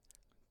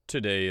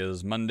Today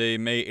is Monday,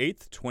 May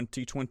 8th,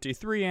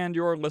 2023, and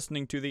you're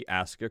listening to the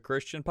Ask a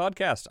Christian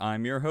podcast.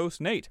 I'm your host,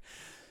 Nate.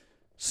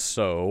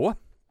 So,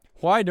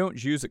 why don't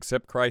Jews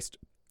accept Christ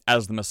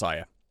as the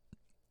Messiah?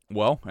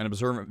 Well, an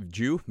observant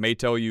Jew may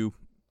tell you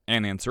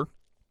an answer.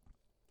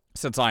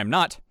 Since I'm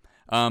not,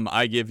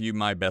 I give you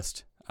my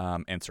best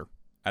answer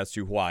as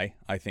to why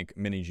I think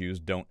many Jews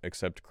don't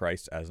accept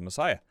Christ as the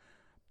Messiah.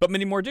 But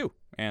many more do,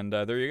 and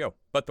there you go.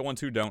 But the ones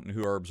who don't and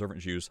who are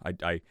observant Jews,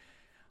 I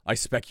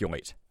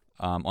speculate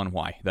on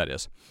why that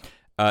is.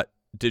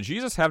 Did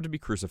Jesus have to be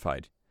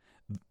crucified?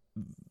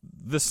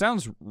 This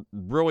sounds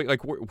really like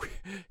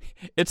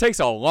it takes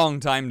a long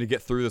time to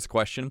get through this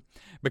question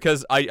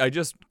because I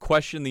just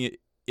question the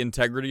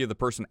integrity of the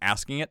person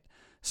asking it.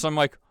 So I'm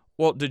like,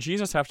 well, did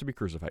Jesus have to be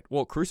crucified?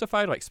 Well,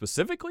 crucified like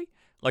specifically?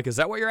 Like, is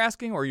that what you're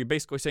asking? Or are you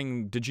basically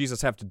saying, did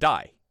Jesus have to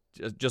die?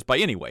 Just by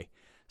any way?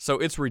 So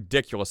it's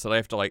ridiculous that I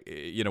have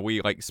to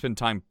we spend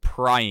time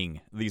prying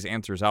these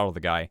answers out of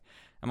the guy.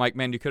 I'm like,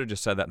 man, you could have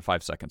just said that in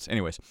 5 seconds.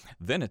 Anyways,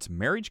 then it's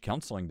marriage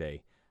counseling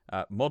day.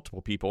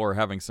 Multiple people are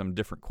having some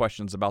different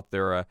questions about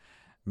their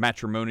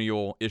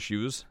matrimonial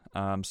issues.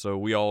 So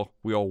we all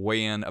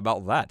weigh in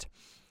about that.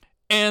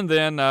 And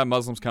then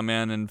Muslims come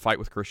in and fight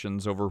with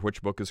Christians over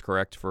which book is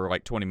correct for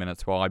like 20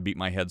 minutes while I beat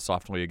my head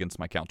softly against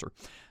my counter.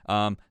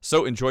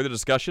 So enjoy the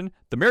discussion.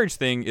 The marriage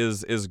thing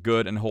is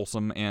good and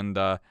wholesome, and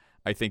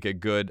I think a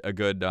good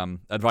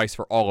advice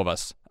for all of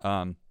us.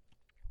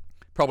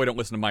 Probably don't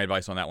listen to my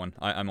advice on that one.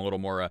 I'm a little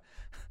more,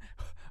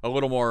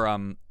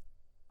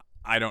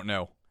 I don't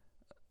know,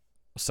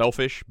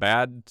 selfish,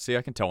 bad. See,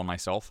 I can tell on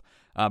myself.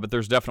 But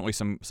there's definitely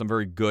some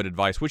very good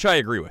advice, which I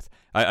agree with.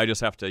 I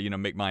just have to,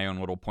 make my own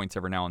little points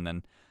every now and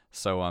then.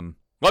 So,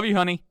 love you,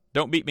 honey.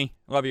 Don't beat me.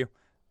 Love you.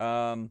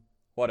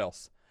 What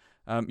else?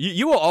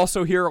 You will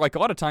also hear, like, a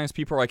lot of times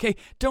people are like, hey,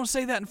 don't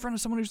say that in front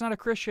of someone who's not a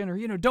Christian,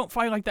 or, don't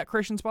fight like that,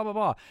 Christians, blah, blah,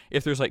 blah.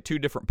 If there's, like, two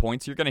different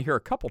points, you're going to hear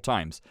a couple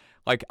times.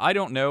 Like, I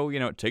don't know,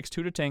 it takes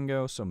two to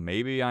tango, so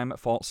maybe I'm at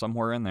fault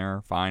somewhere in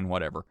there. Fine,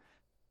 whatever.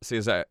 See,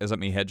 is that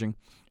me hedging?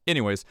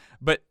 Anyways,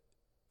 but,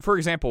 for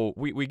example,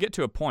 we get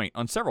to a point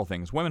on several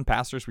things. Women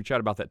pastors, we chat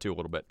about that too a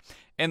little bit.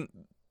 And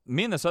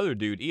me and this other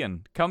dude,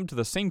 Ian, come to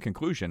the same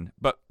conclusion,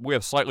 but we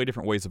have slightly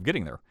different ways of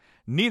getting there.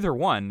 Neither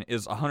one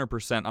is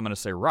 100%, I'm going to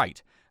say,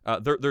 right.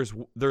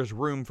 There's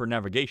room for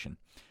navigation.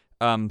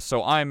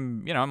 So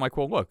I'm like,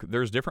 well, look,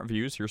 there's different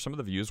views. Here's some of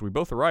the views. We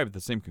both arrive at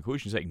the same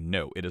conclusion. You say,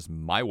 no, it is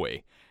my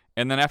way.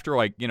 And then after,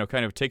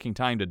 kind of taking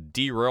time to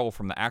derail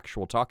from the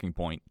actual talking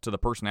point to the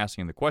person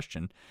asking the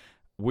question,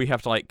 we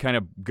have to, kind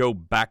of go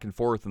back and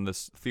forth in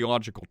this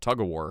theological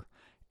tug-of-war.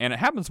 And it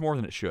happens more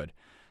than it should.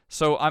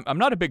 So I'm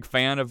not a big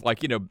fan of,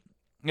 and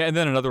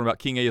then another one about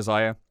King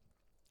Ahaziah,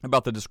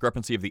 about the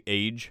discrepancy of the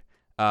age.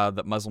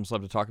 That Muslims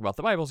love to talk about.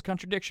 The Bible's a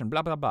contradiction,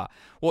 blah, blah, blah.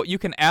 Well, you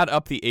can add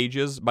up the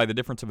ages by the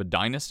difference of a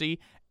dynasty,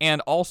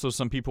 and also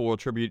some people will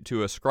attribute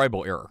to a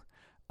scribal error.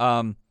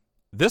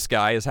 This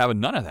guy is having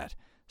none of that.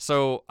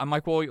 So I'm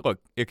like, well, look,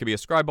 it could be a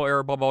scribal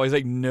error, blah, blah. He's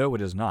like, no,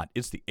 it is not.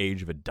 It's the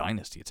age of a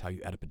dynasty. It's how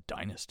you add up a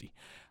dynasty.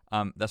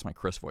 That's my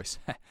Chris voice.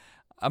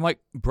 I'm like,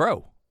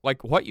 bro,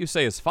 what you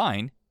say is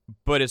fine,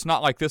 but it's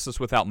not like this is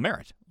without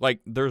merit.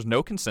 There's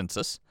no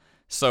consensus,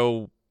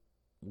 so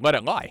let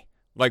it lie.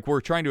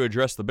 We're trying to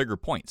address the bigger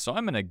point. So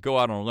I'm going to go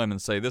out on a limb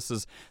and say this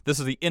is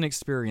the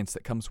inexperience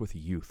that comes with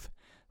youth.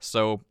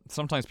 So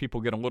sometimes people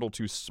get a little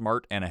too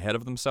smart and ahead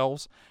of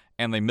themselves,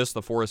 and they miss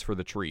the forest for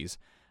the trees.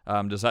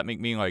 Does that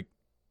make me,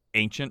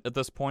 ancient at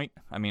this point?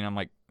 I mean, I'm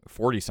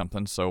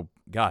 40-something, so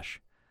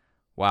gosh.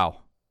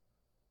 Wow.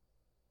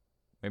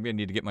 Maybe I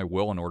need to get my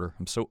will in order.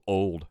 I'm so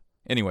old.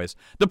 Anyways,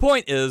 the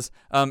point is,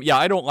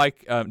 I don't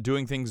like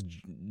doing things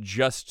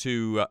just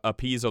to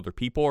appease other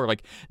people, or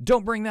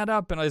don't bring that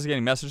up. And I was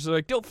getting messages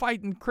like, don't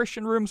fight in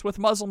Christian rooms with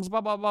Muslims,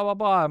 blah, blah, blah, blah,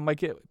 blah. I'm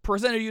like,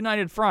 present a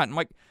united front. I'm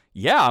like,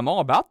 yeah, I'm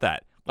all about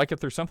that. If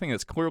there's something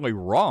that's clearly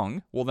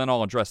wrong, well, then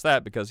I'll address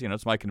that because,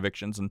 it's my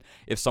convictions. And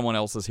if someone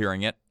else is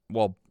hearing it,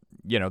 well,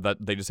 that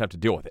they just have to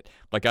deal with it.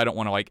 I don't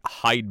want to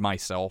hide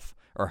myself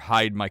or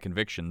hide my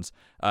convictions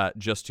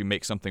just to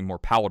make something more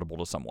palatable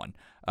to someone.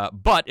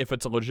 But if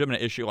it's a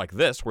legitimate issue like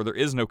this, where there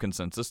is no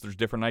consensus, there's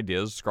different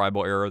ideas,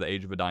 scribal error, the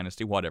age of a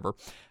dynasty, whatever,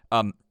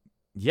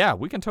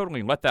 we can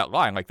totally let that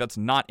lie. That's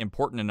not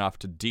important enough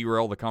to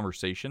derail the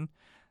conversation,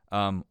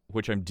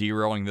 which I'm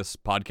derailing this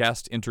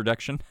podcast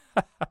introduction.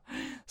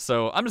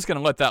 So I'm just going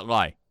to let that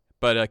lie.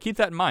 But keep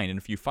that in mind, and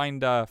if you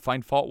find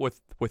fault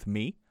with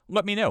me,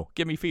 let me know.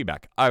 Give me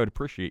feedback. I would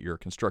appreciate your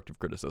constructive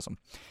criticism.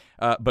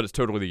 But it's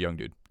totally the young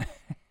dude.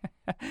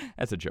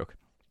 That's a joke.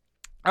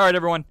 All right,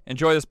 everyone.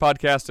 Enjoy this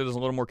podcast. It is a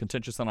little more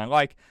contentious than I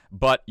like,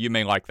 but you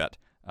may like that.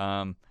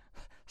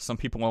 Some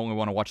people only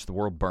want to watch the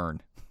world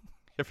burn.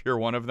 If you're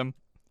one of them,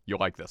 you'll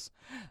like this.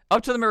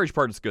 Up to the marriage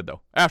part, it's good,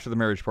 though. After the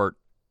marriage part,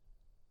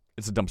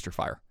 it's a dumpster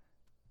fire.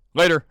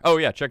 Later. Oh,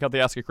 yeah, check out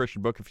the Ask a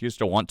Christian book if you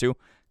still want to,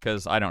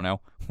 because I don't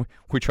know.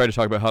 We try to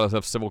talk about how to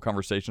have civil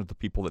conversations with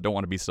people that don't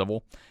want to be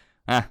civil.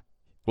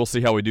 We'll see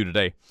how we do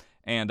today.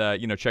 And,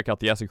 check out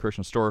the Ask a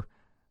Christian store.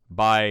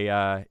 Buy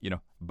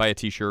a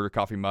t-shirt or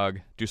coffee mug.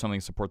 Do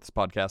something to support this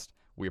podcast.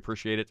 We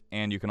appreciate it.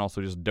 And you can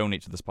also just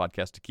donate to this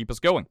podcast to keep us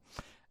going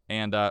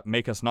and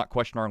make us not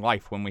question our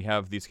life when we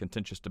have these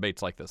contentious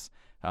debates like this,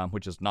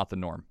 which is not the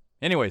norm.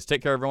 Anyways,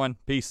 take care, everyone.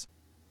 Peace.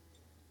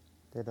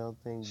 They don't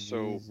think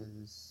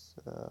Jesus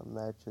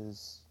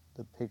matches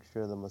the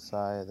picture of the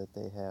Messiah that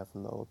they have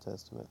from the Old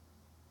Testament.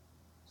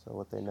 So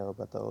what they know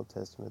about the Old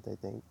Testament, they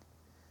think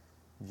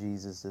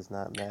Jesus does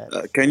not match.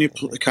 Can you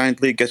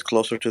kindly get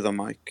closer to the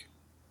mic?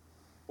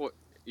 Well,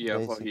 yeah,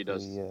 well, he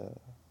does.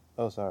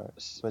 Oh, sorry.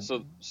 But,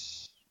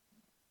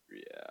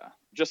 yeah.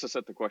 Just to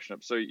set the question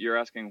up, so you're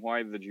asking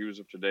why the Jews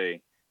of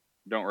today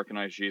don't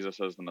recognize Jesus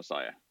as the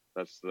Messiah?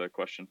 That's the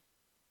question?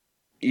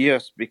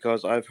 Yes,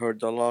 because I've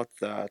heard a lot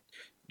that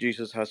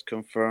Jesus has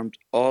confirmed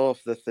all of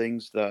the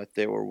things that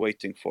they were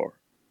waiting for.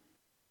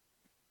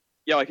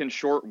 Yeah, like in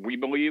short, we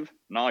believe,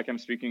 not like I'm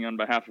speaking on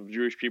behalf of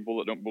Jewish people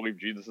that don't believe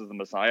Jesus is the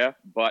Messiah,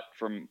 but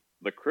from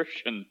the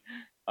Christian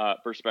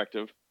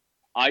perspective,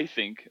 I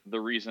think the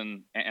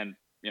reason, and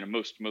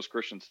most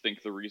Christians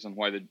think the reason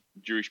why the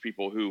Jewish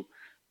people who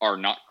are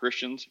not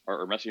Christians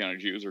or Messianic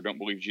Jews or don't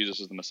believe Jesus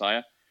is the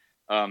Messiah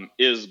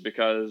is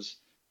because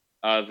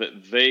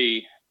that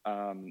they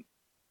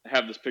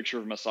have this picture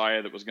of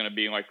Messiah that was going to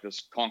be like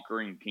this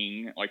conquering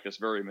king, like this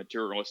very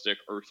materialistic,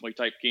 earthly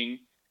type king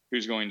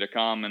who's going to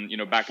come. And,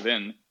 back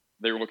then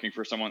they were looking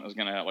for someone that was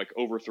going to like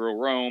overthrow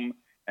Rome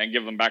and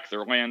give them back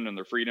their land and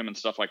their freedom and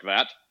stuff like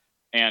that.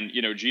 And,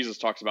 Jesus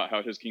talks about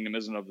how his kingdom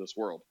isn't of this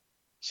world.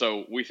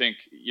 So we think,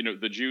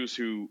 the Jews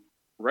who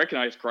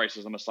recognized Christ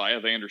as the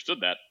Messiah, they understood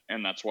that.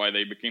 And that's why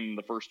they became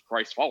the first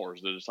Christ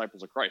followers, the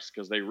disciples of Christ,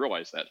 because they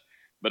realized that.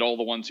 But all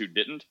the ones who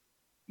didn't,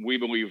 we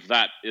believe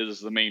that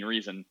is the main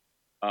reason.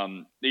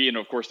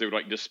 Of course, they would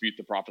like dispute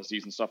the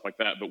prophecies and stuff like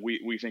that, but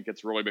we think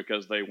it's really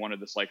because they wanted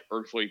this like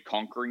earthly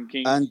conquering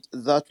king. And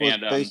that was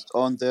based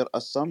on their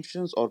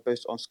assumptions or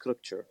based on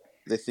scripture?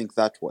 They think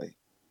that way.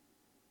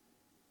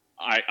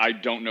 I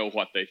don't know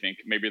what they think.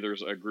 Maybe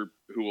there's a group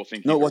who will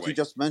think. No, what you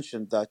just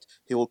mentioned, that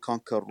he will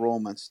conquer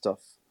Rome and stuff.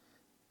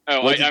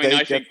 Oh,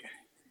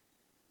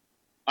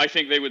 I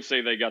think they would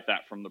say they got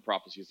that from the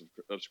prophecies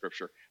of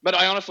Scripture. But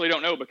I honestly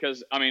don't know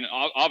because,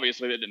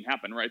 obviously that didn't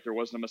happen, right? There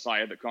wasn't a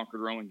Messiah that conquered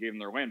Rome and gave them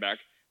their land back.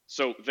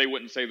 So they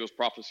wouldn't say those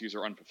prophecies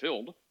are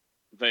unfulfilled.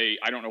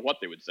 I don't know what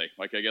they would say.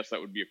 Like, I guess that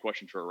would be a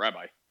question for a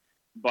rabbi.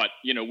 But,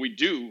 we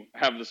do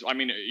have this,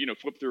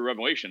 flip through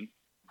Revelation.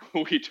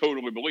 We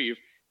totally believe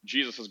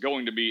Jesus is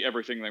going to be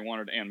everything they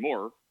wanted and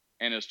more,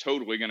 and is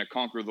totally going to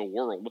conquer the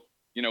world,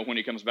 when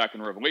he comes back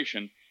in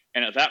Revelation.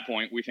 And at that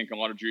point, we think a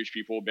lot of Jewish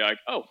people will be like,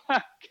 oh,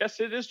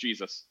 guess it is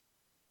Jesus.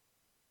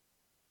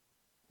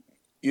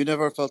 You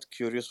never felt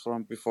curious for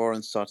him before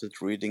and started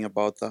reading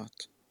about that?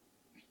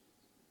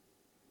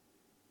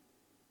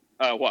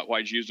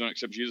 Why Jews don't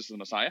accept Jesus as the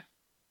Messiah?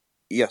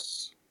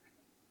 Yes.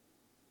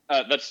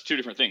 That's two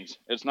different things.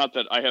 It's not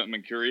that I haven't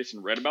been curious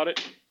and read about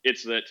it.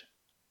 It's that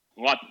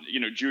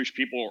Jewish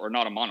people are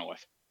not a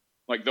monolith.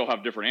 Like, they'll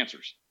have different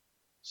answers.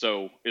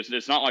 So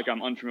it's not like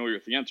I'm unfamiliar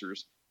with the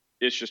answers.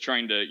 It's just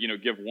trying to,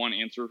 give one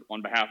answer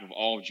on behalf of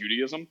all of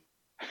Judaism.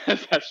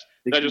 that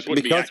just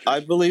wouldn't be accurate.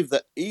 Because I believe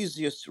the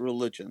easiest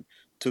religion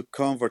to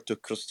convert to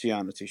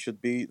Christianity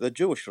should be the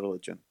Jewish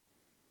religion.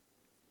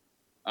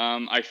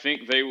 I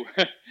think they...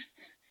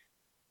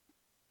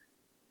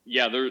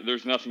 yeah,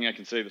 there's nothing I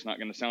can say that's not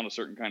going to sound a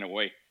certain kind of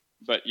way.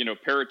 But,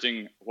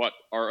 parroting what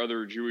our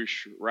other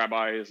Jewish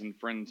rabbis and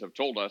friends have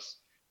told us,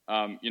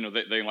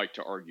 they like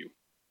to argue.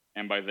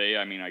 And by they,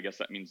 I guess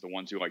that means the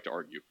ones who like to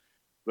argue.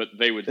 But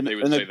they would say that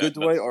in a good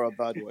way or a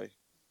bad way?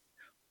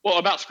 Well,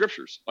 about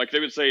scriptures. Like,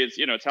 they would say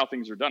it's how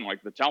things are done.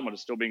 Like, the Talmud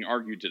is still being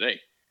argued today.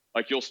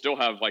 Like, you'll still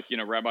have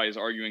rabbis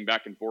arguing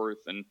back and forth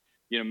and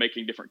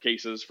making different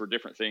cases for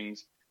different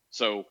things.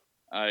 So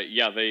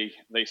they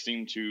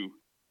seem to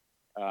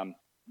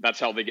that's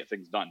how they get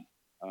things done.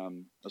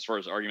 As far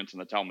as arguments in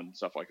the Talmud and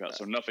stuff like that.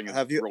 So nothing is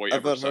really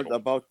ever ever heard settled.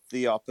 About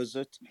the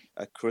opposite,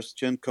 a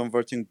Christian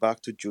converting back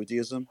to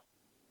Judaism?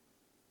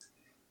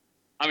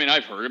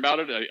 I've heard about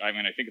it. I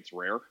think it's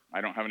rare.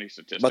 I don't have any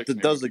statistics. But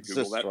it does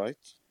exist, right?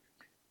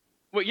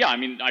 Well, yeah.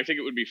 I think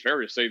it would be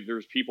fair to say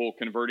there's people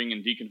converting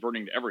and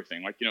deconverting to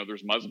everything. Like,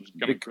 there's Muslims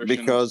becoming Christians.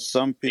 Because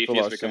some people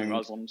are becoming saying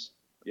Muslims.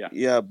 Yeah.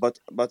 Yeah, but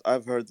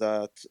I've heard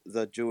that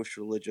the Jewish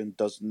religion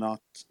is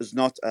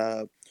not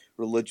a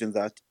religion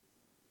that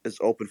is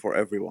open for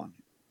everyone.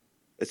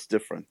 It's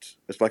different.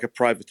 It's like a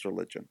private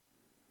religion.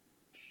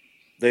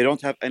 They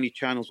don't have any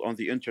channels on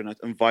the internet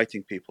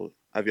inviting people.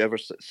 Have you ever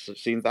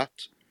seen that?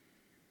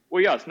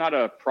 Well, yeah, it's not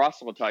a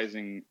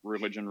proselytizing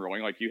religion, really.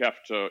 Like, you have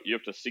to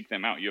seek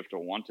them out. You have to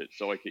want it.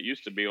 So, like, it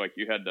used to be like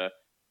you had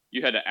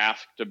to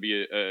ask to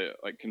be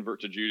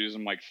convert to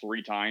Judaism like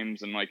 3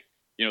 times, and like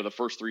the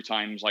first 3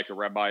 times, like a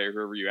rabbi or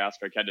whoever you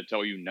asked, like, had to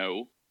tell you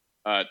no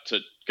to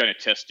kind of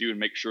test you and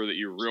make sure that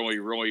you really,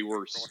 really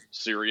were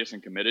serious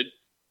and committed.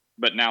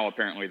 But now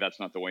apparently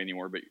that's not the way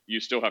anymore. But you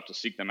still have to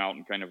seek them out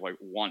and kind of like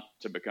want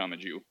to become a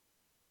Jew.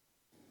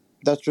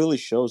 That really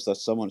shows that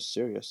someone is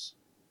serious.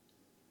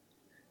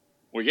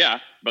 Well, yeah,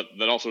 but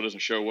that also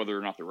doesn't show whether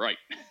or not they're right.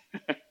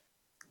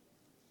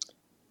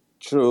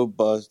 True,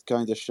 but it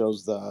kind of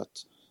shows that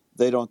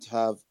they don't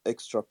have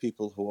extra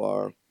people who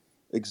are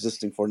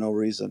existing for no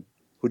reason,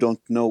 who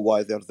don't know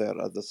why they're there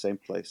at the same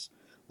place.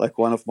 Like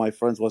one of my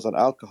friends was an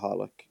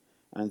alcoholic,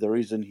 and the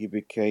reason he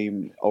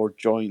became or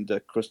joined the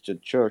Christian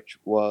church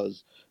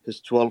was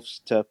his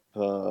 12-step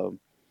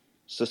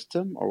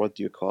system, or what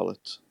do you call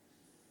it?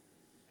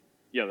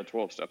 Yeah, the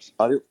 12 steps.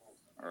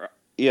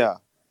 Yeah,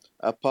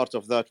 a part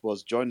of that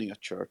was joining a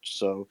church.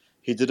 So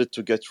he did it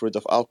to get rid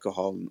of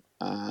alcohol,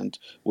 and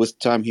with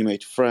time he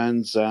made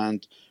friends,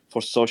 and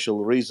for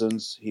social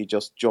reasons he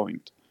just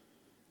joined.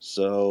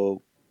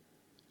 So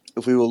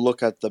if we will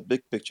look at the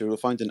big picture, we'll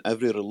find in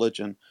every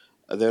religion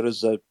there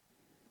is a,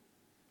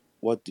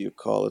 what do you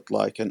call it,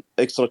 like an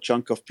extra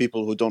chunk of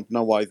people who don't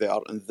know why they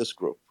are in this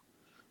group.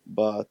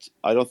 But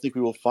I don't think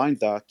we will find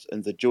that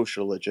in the Jewish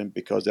religion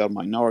because they are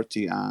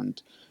minority and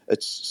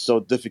it's so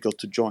difficult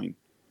to join.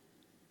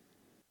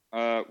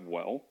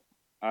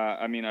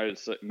 I mean, I would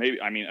say maybe.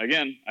 I mean,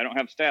 again, I don't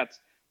have stats,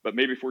 but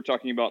maybe if we're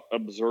talking about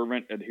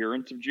observant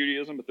adherents of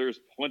Judaism, but there's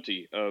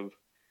plenty of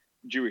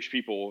Jewish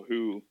people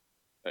who,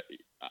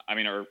 I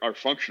mean, are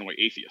functionally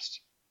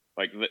atheists.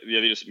 Like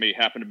they just may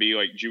happen to be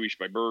like Jewish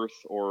by birth,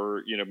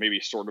 or maybe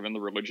sort of in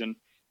the religion,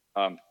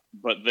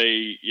 but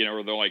they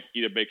or they'll like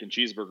eat a bacon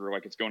cheeseburger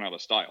like it's going out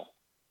of style,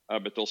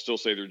 but they'll still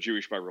say they're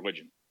Jewish by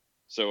religion.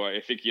 So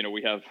I think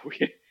we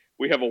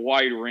have a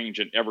wide range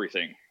in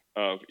everything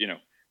of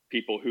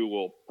people who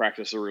will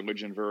practice a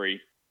religion very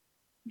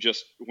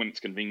just when it's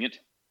convenient,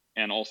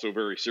 and also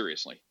very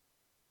seriously.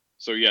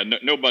 So yeah,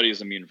 nobody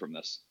is immune from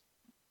this.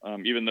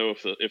 Even though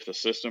if the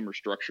system or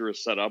structure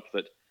is set up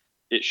that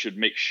it should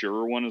make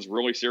sure one is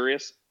really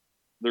serious,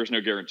 there's no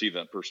guarantee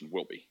that person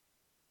will be.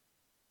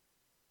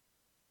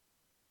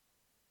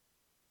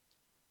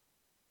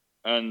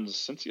 And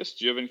Cynthius,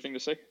 do you have anything to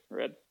say,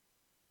 Red?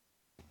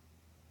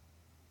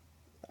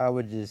 I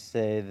would just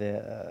say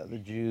that the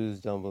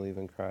Jews don't believe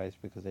in Christ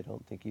because they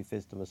don't think he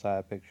fits the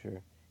Messiah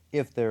picture.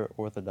 If they're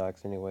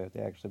Orthodox anyway, if they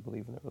actually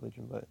believe in the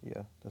religion. But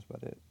yeah, that's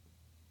about it.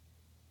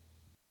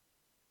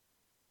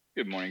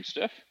 Good morning,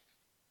 Steph.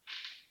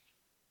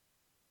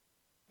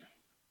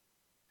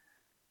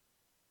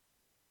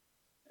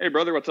 Hey,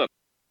 brother, what's up?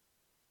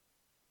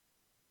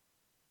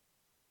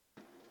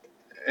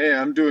 Hey,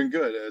 I'm doing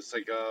good. It's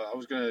like I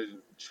was gonna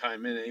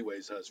chime in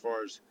anyways. As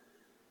far as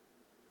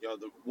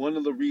one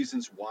of the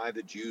reasons why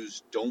the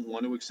Jews don't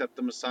want to accept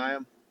the Messiah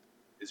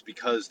is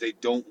because they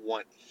don't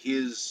want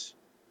his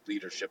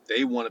leadership.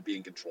 They want to be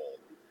in control.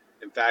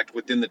 In fact,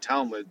 within the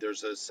Talmud,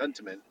 there's a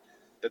sentiment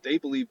that they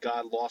believe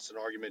God lost an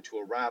argument to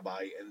a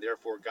rabbi, and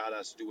therefore God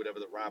has to do whatever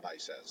the rabbi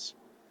says.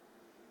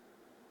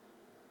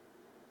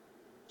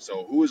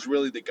 So, who is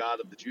really the God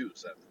of the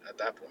Jews at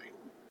that point?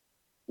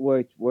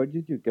 Wait, where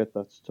did you get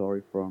that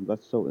story from?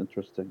 That's so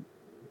interesting.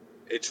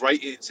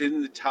 It's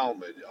in the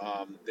Talmud.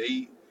 I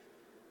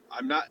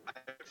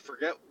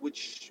forget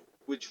which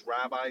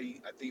rabbi.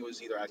 I think it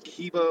was either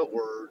Akiba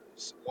or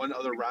one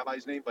other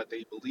rabbi's name, but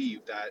they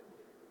believe that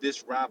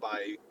this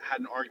rabbi had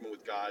an argument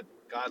with God.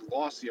 God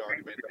lost the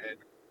argument,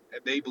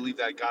 and they believe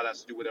that God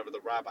has to do whatever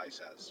the rabbi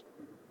says.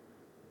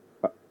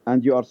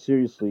 And you are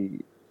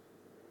seriously,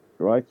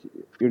 right?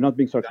 You're not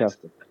being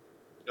sarcastic.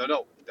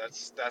 No,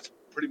 that's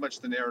pretty much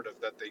the narrative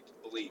that they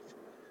believe.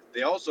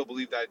 They also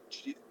believe that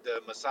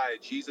the Messiah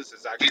Jesus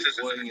is actually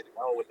boiling in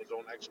hell with his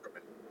own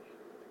excrement,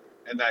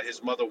 and that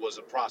his mother was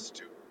a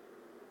prostitute.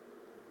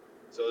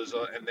 So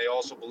and they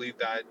also believe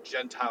that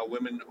Gentile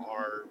women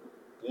are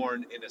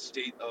born in a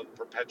state of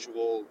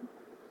perpetual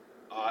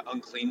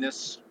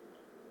uncleanness.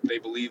 They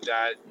believe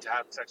that to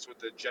have sex with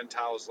the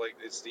Gentiles, like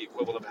it's the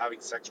equivalent of having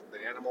sex with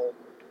an animal.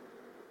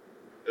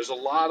 There's a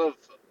lot of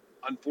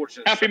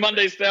unfortunate. Happy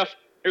Monday, Steph.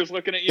 Here's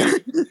looking at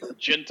you,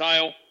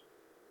 Gentile.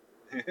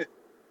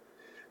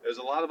 There's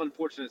a lot of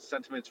unfortunate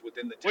sentiments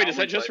within the Talmud. Wait, is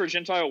that just for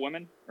Gentile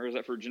women, or is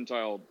that for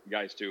Gentile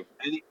guys too?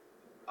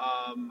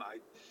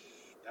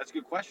 That's a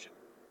good question.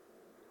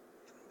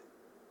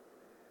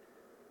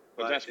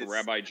 Let's ask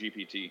Rabbi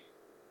GPT.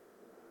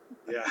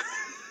 Yeah,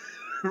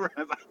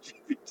 Rabbi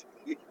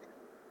GPT.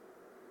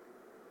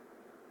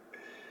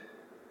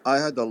 I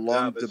had a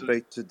long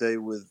debate today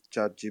with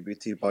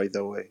ChatGPT, by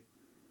the way.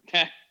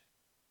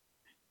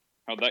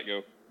 How'd that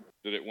go?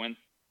 Did it win?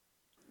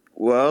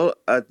 Well,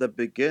 at the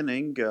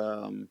beginning,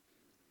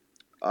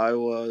 I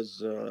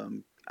was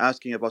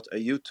asking about a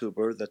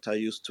YouTuber that I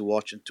used to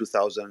watch in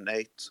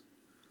 2008.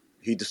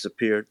 He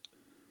disappeared.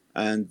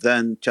 And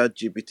then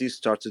ChatGPT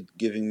started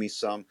giving me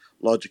some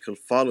logical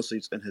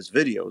fallacies in his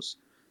videos.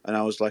 And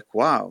I was like,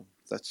 wow,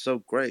 that's so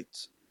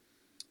great.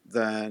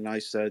 Then I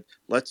said,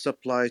 let's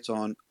apply it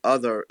on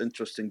other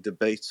interesting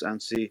debates and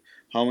see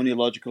how many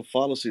logical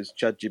fallacies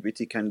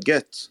ChatGPT can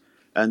get.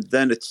 And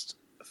then it's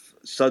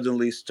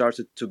suddenly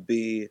started to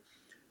be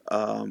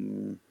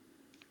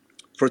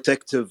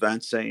protective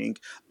and saying,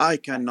 I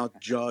cannot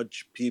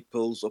judge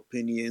people's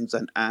opinions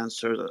and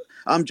answer.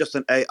 I'm just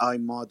an AI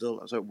model.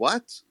 I was like,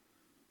 what?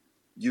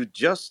 You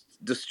just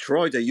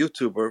destroyed a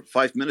YouTuber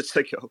 5 minutes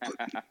ago.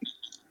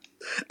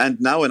 And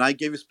now when I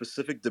gave you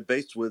specific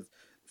debates with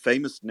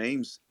famous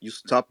names, you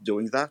stopped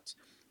doing that.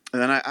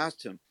 And then I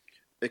asked him,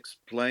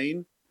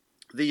 explain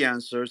The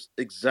answer is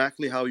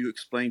exactly how you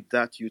explained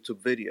that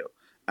YouTube video,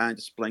 and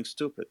it's playing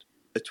stupid.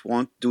 It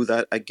won't do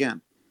that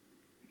again.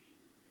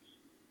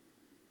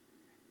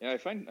 Yeah, I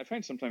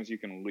find sometimes you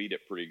can lead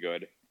it pretty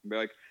good. Be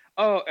like,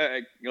 oh,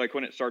 like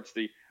when it starts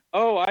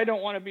oh, I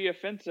don't want to be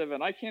offensive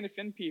and I can't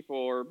offend people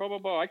or blah, blah,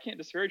 blah. I can't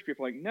disparage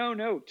people. Like,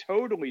 no,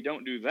 totally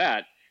don't do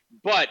that.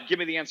 But give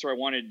me the answer I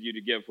wanted you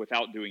to give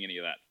without doing any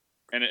of that.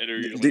 And it'll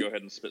usually go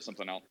ahead and spit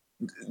something out.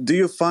 Do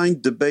you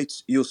find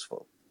debates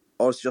useful,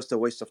 or it's just a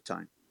waste of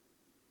time?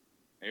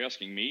 Are you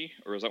asking me,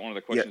 or is that one of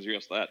the questions you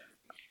asked that?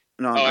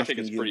 No, I think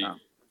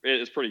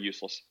it's pretty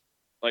useless.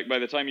 Like by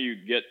the time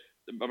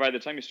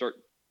you start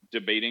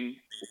debating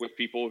with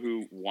people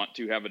who want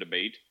to have a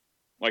debate,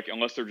 like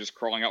unless they're just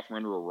crawling out from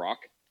under a rock,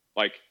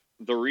 like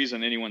the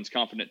reason anyone's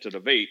confident to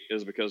debate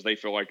is because they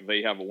feel like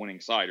they have a winning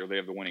side or they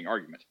have the winning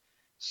argument.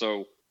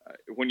 So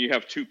when you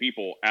have two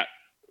people at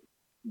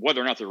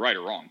whether or not they're right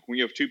or wrong, when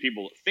you have two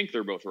people that think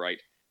they're both right,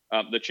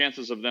 the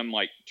chances of them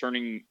like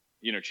changing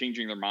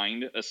their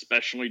mind,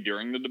 especially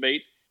during the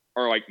debate,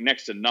 are like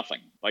next to nothing.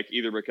 Like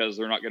either because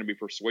they're not going to be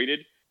persuaded,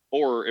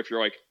 or if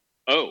you're like,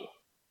 oh,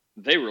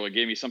 they really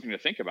gave me something to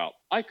think about.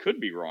 I could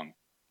be wrong.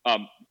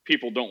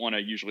 People don't want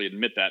to usually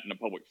admit that in a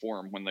public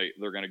forum when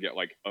they're going to get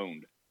like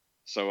owned.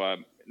 So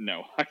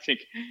no, I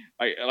think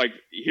I like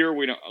here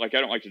we don't like.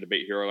 I don't like to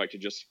debate here. I like to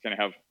just kind of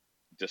have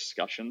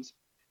discussions.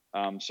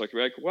 So I could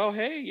be like, well,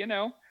 hey,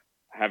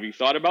 have you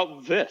thought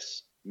about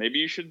this? Maybe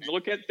you should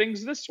look at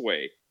things this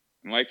way.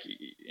 And like,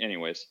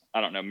 anyways, I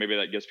don't know. Maybe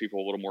that gives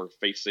people a little more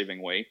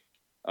face-saving way.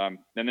 And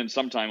then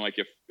sometime, like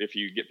if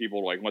you get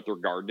people to like let their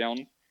guard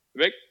down,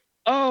 like,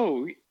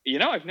 oh,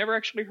 I've never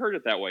actually heard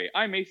it that way.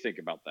 I may think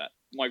about that.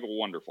 I'm like,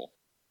 wonderful.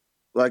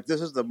 Like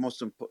this is the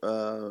most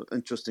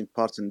interesting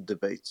part in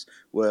debates,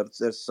 where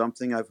there's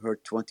something I've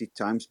heard 20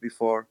 times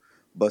before,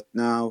 but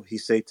now he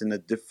says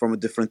it from a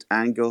different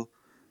angle,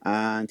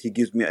 and he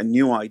gives me a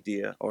new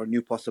idea or a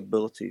new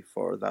possibility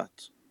for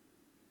that.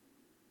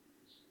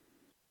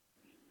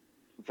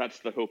 That's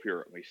the hope here,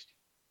 at least.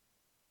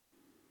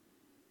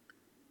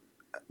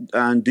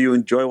 And do you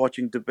enjoy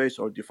watching debates,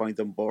 or do you find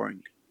them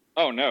boring?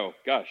 Oh no,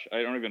 gosh,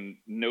 I don't even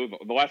know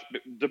the last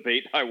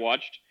debate I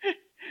watched,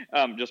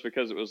 just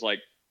because it was like,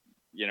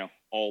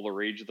 all the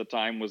rage at the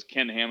time was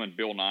Ken Ham and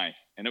Bill Nye,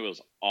 and it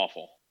was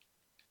awful.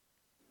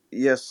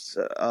 Yes,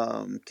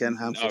 Ken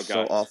Ham was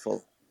so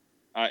awful.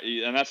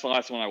 And that's the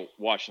last one I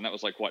watched, and that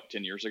was like,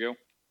 10 years ago?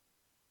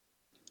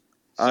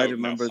 So, I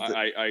remember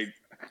I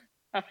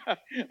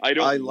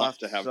don't love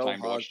to have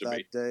time to watch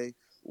debate. That day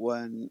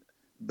when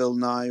Bill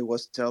Nye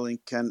was telling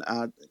Ken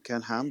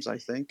Hams, I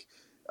think,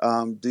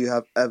 do you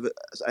have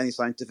any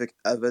scientific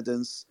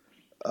evidence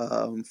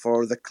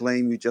for the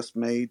claim you just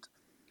made?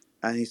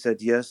 And he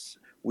said, yes,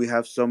 we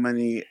have so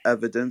many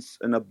evidence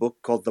in a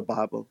book called the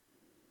Bible.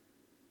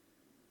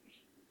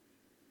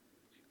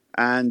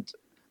 And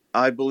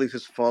I believe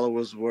his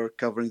followers were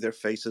covering their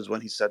faces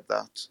when he said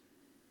that.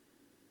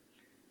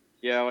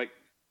 Yeah, like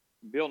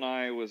Bill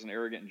Nye was an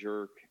arrogant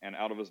jerk and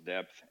out of his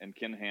depth, and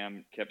Ken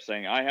Ham kept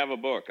saying, I have a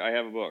book.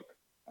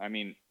 I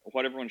mean,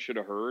 what everyone should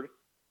have heard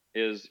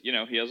is,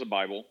 he has a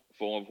Bible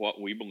full of what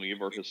we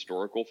believe are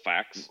historical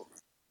facts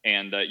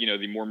and,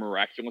 the more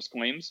miraculous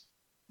claims.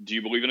 Do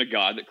you believe in a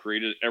God that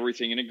created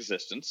everything in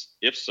existence?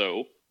 If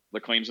so, the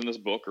claims in this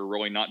book are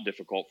really not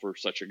difficult for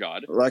such a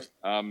God. Like,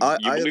 I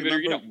believe it or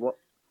you don't.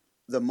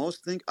 The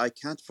most thing I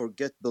can't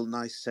forget Bill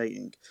Nye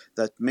saying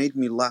that made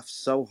me laugh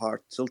so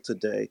hard till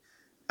today,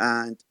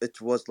 and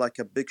it was like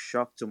a big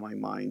shock to my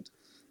mind,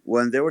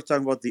 when they were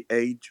talking about the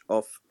age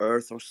of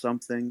Earth or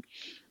something,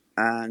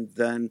 and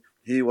then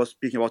he was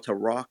speaking about a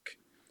rock,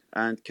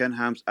 and Ken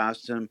Hams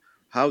asked him,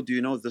 how do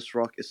you know this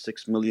rock is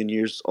 6 million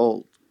years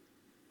old?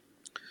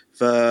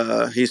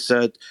 He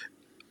said,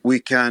 we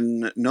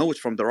can know it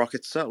from the rock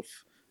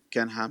itself.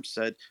 Ken Ham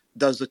said,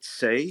 does it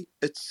say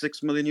it's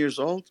 6 million years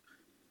old?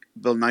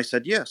 Bill Nye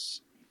said,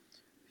 yes.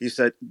 He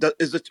said,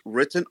 is it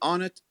written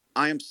on it,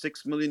 I am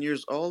 6 million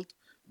years old?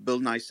 Bill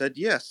Nye said,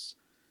 yes.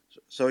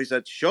 So he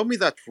said, show me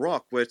that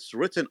rock where it's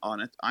written on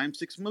it, I am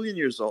 6 million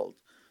years old.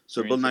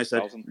 So Bill Nye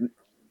said,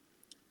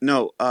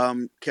 no,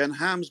 Ken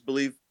Hams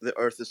believe the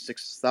earth is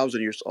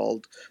 6,000 years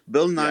old.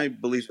 Bill Nye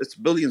believes it's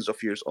billions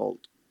of years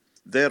old.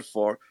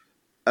 Therefore,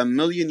 a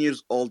million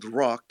years old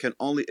rock can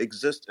only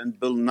exist in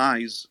Bill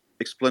Nye's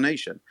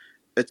explanation.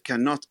 It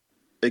cannot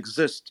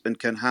exist in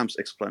Ken Ham's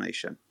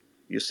explanation.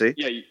 You see?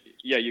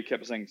 Yeah, you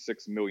kept saying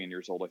 6 million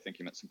years old. I think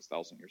you meant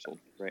 6,000 years old,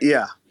 right?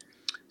 Yeah.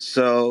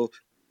 So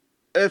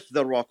if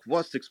the rock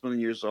was 6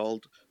 million years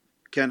old,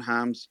 Ken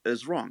Hams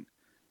is wrong.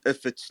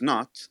 If it's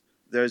not,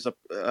 there's a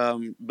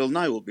Bill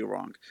Nye will be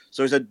wrong.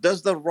 So he said,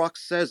 does the rock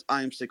says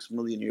I am 6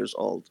 million years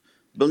old?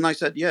 Bill Nye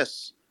said,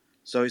 yes.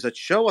 So he said,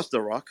 show us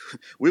the rock.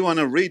 We want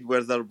to read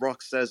where the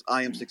rock says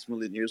I am 6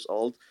 million years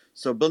old.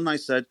 So Bill Nye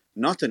said,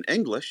 not in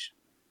English.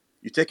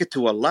 You take it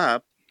to a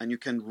lab and you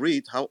can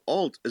read how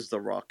old is the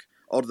rock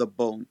or the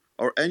bone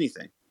or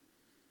anything.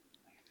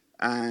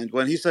 And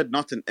when he said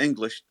not in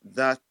English,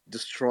 that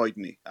destroyed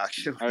me,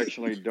 actually. I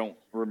actually don't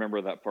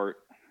remember that part.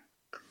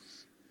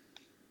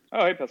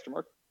 Oh, hey, Pastor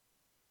Mark.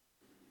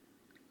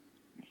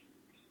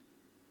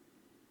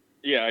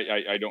 Yeah,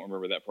 I don't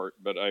remember that part,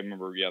 but I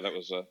remember. Yeah, that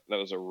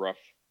was a rough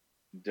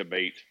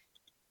debate.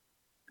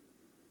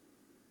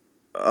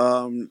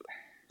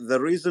 The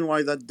reason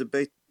why that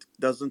debate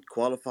doesn't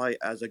qualify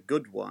as a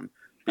good one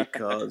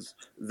because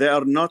they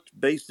are not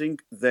basing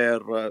their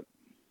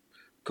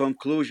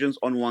conclusions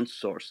on one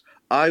source.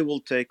 I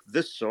will take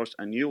this source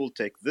and you will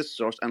take this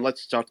source and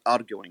let's start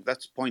arguing.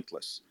 That's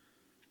pointless.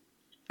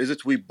 Is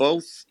it we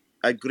both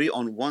agree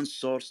on one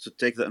source to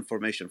take the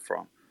information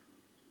from?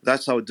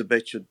 That's how a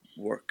debate should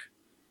work.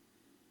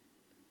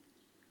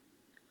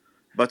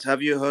 But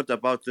have you heard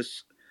about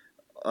this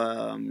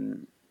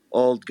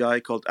old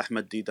guy called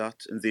Ahmed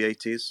Deedat in the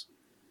 80s?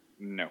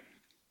 No.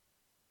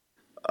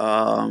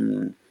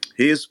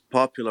 He is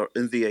popular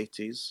in the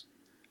 80s.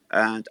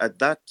 And at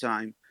that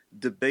time,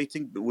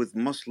 debating with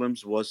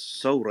Muslims was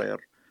so rare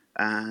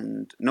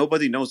and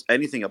nobody knows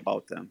anything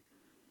about them.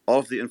 All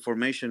of the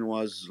information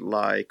was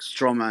like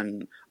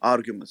strawman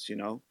arguments,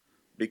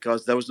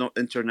 because there was no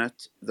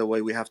internet the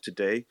way we have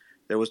today.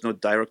 There was no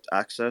direct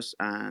access,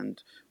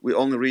 and we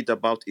only read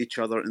about each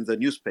other in the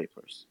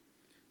newspapers.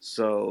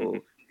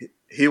 So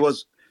he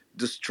was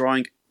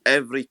destroying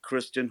every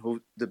Christian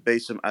who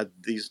debates him at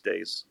these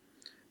days.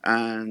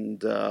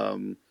 And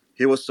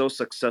he was so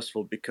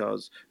successful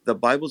because the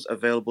Bible's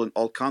available in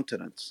all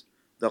continents.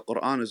 The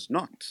Quran is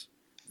not.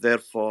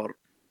 Therefore,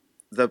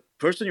 the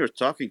person you're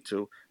talking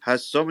to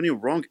has so many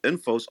wrong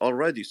infos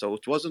already. So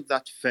it wasn't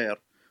that fair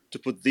to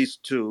put these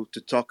two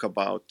to talk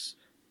about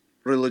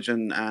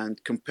religion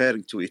and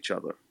comparing to each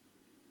other.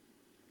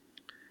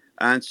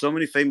 And so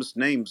many famous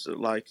names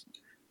like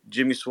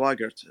Jimmy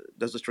Swaggart.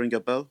 Does it ring a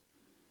bell?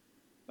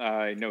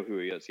 I know who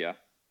he is, yeah.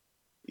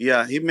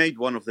 Yeah, he made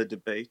one of the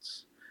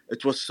debates.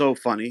 It was so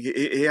funny.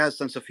 He has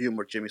sense of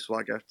humor, Jimmy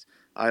Swaggart.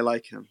 I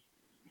like him.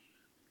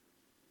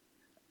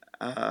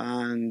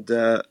 And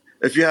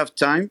if you have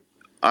time,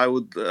 I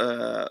would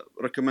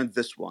recommend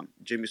this one,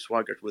 Jimmy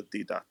Swaggart with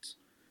Deedat.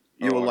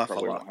 You will laugh a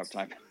lot. I probably won't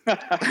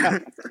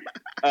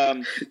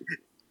have time.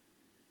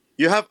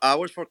 You have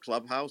hours for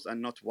Clubhouse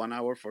and not 1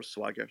 hour for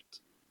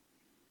Swaggart.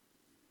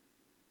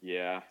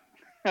 Yeah.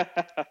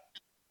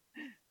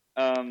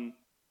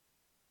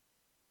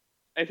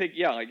 I think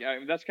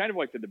that's kind of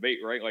like the debate,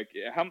 right?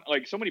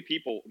 Like so many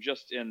people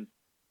just in.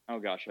 Oh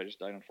gosh, I just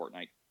died on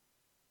Fortnite.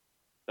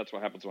 That's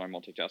what happens when I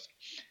multitask.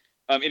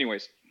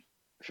 Anyways,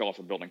 I fell off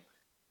the building.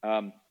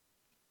 Gosh,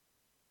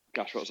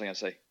 what was I gonna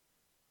say?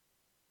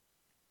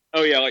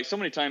 Oh yeah, like so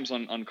many times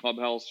on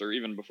Clubhouse or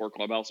even before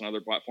Clubhouse and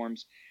other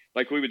platforms,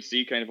 like we would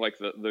see kind of like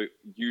the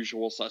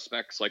usual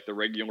suspects, like the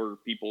regular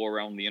people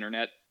around the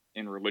internet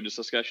in religious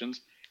discussions.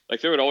 Like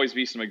there would always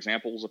be some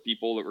examples of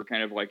people that were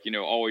kind of like,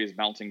 always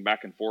bouncing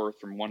back and forth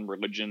from one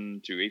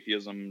religion to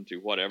atheism to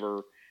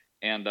whatever.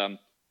 And I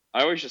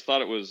always just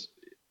thought it was,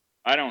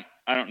 I don't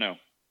know,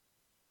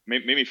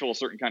 made me feel a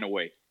certain kind of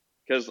way.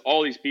 Because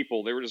all these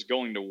people, they were just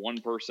going to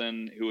one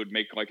person who would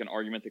make like an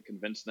argument that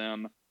convinced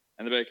them.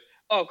 And they'd be like,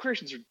 oh,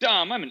 Christians are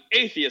dumb. I'm an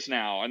atheist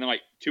now. And then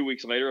like 2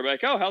 weeks later, I'd be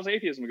like, oh, how's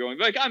atheism going? They'd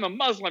be like, I'm a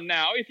Muslim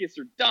now. Atheists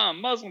are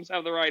dumb. Muslims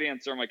have the right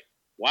answer. I'm like,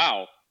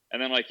 wow.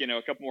 And then like,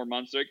 a couple more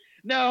months, like,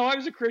 no, I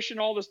was a Christian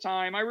all this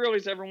time. I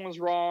realized everyone was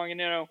wrong. And,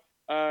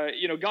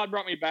 God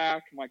brought me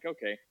back. I'm like,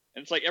 okay.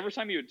 And it's like every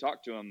time you would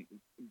talk to them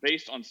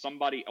based on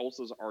somebody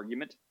else's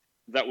argument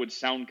that would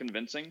sound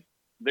convincing,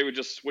 they would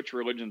just switch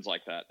religions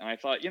like that. And I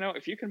thought,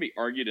 if you can be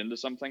argued into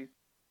something,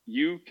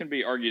 you can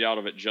be argued out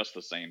of it just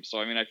the same. So,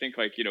 I mean, I think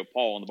like,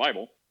 Paul in the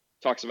Bible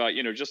talks about,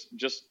 he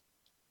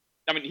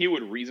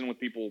would reason with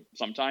people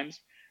sometimes,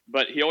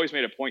 but he always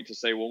made a point to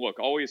say, well, look,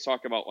 always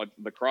talk about like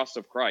the cross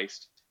of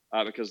Christ,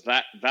 because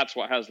that's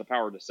what has the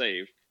power to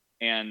save.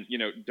 And,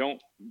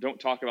 don't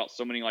talk about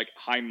so many like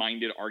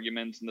high-minded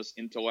arguments and this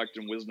intellect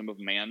and wisdom of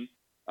man.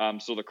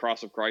 So the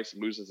cross of Christ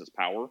loses its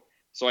power.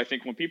 So I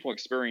think when people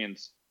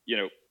experience,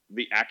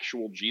 the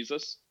actual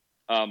Jesus,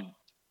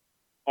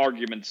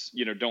 arguments,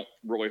 don't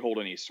really hold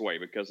any sway,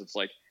 because it's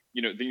like,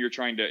 then you're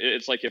trying to,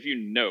 it's like if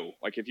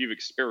if you've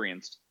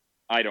experienced,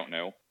 I don't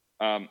know,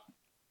 the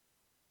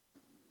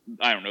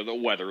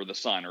weather or the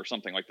sun or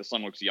something, like the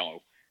sun looks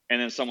yellow. And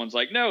then someone's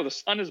like, no, the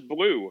sun is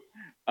blue.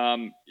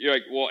 You're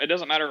like, well, it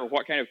doesn't matter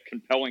what kind of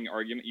compelling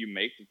argument you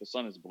make that the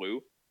sun is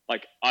blue.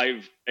 Like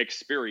I've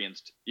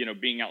experienced,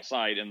 being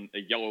outside in a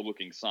yellow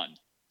looking sun.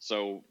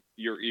 So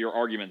your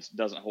arguments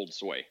doesn't hold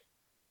sway.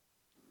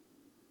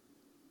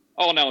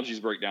 All analogies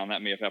break down.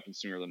 That may have happened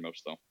sooner than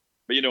most, though.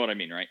 But you know what I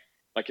mean, right?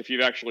 Like if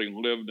you've actually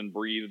lived and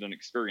breathed and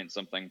experienced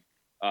something,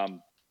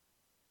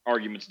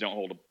 arguments don't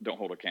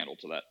hold a candle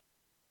to that.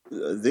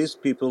 These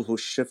people who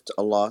shift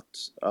a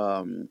lot,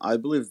 I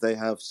believe they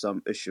have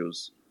some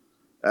issues,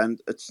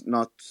 and it's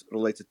not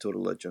related to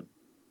religion.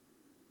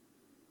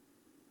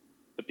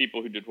 The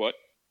people who did what?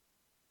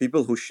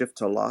 People who shift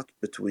a lot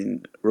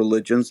between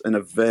religions in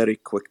a very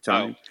quick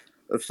time.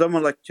 Oh. If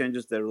someone like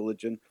changes their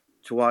religion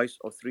twice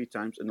or 3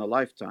 times in a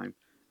lifetime,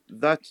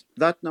 that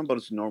number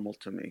is normal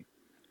to me.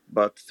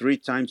 But 3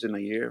 times in a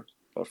year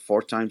or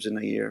 4 times in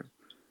a year,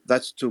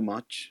 that's too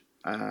much.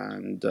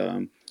 And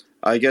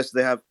I guess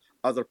they have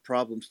other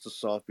problems to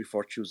solve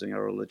before choosing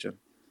a religion.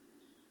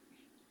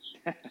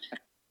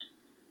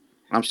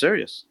 I'm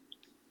serious.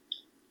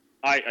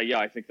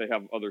 I think they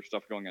have other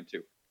stuff going on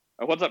too.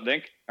 What's up,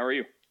 Dink? How are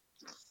you?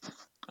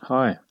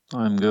 Hi,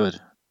 I'm good.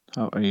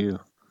 How are you?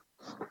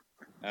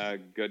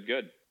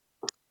 Good.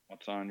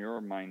 What's on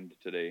your mind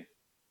today?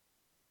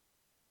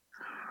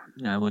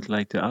 I would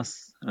like to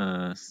ask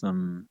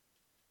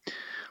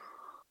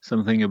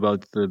something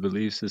about the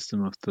belief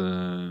system of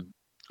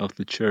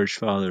the church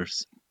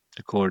fathers,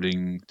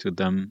 according to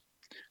them.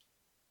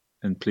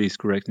 And please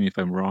correct me if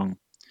I'm wrong.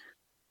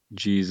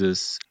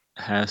 Jesus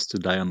has to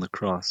die on the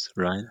cross,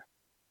 right?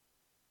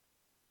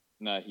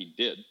 He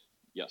did.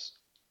 Yes.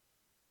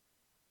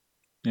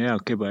 Yeah,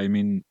 okay, but I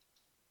mean,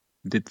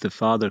 did the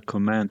Father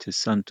command his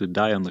Son to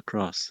die on the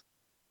cross?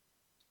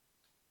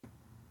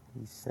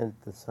 He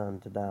sent the Son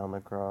to die on the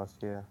cross,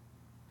 yeah.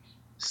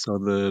 So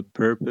the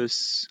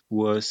purpose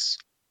was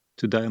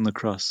to die on the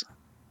cross,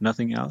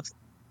 nothing else?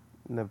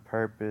 The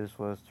purpose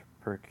was to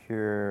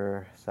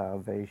procure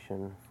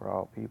salvation for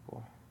all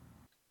people.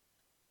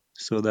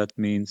 So that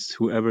means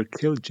whoever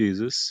killed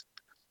Jesus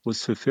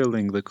was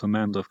fulfilling the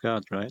command of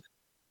God, right?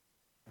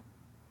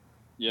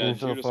 Yeah,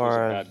 Judas was a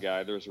Insofar as bad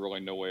guy. There's really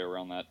no way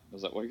around that.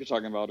 Is that what you're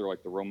talking about, or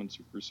like the Romans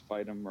who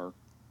crucified him, or?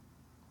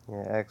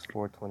 yeah, Acts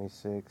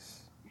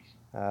 4:26,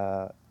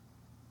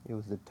 it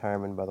was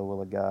determined by the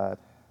will of God.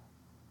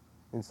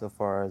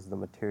 Insofar as the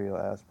material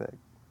aspect,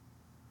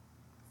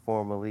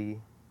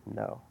 formally,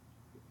 no.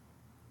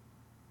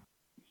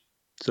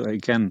 So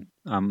again,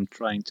 I'm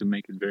trying to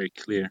make it very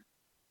clear.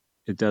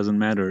 It doesn't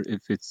matter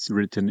if it's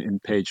written in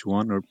page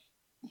 1 or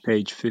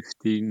page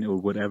 15 or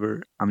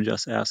whatever. I'm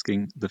just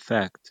asking the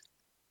fact.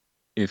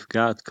 If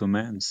God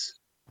commands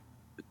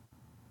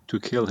to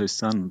kill his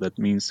son, that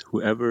means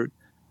whoever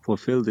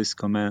fulfilled this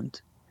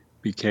command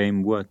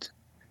became what?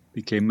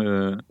 Became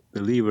a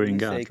believer When in you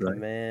God, say right?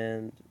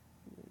 command,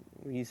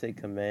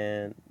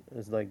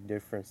 there's like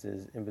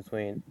differences in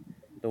between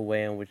the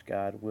way in which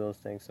God wills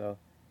things. So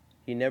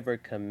he never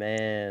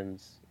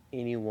commands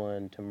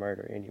anyone to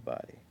murder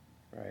anybody,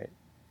 right?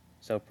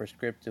 So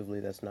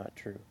prescriptively, that's not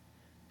true.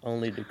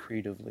 Only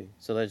decretively.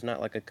 So there's not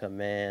like a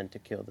command to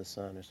kill the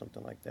son or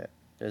something like that.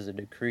 There's a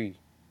decree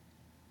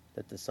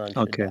that the son should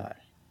Okay. die.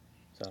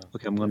 So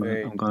Okay, I'm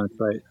very, gonna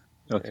try.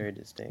 Okay. very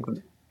distinct.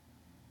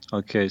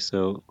 Okay,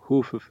 so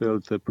who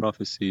fulfilled the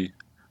prophecy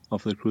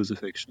of the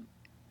crucifixion?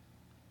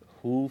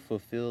 Who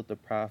fulfilled the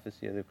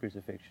prophecy of the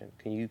crucifixion?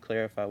 Can you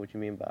clarify what you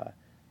mean by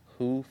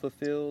who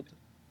fulfilled?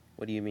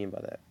 What do you mean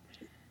by that?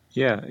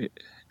 Yeah,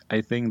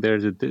 I think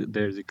there's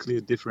a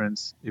clear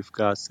difference if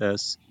God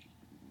says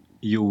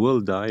you will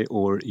die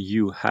or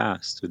you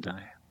has to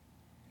die.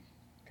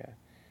 Okay.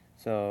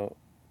 So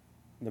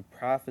the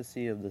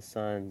prophecy of the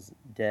son's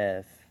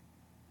death.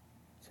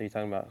 So you're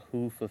talking about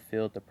who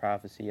fulfilled the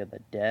prophecy of the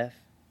death,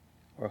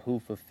 or who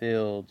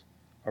fulfilled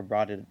or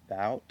brought it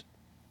about?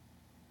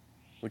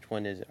 Which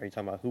one is it? Are you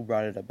talking about who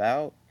brought it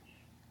about,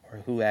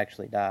 or who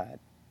actually died?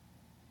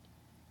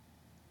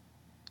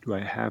 Do I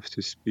have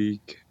to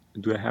speak?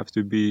 Do I have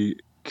to be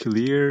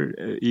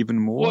clear even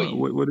more?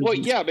 Well,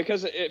 yeah,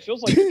 because it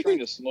feels like you're trying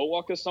to slow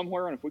walk us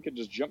somewhere, and if we could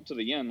just jump to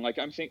the end, like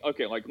I'm thinking,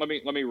 okay, like let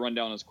me run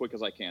down as quick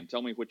as I can.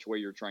 Tell me which way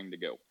you're trying to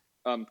go.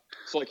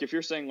 So like if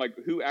you're saying like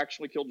who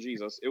actually killed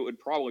Jesus, it would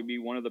probably be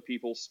one of the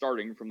people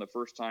starting from the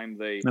first time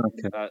they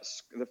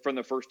from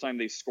the first time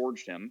they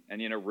scourged him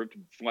and ripped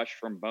flesh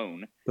from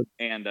bone,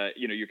 and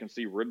you can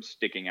see ribs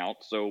sticking out.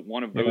 So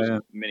one of those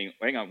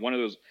one of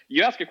those.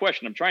 You ask a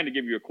question. I'm trying to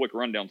give you a quick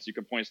rundown so you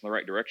can point us in the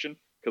right direction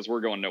because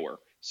we're going nowhere.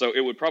 So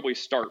it would probably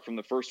start from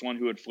the first one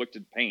who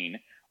inflicted pain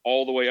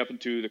all the way up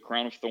into the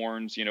crown of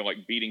thorns,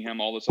 like beating him,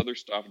 all this other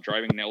stuff,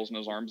 driving nails in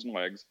his arms and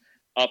legs.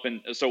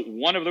 So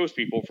one of those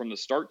people from the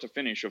start to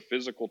finish of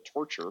physical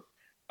torture,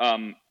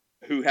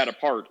 who had a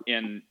part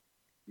in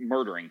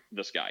murdering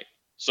this guy.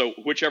 So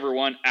whichever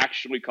one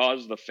actually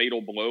caused the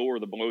fatal blow or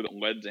the blow that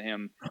led to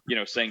him,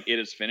 saying it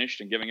is finished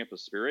and giving up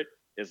his spirit.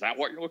 Is that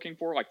what you're looking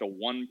for? Like the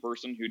one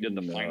person who did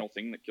the final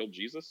thing that killed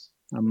Jesus?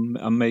 I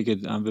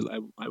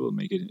will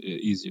make it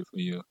easier for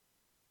you.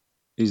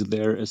 Is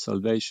there a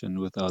salvation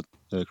without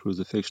the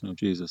crucifixion of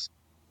Jesus?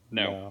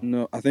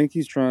 No. I think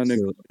he's trying to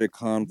create a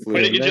conflict.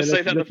 Why didn't you just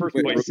say that in the first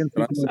place?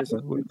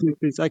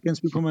 Please, I can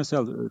speak for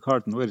myself.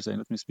 Carton, wait a second.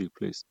 Let me speak,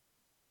 please.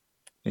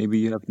 Maybe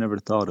you have never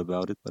thought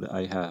about it, but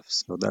I have.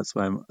 So that's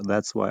why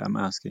I'm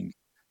asking.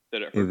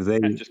 Did it hurt? If they,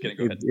 just kidding.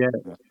 Go ahead. Yeah,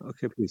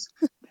 okay, please.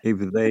 If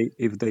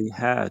they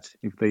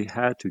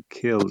had to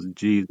kill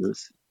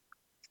Jesus,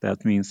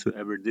 that means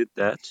whoever did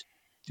that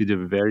did a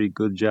very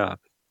good job.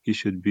 He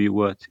should be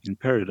what? In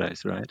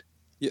paradise, right?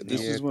 Yeah,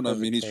 this is what I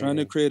mean. He's trying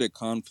to create a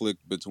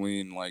conflict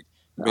between basically.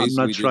 I'm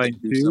not trying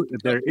to.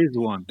 There is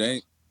one.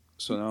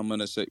 So now I'm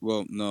gonna say,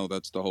 well, no,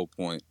 that's the whole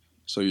point.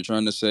 So you're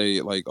trying to say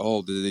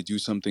oh, did they do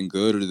something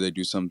good or did they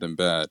do something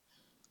bad?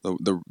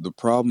 The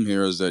problem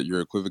here is that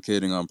you're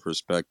equivocating on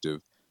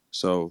perspective.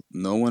 So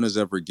no one has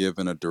ever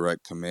given a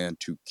direct command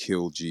to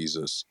kill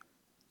Jesus.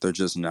 They're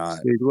just not.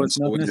 So it was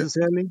not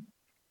necessarily.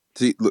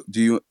 See, look,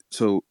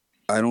 So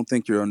I don't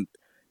think you're.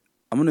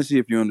 I'm gonna see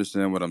if you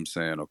understand what I'm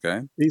saying.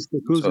 Okay. Is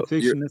the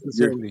crucifixion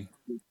necessarily?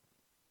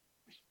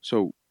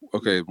 So,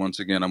 okay, once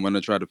again, I'm going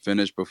to try to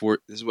finish before.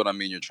 This is what I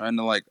mean. You're trying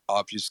to like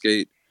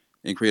obfuscate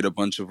and create a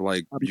bunch of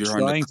like, I'm you're trying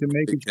to trying to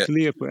make it get,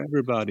 clear for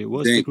everybody.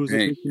 Was the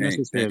crucifixion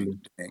necessarily?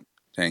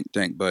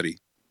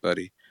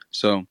 buddy.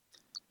 So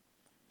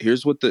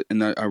here's what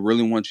and I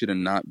really want you to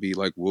not be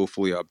like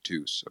willfully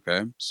obtuse,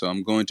 okay? So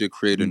I'm going to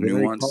create a I'm very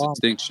nuanced calm.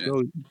 distinction.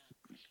 So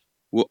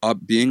Well,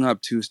 being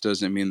obtuse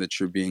doesn't mean that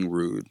you're being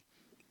rude.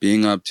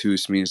 Being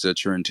obtuse means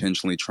that you're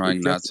intentionally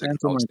trying not just to answer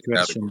acknowledge my the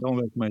question. category. Don't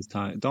waste my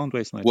time. Don't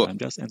waste my Well, time.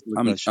 Just answer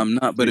the question. I'm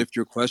not, but Please. if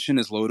your question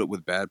is loaded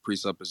with bad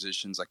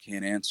presuppositions, I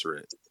can't answer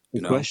it. The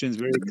You know? question is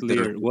very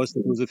clear. Was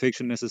the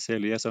crucifixion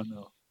necessarily? Yes or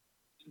no?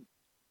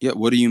 Yeah,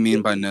 what do you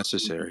mean by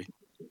necessary?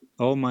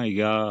 Oh my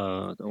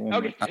God. Oh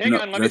Okay, my. hang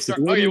on. Let me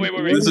start. What Okay, do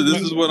wait. This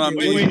is what I'm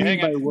What do you meaning.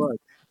 mean by what?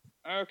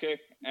 Okay,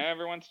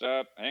 everyone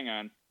stop. Hang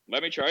on.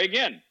 Let me try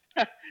again.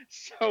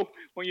 So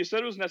when you said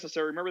it was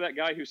necessary, remember that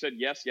guy who said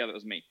yes? Yeah, that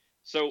was me.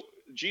 So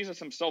Jesus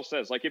himself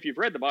says, like, if you've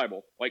read the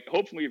Bible, like,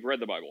 hopefully you've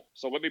read the Bible.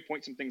 So let me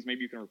point some things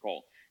maybe you can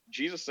recall.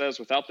 Jesus says,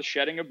 without the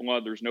shedding of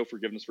blood, there's no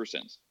forgiveness for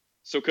sins.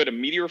 So could a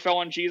meteor fell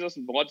on Jesus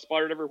and blood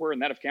splattered everywhere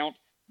and that account?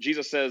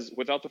 Jesus says,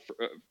 without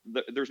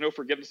there's no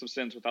forgiveness of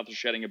sins without the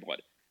shedding of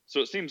blood. So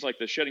it seems like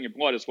the shedding of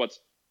blood is what's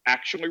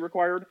actually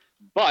required,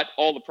 but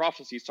all the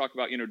prophecies talk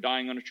about,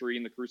 dying on a tree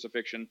and the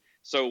crucifixion.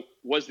 So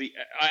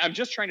I'm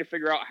just trying to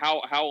figure out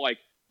how like,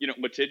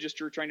 litigious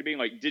you're trying to be.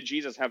 Like, did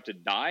Jesus have to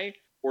die,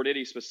 or did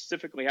he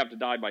specifically have to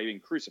die by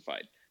being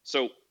crucified?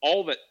 So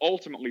all that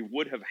ultimately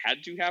would have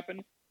had to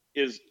happen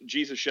is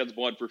Jesus sheds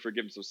blood for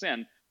forgiveness of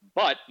sin,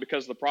 but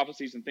because of the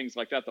prophecies and things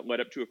like that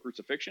led up to a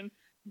crucifixion,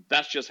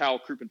 that's just how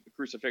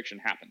crucifixion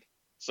happened.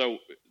 So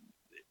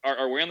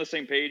are we on the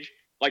same page?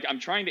 Like, I'm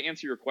trying to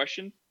answer your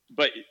question,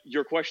 but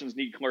your questions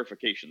need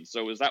clarification.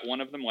 So is that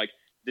one of them? Like,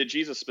 did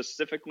Jesus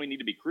specifically need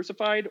to be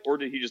crucified, or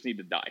did he just need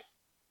to die?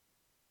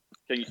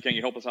 Can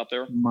you help us out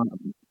there?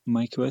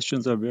 My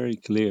questions are very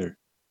clear.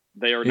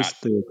 They are not.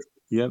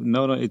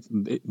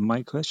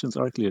 My questions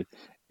are clear.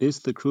 Is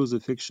the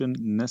crucifixion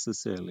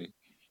necessarily?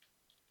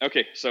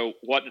 Okay, so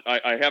what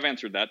I have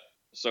answered that.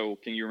 So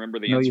can you remember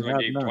the answer I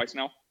gave twice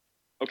now?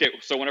 Okay,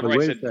 so whenever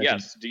I said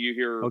yes, do you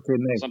hear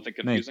something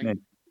confusing?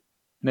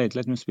 Nate,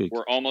 let me speak.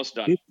 We're almost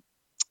done.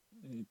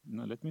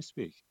 No, let me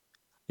speak.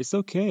 It's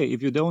okay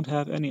if you don't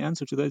have any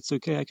answer to that. It's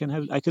okay. I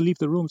can leave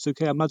the room. It's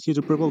okay. I'm not here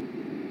to provoke.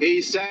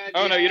 He said.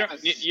 Oh yes. no, you don't.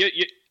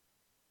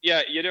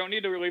 Yeah, you don't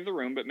need to leave the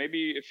room. But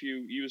maybe if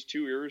you use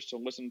 2 ears to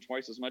listen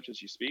twice as much as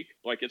you speak,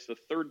 like it's the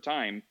third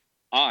time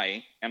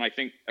and I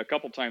think a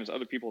couple times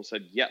other people have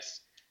said yes.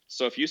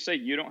 So if you say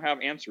you don't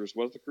have answers,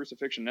 was the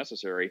crucifixion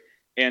necessary?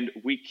 And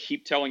we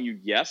keep telling you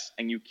yes,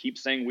 and you keep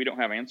saying we don't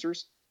have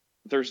answers,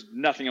 there's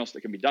nothing else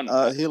that can be done with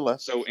that. He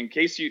left. So in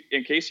case you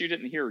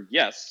didn't hear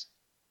yes,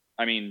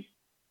 I mean,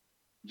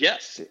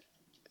 yes.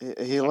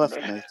 He left,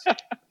 Nate.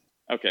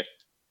 Okay.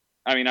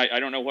 I mean, I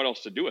don't know what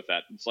else to do with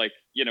that. It's like,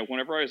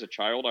 whenever I was a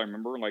child, I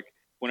remember, like,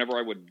 whenever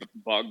I would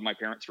bug my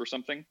parents for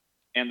something,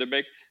 and they'd be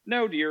like,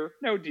 no, dear.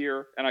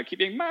 And I keep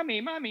being,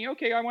 mommy,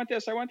 okay, I want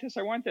this,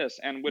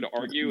 and would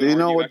argue. Do you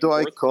know what do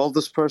I call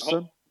this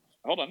person?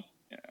 Hold on.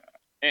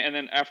 And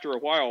then after a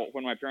while,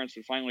 when my parents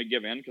would finally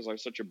give in, because I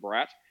was such a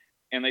brat,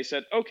 and they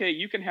said, okay,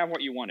 you can have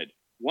what you wanted.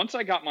 Once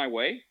I got my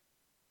way,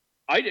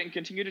 I didn't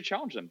continue to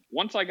challenge them.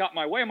 Once I got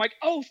my way, I'm like,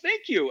 oh,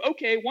 thank you.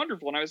 Okay,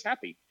 wonderful. And I was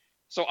happy.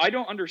 So I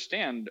don't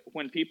understand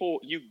when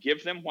you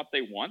give them what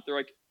they want. They're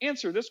like,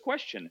 answer this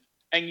question.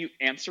 And you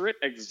answer it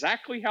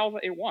exactly how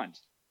they want.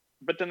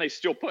 But then they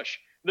still push.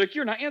 They're like,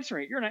 you're not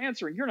answering. You're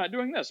not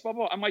doing this. Blah,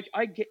 blah. I'm like,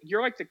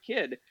 you're like the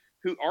kid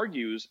who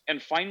argues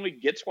and finally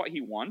gets what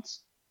he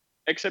wants,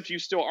 except you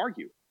still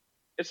argue.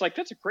 It's like,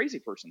 that's a crazy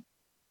person.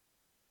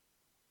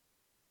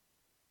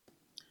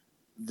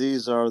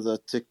 These are the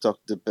TikTok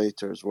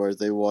debaters where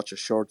they watch a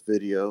short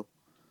video,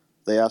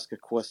 they ask a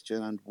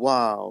question, and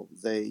wow,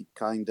 they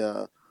kind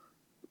of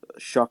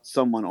shocked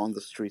someone on the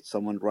street,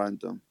 someone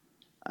random,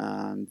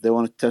 and they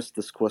want to test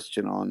this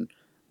question on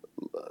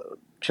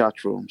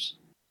chat rooms.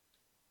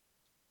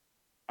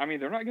 I mean,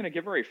 they're not going to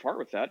get very far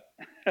with that.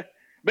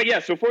 But yeah,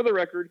 so for the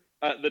record,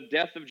 the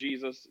death of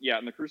Jesus,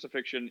 and the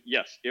crucifixion,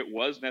 yes, it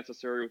was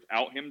necessary.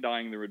 Without him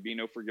dying, there would be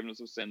no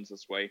forgiveness of sins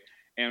this way.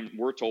 And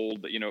we're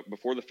told that,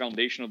 before the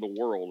foundation of the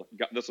world,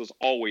 this was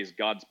always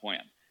God's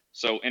plan.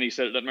 So, and he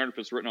said it doesn't matter if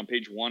it's written on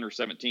page 1 or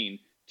 17.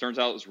 Turns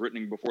out it was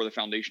written before the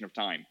foundation of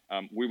time.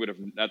 We would have,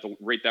 at the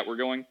rate that we're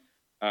going,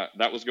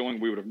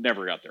 we would have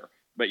never got there.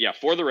 But yeah,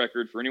 for the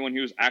record, for anyone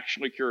who's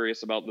actually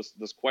curious about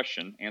this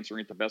question,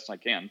 answering it the best I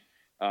can,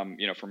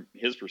 from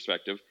his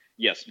perspective,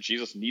 yes,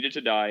 Jesus needed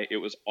to die. It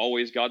was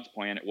always God's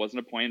plan. It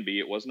wasn't a plan B.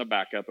 It wasn't a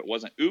backup. It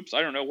wasn't, oops,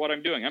 I don't know what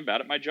I'm doing. I'm bad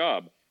at my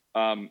job.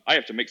 I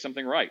have to make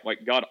something right.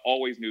 Like, God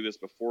always knew this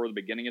before the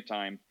beginning of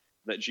time,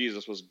 that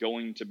Jesus was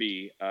going to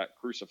be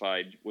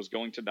crucified, was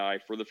going to die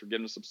for the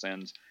forgiveness of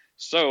sins.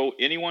 So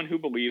anyone who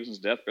believes in his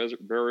death,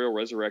 burial,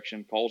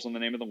 resurrection, calls on the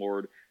name of the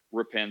Lord,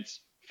 repents,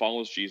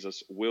 follows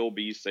Jesus, will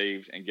be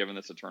saved and given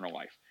this eternal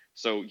life.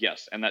 So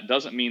yes, and that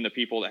doesn't mean the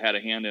people that had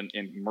a hand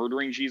in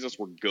murdering Jesus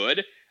were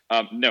good.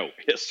 No,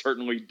 it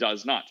certainly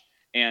does not.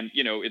 And,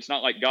 it's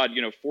not like God,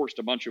 forced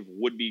a bunch of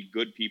would-be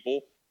good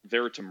people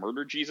there to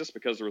murder Jesus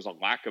because there was a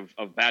lack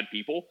of bad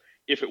people.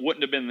 If it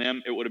wouldn't have been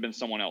them, it would have been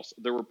someone else.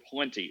 There were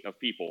plenty of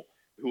people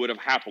who would have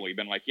happily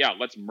been like, yeah,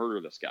 let's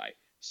murder this guy.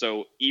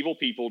 So evil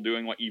people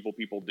doing what evil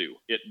people do.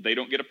 They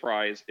don't get a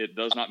prize. It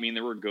does not mean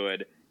they were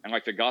good. And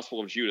like the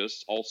Gospel of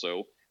Judas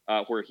also,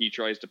 where he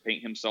tries to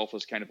paint himself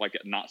as kind of like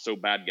a not so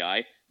bad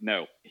guy.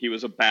 No, he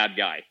was a bad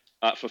guy.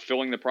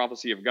 Fulfilling the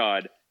prophecy of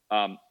God,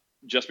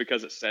 just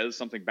because it says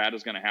something bad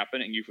is going to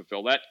happen and you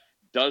fulfill that,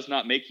 does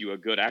not make you a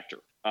good actor.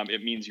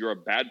 It means you're a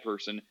bad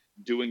person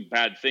doing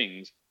bad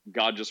things.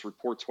 God just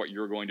reports what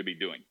you're going to be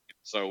doing.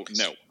 So,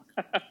 no.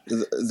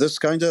 This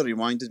kind of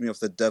reminded me of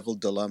the Devil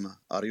Dilemma.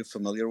 Are you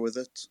familiar with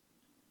it?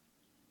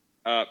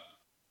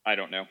 I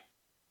don't know.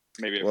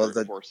 Maybe I've heard it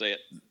before. Say it.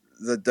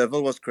 The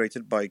devil was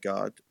created by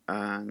God,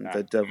 and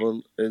the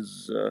devil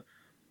is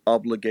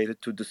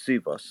obligated to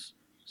deceive us.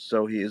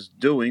 So he is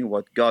doing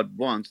what God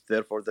wants,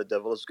 therefore the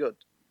devil is good.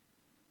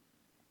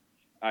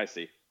 I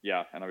see.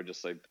 Yeah, and I would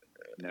just say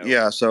no.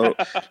 Yeah, so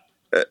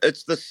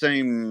it's the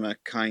same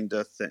kind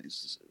of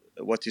things,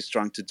 what he's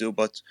trying to do,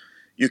 but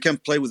you can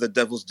play with the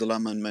devil's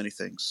dilemma in many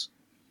things.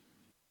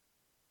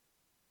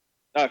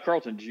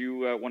 Carlton, do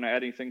you want to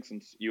add anything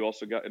since you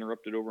also got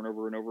interrupted over and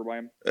over and over by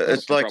him?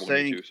 It's like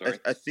saying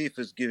a thief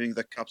is giving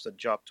the cops a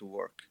job to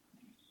work.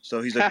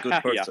 So he's a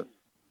good person. Yeah.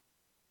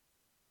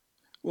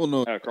 Well,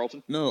 no.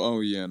 Carlton? No, oh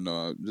yeah,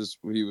 no. Just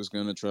what he was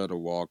going to try to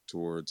walk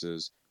towards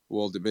is,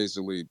 well,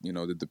 basically,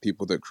 did the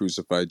people that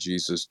crucified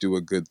Jesus do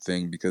a good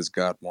thing because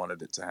God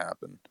wanted it to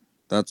happen?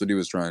 That's what he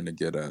was trying to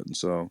get at. And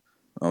so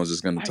I was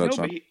just going to touch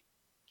on...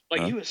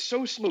 He was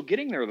so slow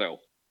getting there, though.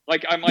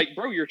 Like, I'm like,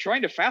 bro, you're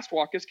trying to fast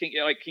walk us. Can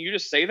you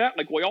just say that?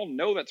 Like, we all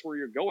know that's where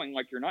you're going.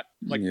 Like, you're not,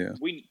 like,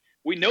 we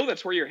know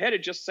that's where you're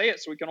headed. Just say it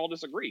so we can all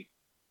disagree.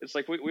 It's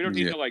like, we don't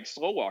need to, like,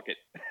 slow walk it.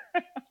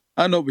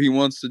 I know, but he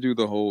wants to do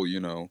the whole,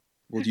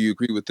 well, do you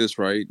agree with this,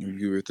 right? And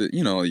you with it,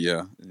 yeah.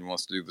 And he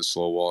wants to do the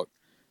slow walk.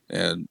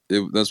 And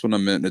that's what I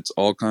meant. It's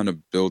all kind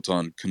of built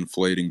on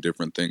conflating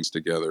different things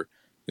together.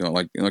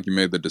 Like you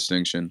made the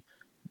distinction,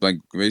 like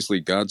basically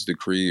God's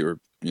decree or,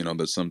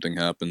 that something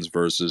happens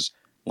versus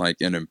like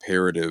an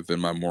imperative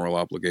and my moral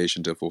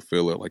obligation to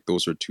fulfill it. Like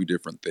those are two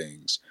different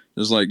things.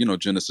 Just like,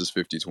 Genesis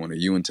 50:20,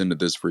 you intended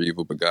this for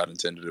evil, but God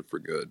intended it for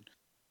good.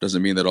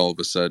 Doesn't mean that all of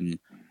a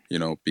sudden,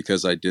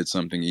 because I did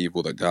something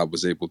evil that God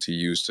was able to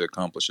use to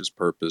accomplish his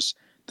purpose,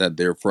 that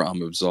therefore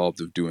I'm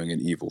absolved of doing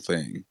an evil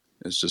thing.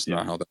 It's just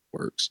not how that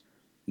works.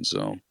 And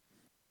so.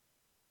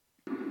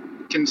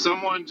 Can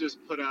someone just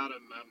put out a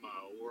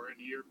memo or in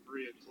year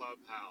 3 at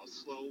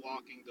Clubhouse, slow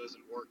walking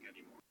doesn't work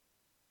anymore?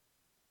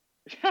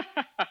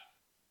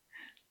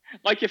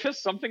 Like, if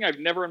it's something I've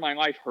never in my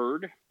life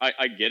heard,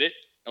 I get it.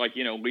 Like,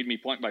 lead me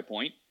point by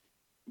point.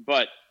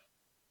 But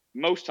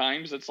most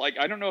times it's like,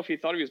 I don't know if he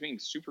thought he was being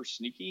super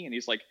sneaky and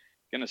he's like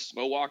going to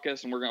slow walk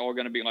us and we're all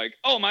going to be like,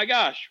 oh my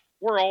gosh,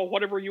 we're all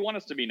whatever you want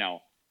us to be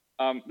now.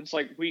 It's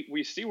like,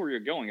 we see where you're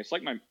going. It's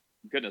like, my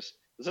goodness,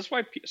 is this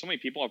why so many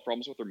people have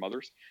problems with their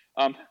mothers?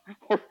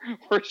 Or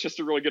it's just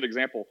a really good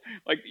example.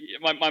 Like,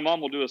 my mom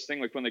will do this thing,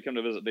 like when they come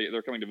to visit,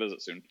 they're coming to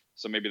visit soon.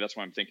 So maybe that's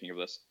why I'm thinking of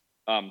this.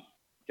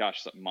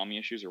 Gosh, mommy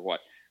issues or what?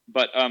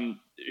 But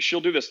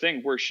she'll do this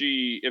thing where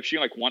if she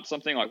like wants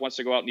something, like wants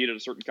to go out and eat at a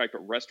certain type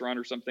of restaurant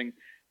or something,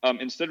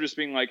 instead of just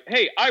being like,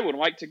 hey, I would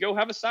like to go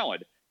have a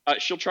salad,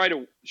 she'll try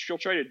to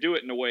do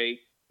it in a way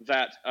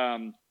that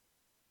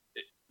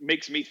it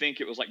makes me think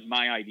it was like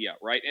my idea,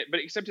 right? But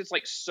except it's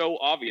like so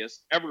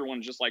obvious,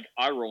 everyone's just like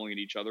eye rolling at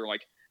each other,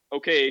 like,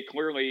 okay,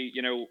 clearly,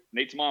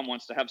 Nate's mom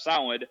wants to have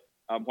salad.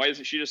 Why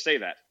doesn't she just say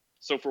that?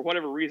 So for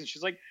whatever reason,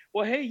 she's like,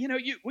 well, hey,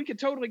 we could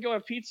totally go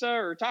have pizza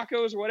or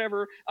tacos or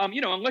whatever,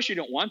 unless you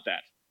don't want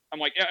that. I'm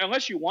like,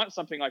 unless you want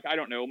something like, I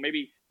don't know,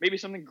 maybe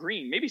something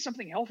green, maybe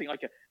something healthy,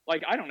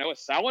 like I don't know, a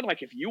salad.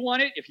 Like if you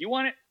want it,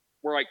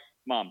 we're like,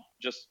 Mom,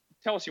 just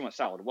tell us you want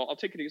salad. Well, I'll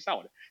take you to get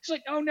salad. She's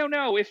like, oh,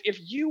 no, if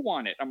you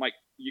want it. I'm like,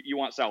 you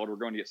want salad, we're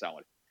going to get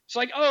salad. She's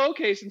like, oh,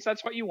 okay, since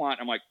that's what you want.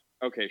 I'm like,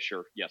 okay,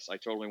 sure, yes, I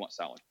totally want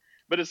salad.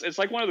 But it's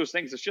like one of those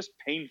things, it's just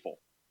painful.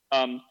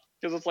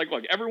 Because it's like,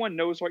 look, everyone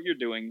knows what you're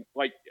doing.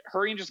 Like,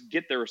 hurry and just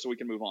get there so we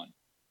can move on.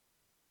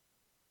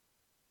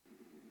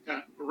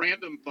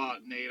 Random thought,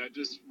 Nate. I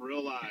just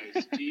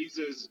realized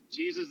Jesus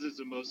is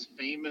the most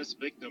famous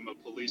victim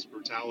of police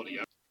brutality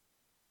ever.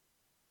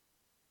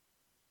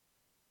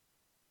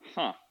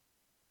 Huh.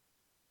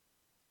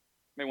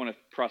 May want to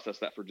process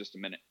that for just a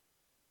minute.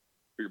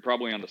 But you're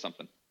probably onto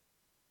something.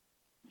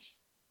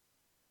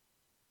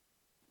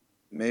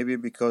 Maybe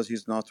because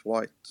he's not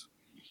white.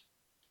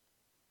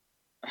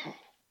 Oh.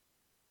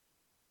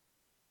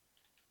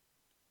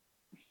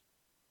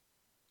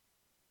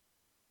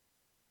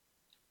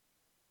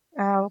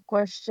 I have a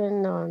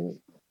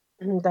question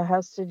that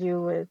has to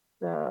do with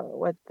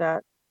what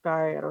that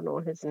guy, I don't know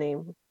his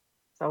name,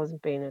 so I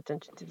wasn't paying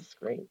attention to the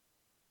screen.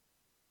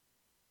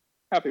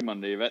 Happy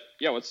Monday, Yvette.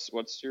 Yeah,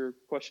 what's your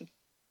question?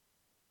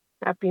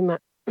 Happy Monday.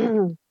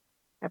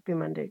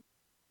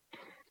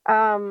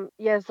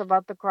 Yes,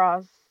 about the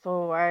cross.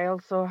 So I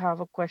also have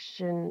a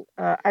question.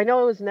 I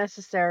know it was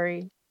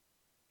necessary,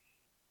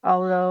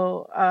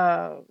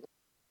 although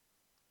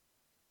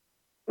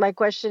my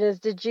question is,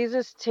 did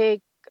Jesus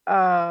take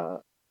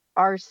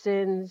our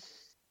sins,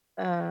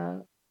 uh,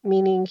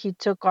 meaning he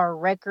took our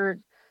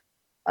record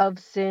of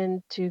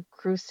sin to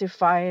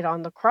crucify it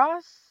on the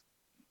cross?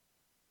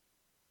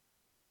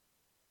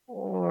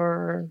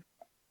 Or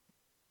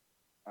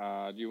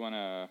Do you want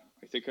to?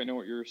 I think I know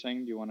what you're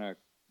saying. Do you want to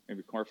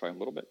maybe clarify a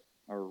little bit?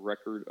 Our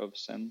record of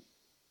sin.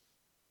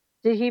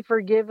 did he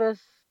forgive us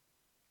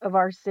of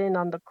our sin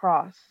on the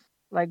cross,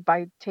 like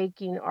by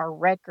taking our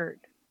record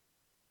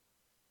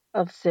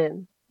of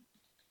sin?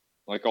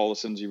 Like all the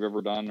sins you've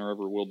ever done or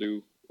ever will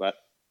do, that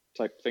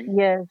type thing.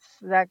 Yes,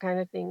 that kind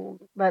of thing.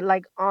 But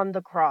like on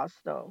the cross,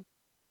 though.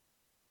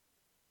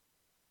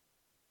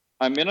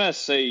 I'm gonna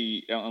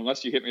say,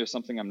 unless you hit me with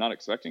something I'm not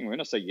expecting, I'm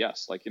gonna say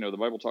yes. Like, the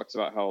Bible talks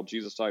about how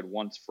Jesus died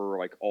once for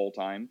like all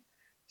time.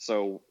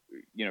 So,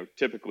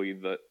 typically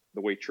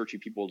the way churchy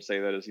people would say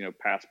that is,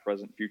 past,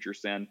 present, future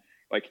sin.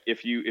 Like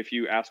if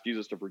you ask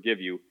Jesus to forgive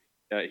you,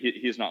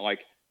 he's not like,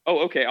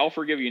 oh, okay, I'll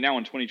forgive you now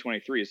in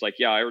 2023. It's like,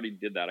 yeah, I already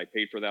did that. I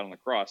paid for that on the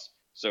cross.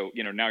 So,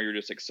 now you're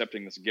just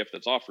accepting this gift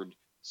that's offered.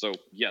 So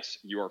yes,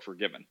 you are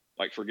forgiven.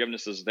 Like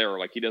forgiveness is there.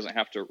 Like he doesn't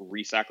have to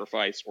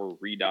re-sacrifice or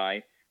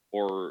re-die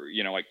or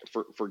like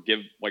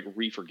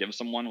re-forgive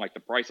someone. Like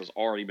the price has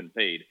already been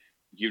paid.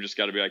 You just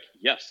got to be like,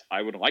 yes,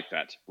 I would like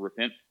that.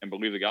 Repent and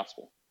believe the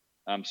gospel.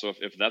 So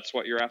if that's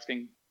what you're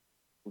asking,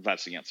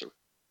 that's the answer.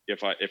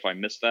 If I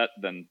missed that,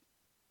 then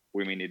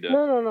we may need to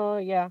No,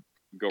 yeah.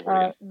 go over it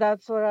again.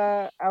 That's what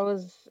I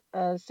was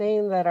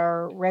saying, that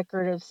our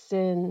record of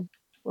sin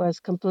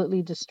was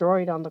completely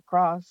destroyed on the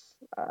cross.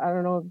 I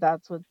don't know if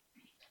that's what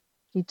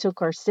he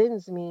took our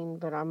sins mean,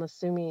 but I'm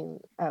assuming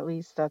at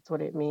least that's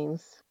what it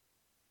means.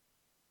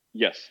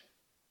 Yes,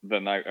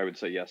 then I would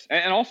say yes.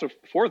 And also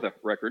for the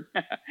record,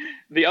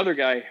 the other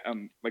guy,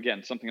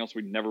 again, something else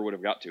we never would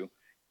have got to,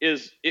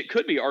 is it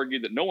could be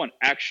argued that no one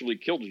actually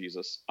killed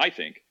Jesus, I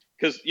think.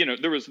 Because,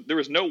 there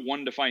was no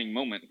one defining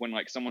moment when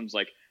like someone's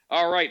like,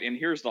 all right, and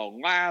here's the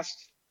last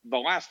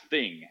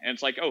thing. And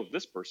it's like, oh,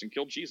 this person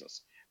killed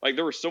Jesus. Like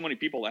there were so many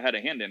people that had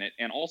a hand in it.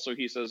 And also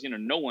he says,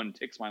 no one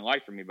takes my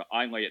life from me, but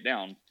I lay it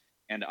down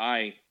and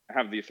I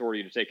have the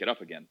authority to take it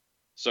up again.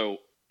 So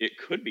it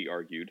could be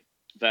argued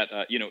that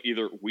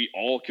either we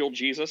all killed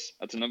Jesus,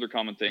 that's another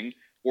common thing,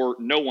 or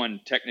no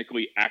one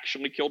technically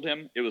actually killed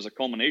him. It was a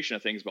culmination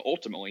of things, but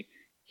ultimately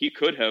he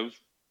could have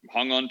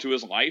hung on to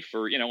his life,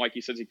 or like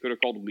he says, he could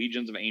have called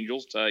legions of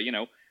angels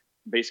to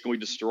basically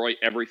destroy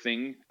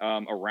everything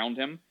around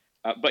him,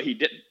 but he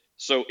didn't.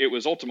 So it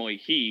was ultimately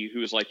he who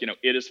was like,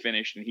 it is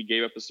finished, and he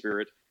gave up his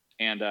spirit,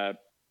 and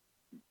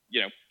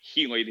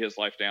he laid his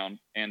life down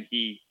and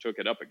he took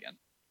it up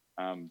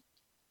again.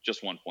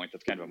 Just one point.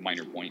 That's kind of a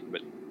minor point,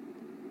 but.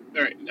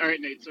 All right,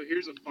 Nate. So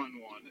here's a fun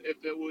one.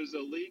 If it was a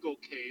legal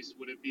case,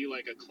 would it be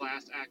like a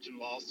class action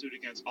lawsuit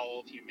against all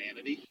of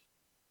humanity?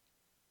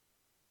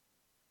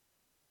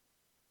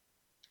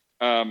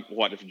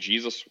 What if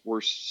Jesus were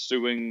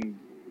suing?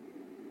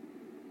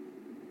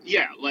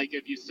 Yeah, like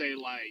if you say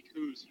like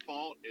whose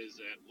fault is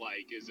it?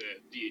 Like is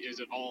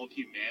it all of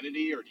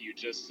humanity, or do you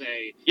just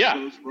say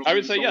those Roman I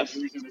would say yes.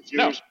 and the Jewish?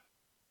 No,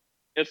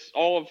 it's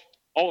all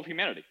of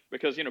humanity,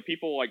 because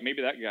people like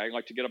maybe that guy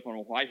like to get up on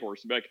a high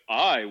horse and be like,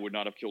 I would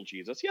not have killed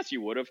Jesus. Yes,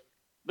 you would have.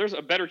 There's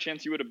a better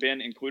chance you would have been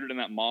included in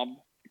that mob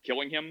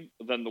killing him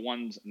than the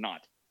ones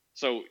not.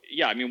 So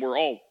yeah, I mean we're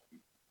all.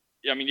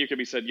 I mean you could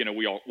be said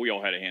we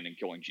all had a hand in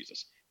killing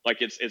Jesus.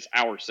 Like it's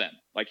our sin.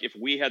 Like if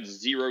we had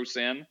zero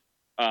sin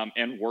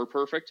and were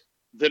perfect,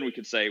 then we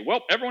could say,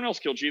 well, everyone else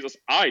killed Jesus.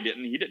 I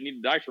didn't. He didn't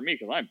need to die for me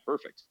because I'm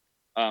perfect.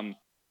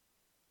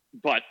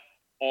 But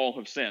all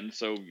have sinned,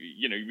 so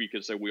we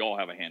could say we all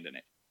have a hand in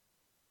it.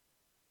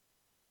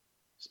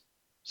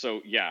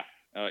 So yeah,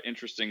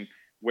 interesting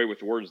way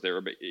with words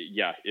there, but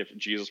yeah, if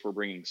Jesus were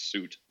bringing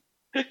suit,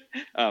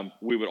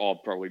 we would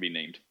all probably be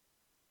named.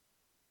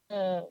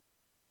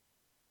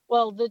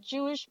 Well, the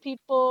Jewish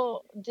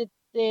people, did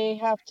they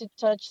have to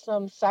touch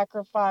some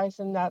sacrifice,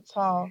 and that's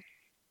how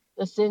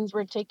the sins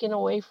were taken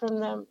away from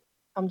them?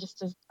 I'm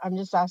just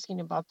asking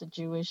about the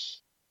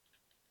Jewish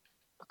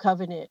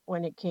covenant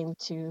when it came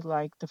to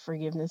like the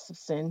forgiveness of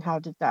sin. How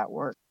did that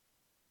work?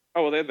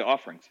 Oh, well, they had the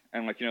offerings,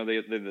 and like they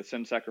had the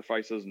sin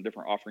sacrifices and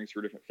different offerings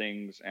for different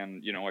things,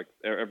 and like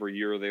every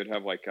year they would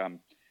have like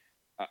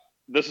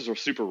this is a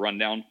super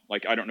rundown.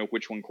 Like I don't know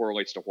which one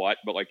correlates to what,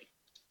 but like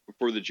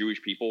for the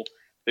Jewish people,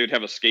 they would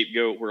have a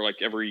scapegoat where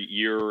like every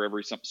year or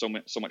every so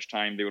much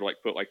time they would like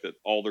put like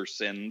all their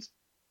sins.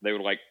 They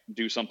would like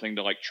do something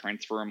to like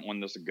transfer them on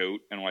this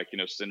goat and like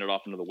send it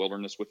off into the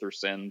wilderness with their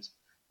sins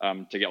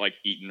to get like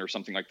eaten or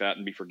something like that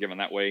and be forgiven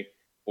that way.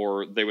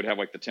 Or they would have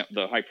like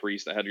the high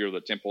priest that had to go to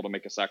the temple to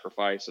make a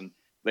sacrifice, and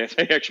they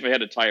actually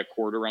had to tie a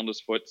cord around his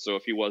foot, so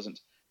if he wasn't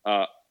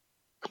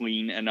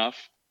clean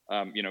enough,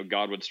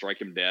 God would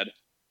strike him dead,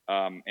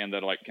 and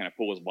then like kind of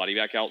pull his body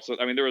back out. So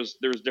I mean, there was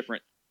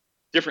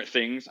different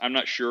things. I'm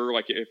not sure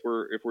like if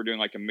we're doing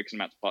like a mix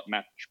and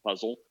match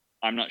puzzle,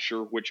 I'm not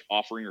sure which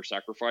offering or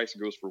sacrifice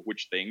goes for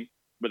which thing,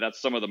 but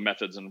that's some of the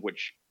methods in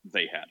which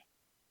they had.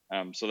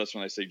 So that's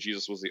when I say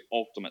Jesus was the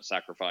ultimate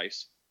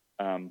sacrifice.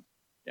 Yeah.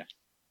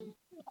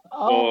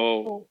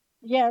 Oh,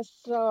 yes.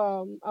 I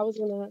was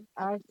gonna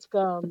ask.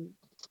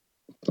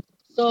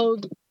 So,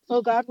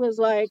 so God was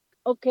like,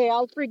 okay,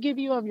 I'll forgive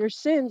you of your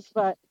sins,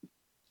 but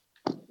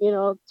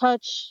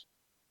touch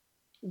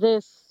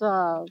this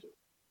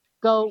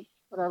goat,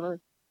 whatever,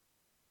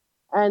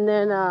 and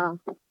then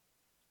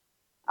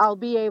I'll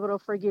be able to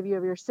forgive you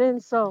of your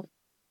sins. So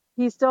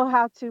he still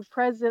had to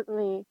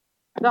presently,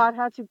 God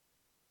had to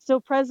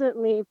still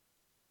presently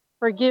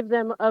forgive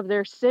them of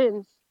their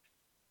sins,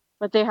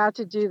 but they had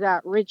to do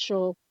that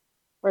ritual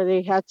where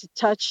they had to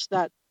touch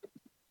that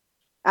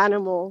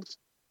animal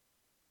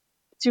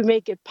to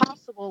make it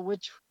possible,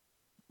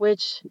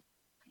 which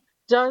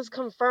does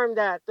confirm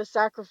that the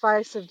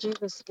sacrifice of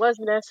Jesus was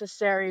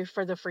necessary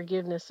for the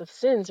forgiveness of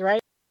sins, right?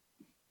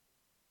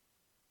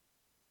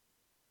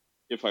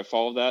 If I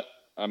follow that,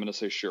 I'm going to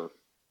say sure.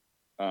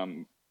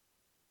 Well,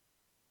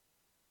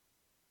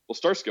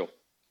 Starskill,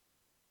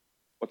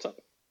 what's up?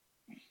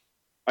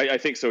 I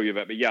think so,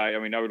 Yvette. But yeah, I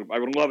mean, I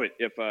would love it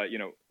if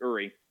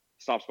Uri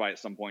stops by at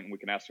some point and we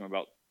can ask him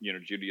about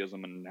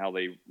Judaism and how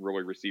they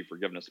really receive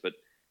forgiveness. But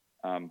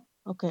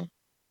okay,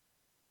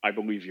 I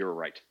believe you're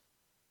right.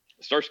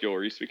 Starskill,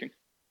 are you speaking?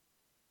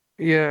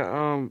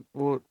 Yeah,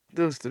 well,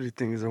 those three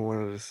things I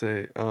wanted to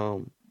say.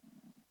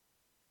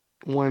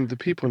 One, the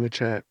people in the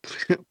chat,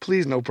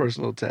 please no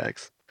personal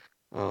attacks.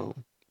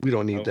 We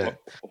don't need that.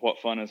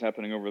 What fun is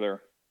happening over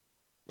there?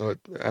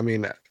 I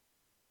mean,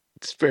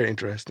 it's very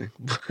interesting.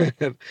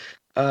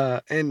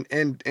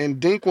 And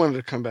Dink wanted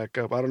to come back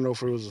up. I don't know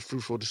if it was a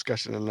fruitful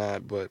discussion or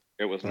not, but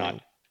it was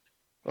not.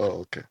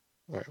 Oh, okay.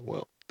 All right.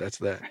 Well, that's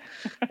that.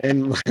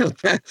 And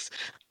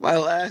my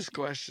last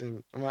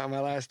question, my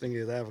last thing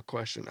is I have a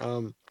question.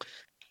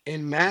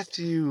 In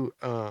Matthew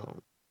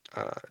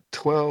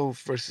 12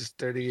 verses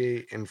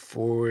 38 and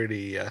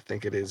 40, I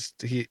think it is,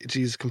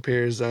 Jesus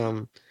compares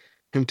him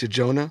to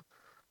Jonah,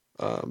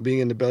 being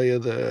in the belly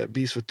of the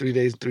beast for 3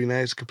 days and 3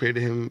 nights, compared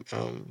to him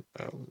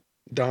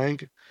dying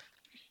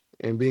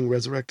and being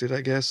resurrected,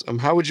 I guess.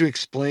 How would you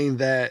explain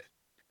that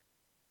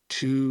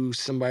to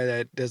somebody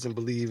that doesn't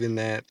believe in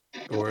that,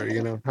 or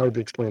how would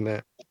you explain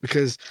that?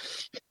 Because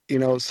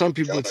some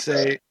people would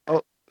say,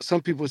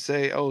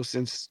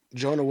 since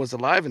Jonah was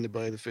alive in the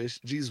belly of the fish,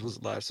 Jesus was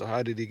alive, so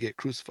how did he get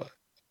crucified?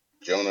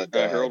 Jonah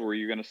died. Harold, were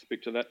you going to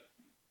speak to that?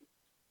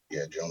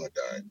 Yeah, Jonah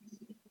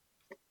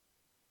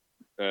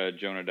died.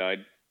 Jonah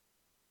died.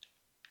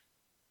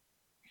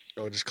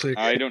 Oh, just click.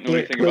 I don't know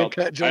anything about.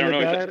 I don't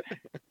know.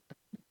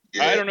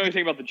 Yeah. I don't know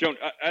anything about the Jonah.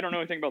 I don't know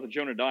anything about the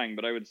Jonah dying,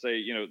 but I would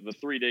say the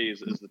 3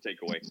 days is the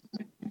takeaway.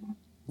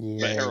 Yeah,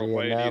 but Harold, the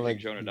why analogy, do you think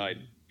Jonah died?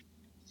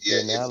 The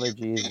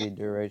analogy is the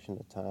duration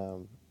of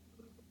time,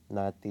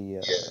 not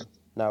the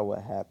not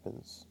what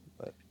happens.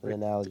 But the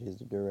analogy is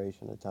the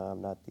duration of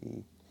time, not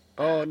the.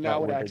 Oh,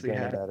 not what whether actually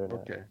Jonah happened. died or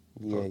not. Okay.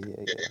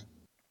 Yeah.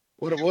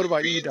 What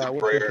about you, Dot?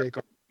 What's your take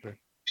on it?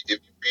 If you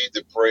read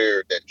the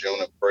prayer that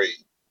Jonah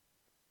prayed,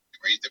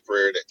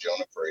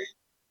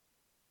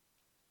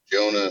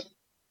 Jonah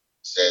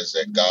says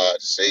that God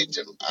saved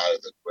him out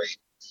of the grave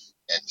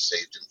and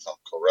saved him from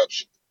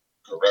corruption.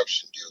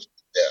 Corruption deals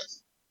with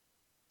death.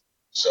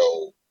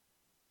 So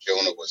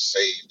Jonah was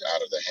saved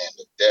out of the hand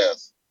of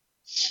death,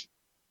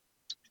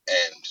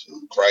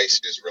 and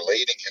Christ is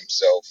relating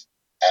himself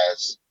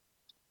as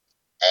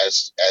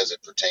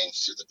it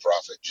pertains to the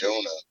prophet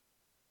Jonah,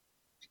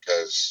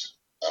 because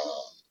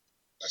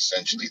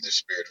essentially the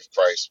spirit of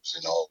Christ was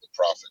in all the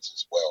prophets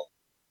as well.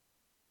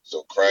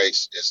 So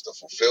Christ is the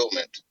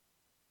fulfillment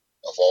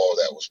of all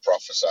that was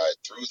prophesied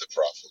through the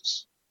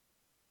prophets.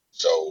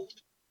 So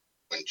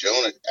when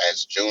Jonah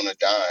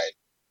died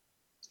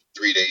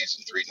 3 days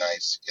and 3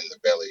 nights in the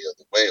belly of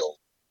the whale,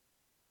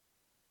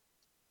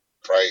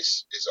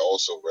 Christ is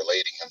also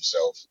relating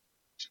himself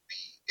to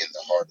be in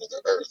the heart of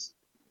the earth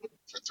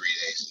for 3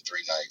 days and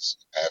 3 nights,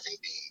 having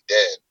been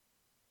dead,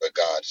 but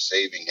God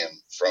saving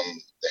him from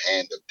the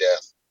hand of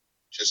death,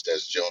 just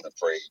as Jonah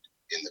prayed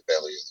in the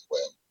belly of the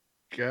whale.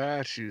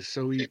 Got you.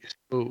 So he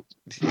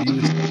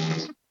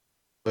was,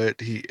 but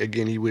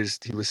he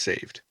was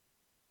saved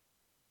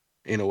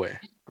in a way.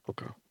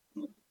 Okay.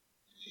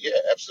 Yeah,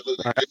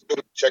 absolutely. Just go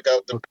check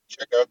out if you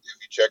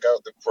check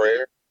out the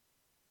prayer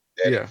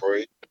that he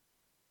prayed,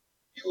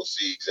 you will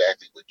see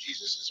exactly what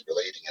Jesus is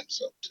relating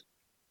himself to.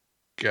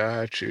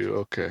 Got you.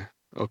 Okay.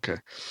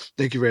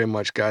 Thank you very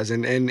much, guys.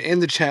 And in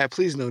the chat,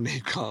 please no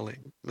name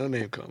calling. No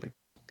name calling.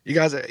 You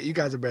guys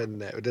are better than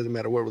that. It doesn't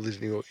matter what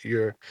religion you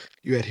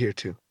adhere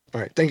to. All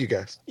right. Thank you,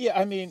 guys. Yeah,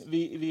 I mean,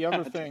 the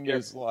other thing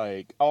is,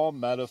 like, all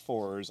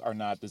metaphors are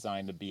not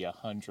designed to be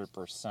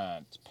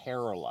 100%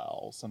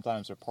 parallel.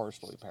 Sometimes they're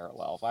partially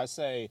parallel. If I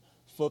say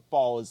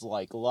football is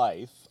like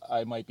life,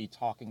 I might be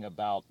talking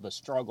about the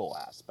struggle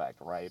aspect,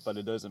 right? But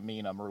it doesn't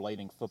mean I'm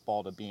relating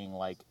football to being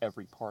like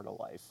every part of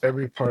life.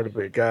 Every part of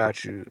it.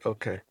 Got you.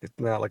 Okay. It's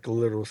not like a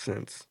literal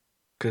sense.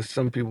 because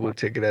some people would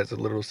take it as a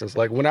literal sense.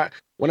 Like when I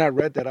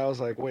read that, I was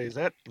like, wait, is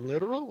that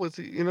literal? Was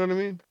he? You know what I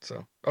mean?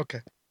 So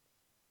okay.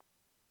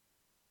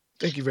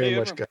 Thank you very Hey,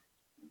 much, everyone. guys.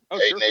 Oh,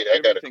 Hey sure. Nate, I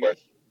got a Everything else,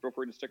 question. feel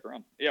free to stick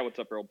around. Yeah, what's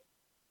up, Harold?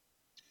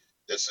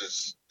 This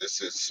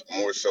is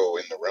more so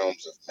in the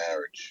realms of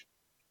marriage.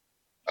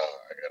 I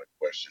got a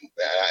question,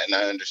 and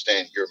I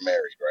understand you're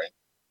married, right?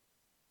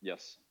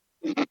 Yes.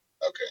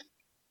 Okay.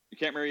 You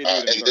can't marry a dude.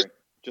 I'm And sorry.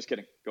 Just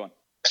kidding. Go on.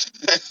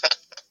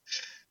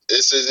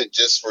 this isn't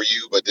just for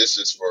you, but this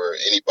is for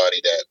anybody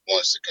that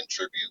wants to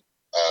contribute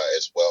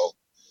as well.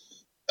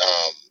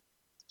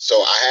 So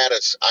I had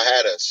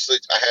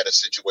a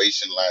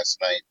situation last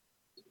night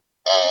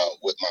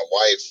with my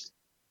wife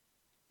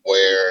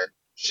where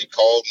she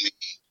called me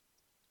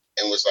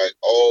and was like,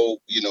 "Oh,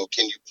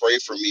 can you pray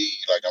for me?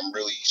 Like I'm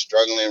really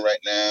struggling right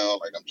now.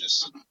 Like I'm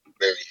just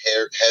very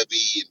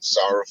heavy and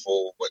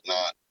sorrowful,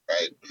 whatnot,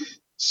 right?"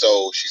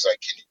 So she's like,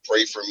 "Can you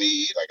pray for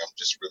me? Like I'm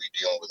just really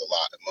dealing with a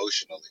lot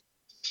emotionally."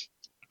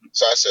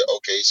 So I said,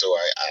 "Okay." So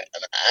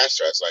and I asked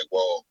her, I was like,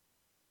 "Well,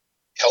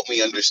 help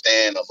me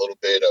understand a little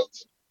bit of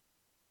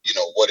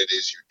what it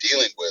is you're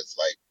dealing with."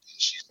 Like, and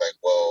she's like,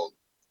 "Well,"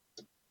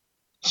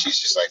 she's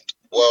just like,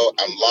 "Well,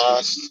 I'm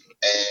lost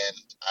and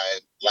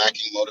I'm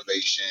lacking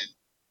motivation,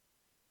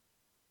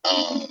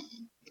 um,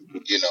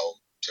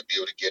 to be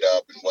able to get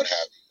up and what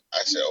have you."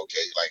 I said,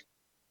 "Okay, like,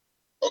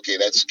 okay,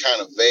 that's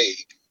kind of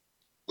vague,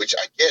 which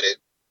I get it,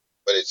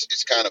 but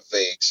it's kind of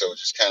vague. So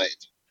just kind of,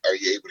 are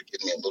you able to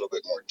give me a little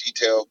bit more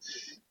detail?"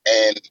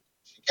 And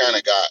she kind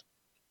of got,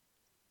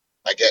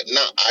 I get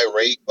not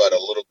irate, but a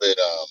little bit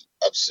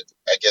upset,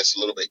 I guess a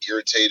little bit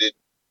irritated.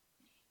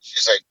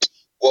 She's like,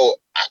 "Well,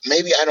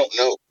 maybe I don't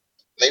know.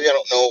 Maybe I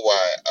don't know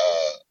why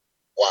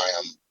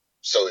I'm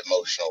so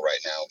emotional right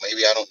now.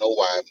 Maybe I don't know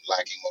why I'm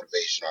lacking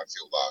motivation or I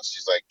feel lost."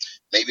 She's like,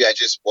 "Maybe I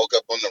just woke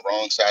up on the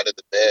wrong side of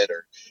the bed,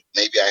 or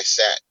maybe I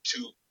sat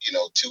 2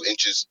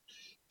 inches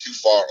too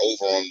far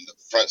over on the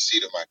front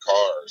seat of my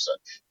car or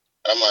something."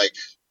 And I'm like,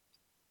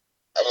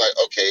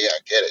 okay, I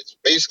get it.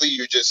 Basically,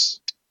 you're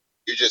just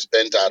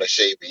bent out of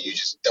shape and you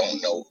just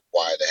don't know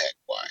why the heck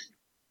why.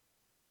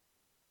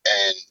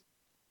 And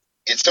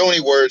in so many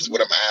words,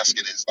 what I'm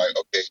asking is like,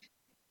 okay,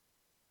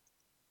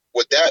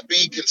 would that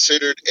be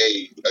considered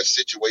a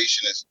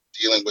situation as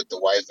dealing with the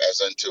wife as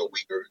unto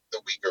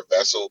the weaker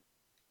vessel?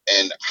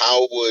 And uh,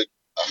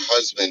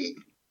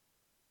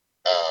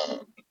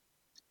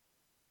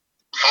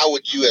 how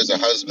would you as a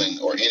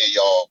husband or any of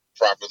y'all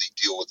properly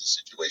deal with a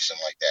situation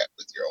like that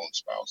with your own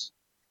spouse?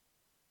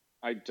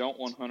 I don't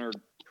 100%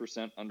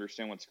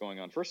 understand what's going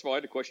on. First of all, I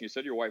had a question. You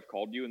said your wife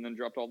called you and then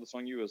dropped all this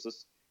on you. Is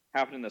this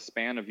happen in the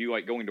span of you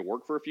like going to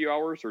work for a few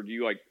hours, or do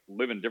you like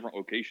live in different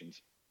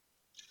locations?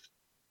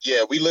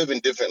 Yeah, we live in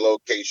different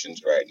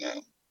locations right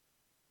now.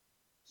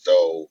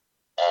 So,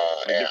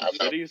 Like and different I'm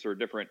not cities or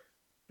different?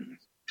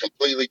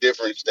 completely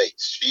different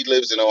states. She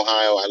lives in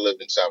Ohio. I live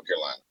in South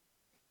Carolina.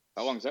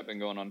 How long has that been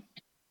going on?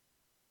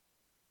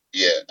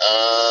 Yeah.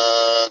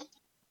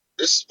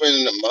 This has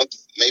been a month,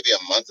 maybe a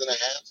month and a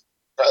half.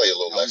 Probably a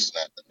little less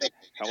than that. Maybe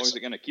How long is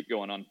it going to keep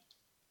going on?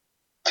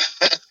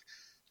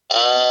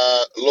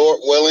 Lord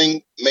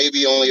willing,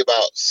 maybe only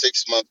about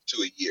 6 months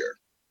to a year.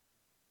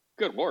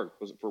 Good Lord.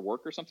 Was it for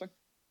work or something?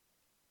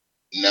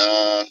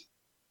 Nah,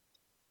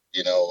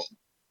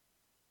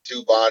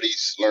 two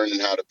bodies learning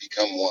how to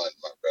become one,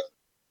 my brother.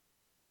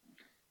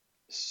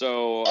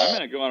 So I'm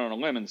going to go out on a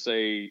limb and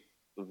say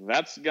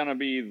that's going to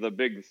be the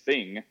big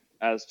thing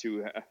as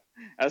to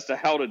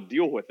how to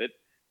deal with it.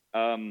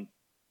 I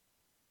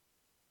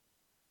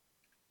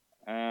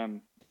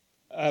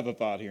have a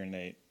thought here,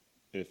 Nate.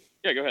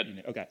 Yeah, go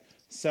ahead. Okay.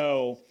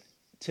 So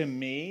to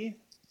me,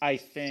 I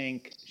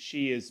think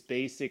she is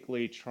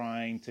basically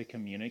trying to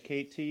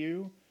communicate to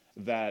you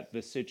that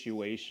the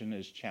situation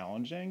is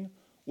challenging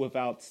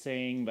without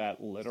saying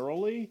that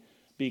literally,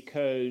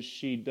 because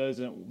she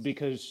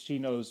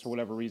knows for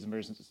whatever reason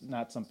there's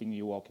not something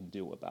you all can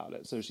do about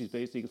it. So she's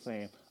basically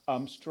saying,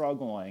 "I'm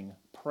struggling,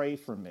 pray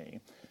for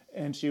me."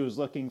 And she was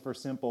looking for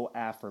simple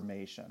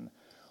affirmation.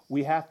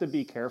 We have to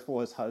be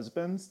careful as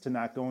husbands to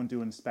not go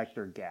into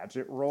Inspector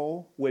Gadget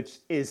role, which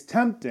is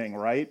tempting,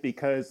 right?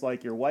 Because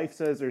like your wife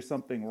says there's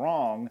something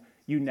wrong,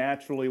 you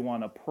naturally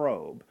want to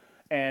probe.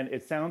 And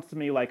it sounds to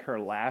me like her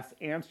last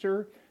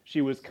answer,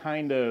 she was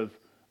kind of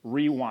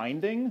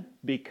rewinding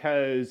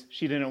because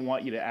she didn't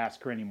want you to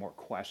ask her any more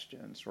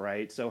questions,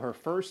 right? So her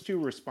first two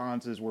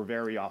responses were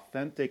very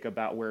authentic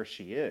about where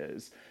she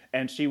is,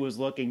 and she was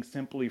looking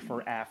simply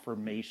for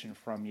affirmation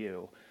from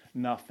you,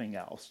 nothing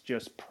else,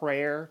 just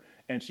prayer,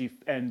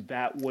 and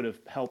that would have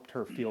helped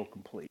her feel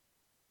complete.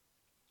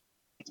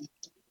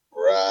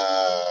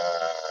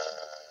 Right.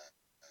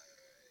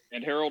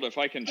 And Harold, if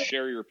I can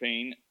share your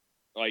pain,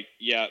 like,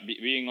 yeah,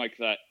 being like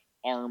that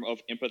arm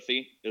of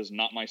empathy is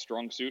not my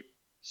strong suit.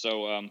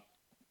 So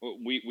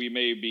we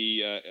may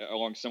be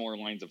along similar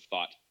lines of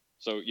thought.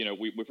 So,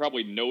 we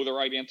probably know the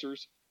right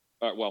answers.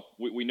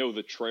 We know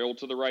the trail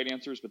to the right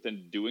answers, but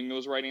then doing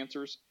those right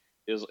answers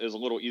is a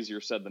little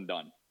easier said than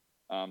done.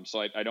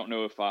 So I don't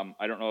know if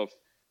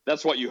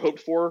that's what you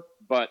hoped for,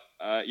 but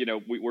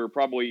we're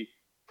probably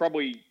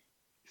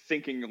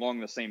thinking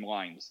along the same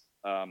lines.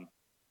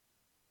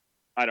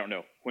 I don't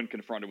know, when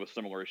confronted with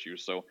similar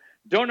issues. So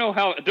don't know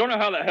how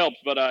that helps,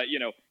 but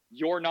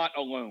you're not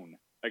alone.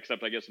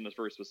 Except I guess in this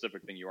very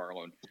specific thing you are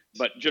alone.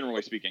 But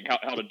generally speaking,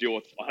 how to deal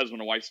with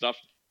husband and wife stuff.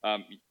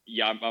 I'm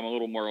a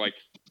little more like,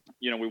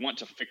 we want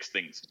to fix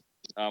things.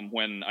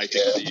 When I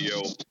think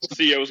the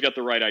CEO's got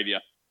the right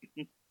idea.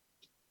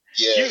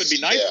 Yes, it would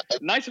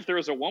be nice if there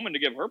was a woman to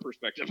give her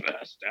perspective,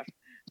 Steph.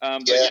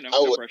 But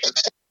no pressure.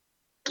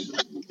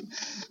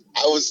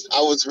 I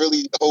was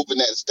really hoping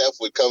that Steph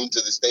would come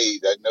to the stage.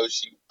 I know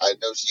she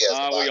has a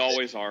lot. We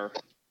always are.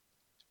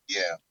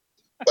 Yeah,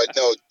 but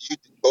no,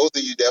 both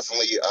of you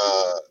definitely.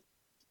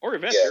 Or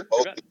Yvette here.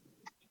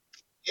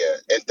 Yeah,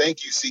 and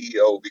thank you,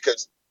 CEO,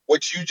 because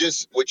what you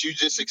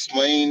just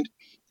explained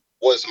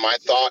was my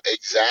thought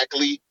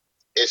exactly.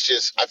 It's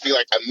just I feel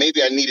like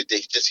maybe I needed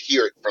to just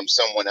hear it from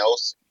someone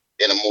else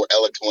in a more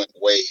eloquent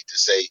way to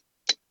say,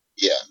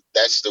 yeah,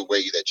 that's the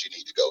way that you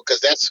need to go. Because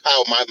that's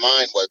how my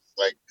mind was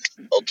like,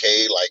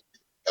 okay, like,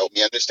 help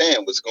me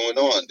understand what's going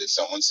on. Did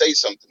someone say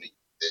something to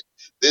you?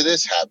 Did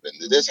this happen?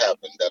 Did this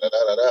happen? Da da da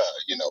da da.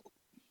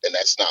 And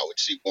that's not what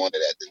she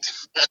wanted at the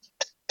time.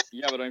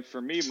 Yeah, but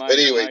for me, but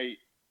anyway,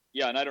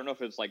 and I don't know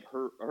if it's like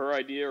her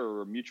idea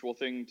or a mutual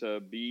thing to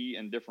be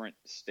in different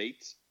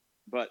states,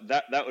 but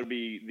that would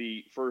be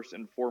the first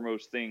and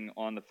foremost thing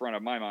on the front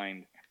of my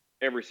mind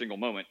every single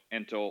moment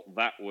until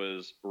that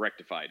was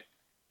rectified.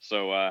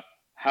 So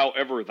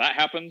however that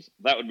happens,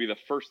 that would be the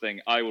first thing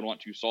I would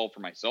want to solve for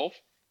myself.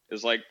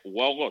 Is like,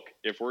 well, look,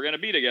 if we're going to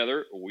be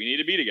together, we need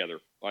to be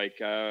together.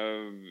 Like,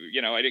 I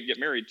didn't get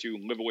married to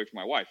live away from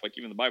my wife. Like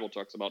even the Bible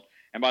talks about,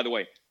 and by the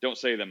way, don't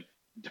say them.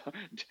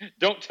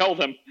 Don't tell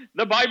them.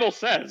 The Bible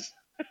says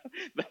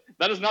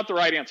that is not the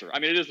right answer. I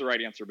mean, it is the right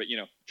answer, but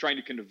trying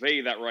to convey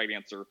that right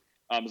answer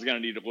is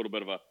going to need a little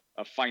bit of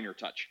a finer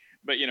touch.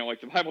 But like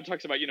the Bible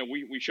talks about,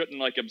 we shouldn't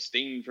like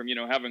abstain from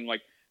having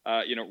like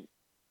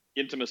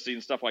intimacy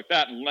and stuff like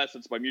that unless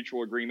it's by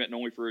mutual agreement and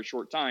only for a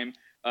short time.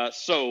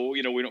 So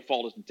we don't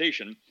fall into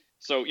temptation.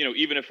 So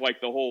even if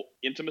like the whole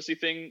intimacy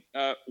thing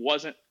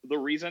wasn't the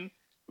reason,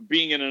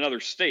 being in another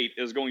state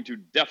is going to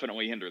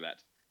definitely hinder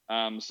that.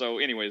 So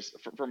anyways,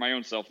 for my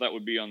own self, that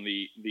would be on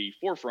the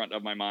forefront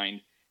of my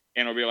mind.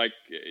 And I'll be like,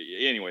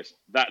 anyways,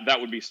 that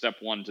would be step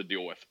one to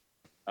deal with.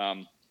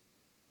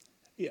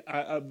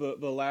 The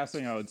last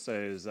thing I would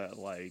say is that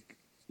like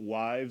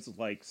wives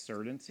like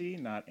certainty,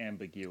 not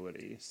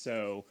ambiguity.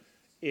 So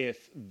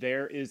if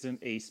there isn't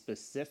a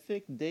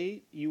specific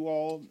date you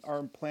all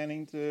are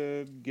planning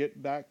to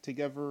get back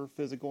together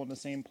physical in the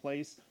same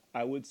place,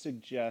 I would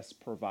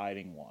suggest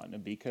providing one,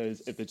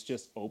 because if it's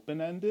just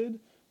open-ended,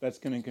 that's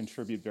going to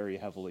contribute very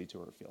heavily to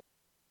her feelings.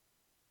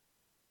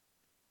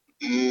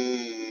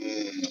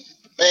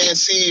 Man,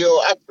 CEO,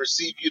 I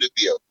perceive you to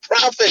be a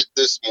prophet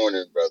this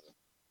morning, brother.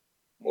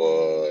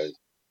 Boy.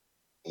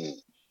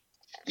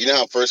 You know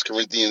how 1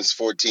 Corinthians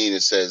 14,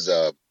 it says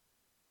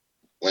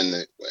when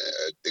the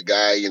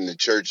guy in the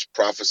church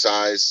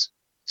prophesies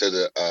to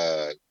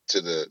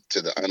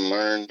the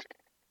unlearned,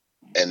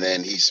 and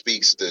then he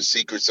speaks the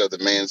secrets of the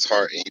man's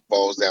heart, and he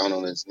falls down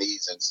on his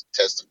knees and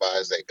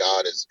testifies that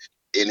God is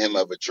in him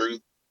of a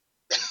truth.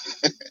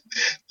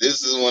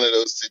 This is one of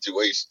those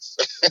situations.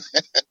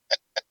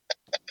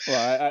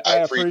 Well, I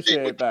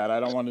appreciate that. I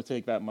don't want to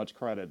take that much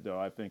credit, though.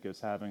 I think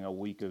it's having a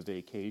week of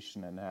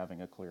vacation and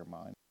having a clear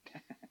mind.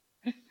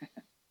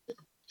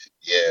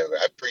 Yeah,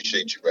 I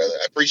appreciate you, brother.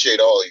 I appreciate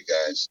all of you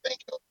guys. Thank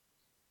you.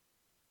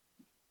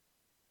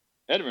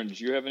 Edwin, do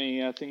you have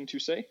anything to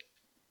say?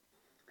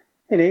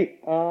 Hey,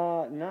 Nate.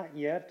 Not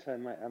yet. I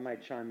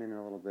might chime in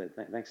a little bit.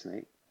 Thanks,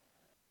 Nate.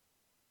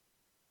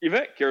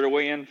 Yvette, care to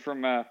weigh in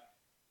from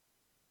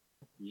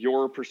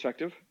your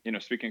perspective?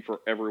 Speaking for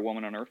every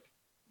woman on earth.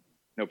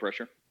 No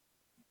pressure.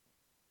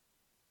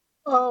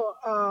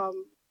 Oh,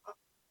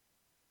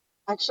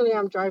 actually,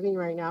 I'm driving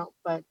right now,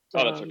 but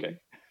that's okay.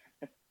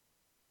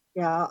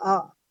 Yeah,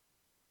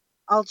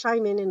 I'll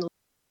chime in.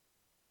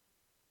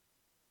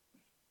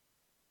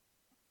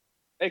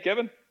 Hey,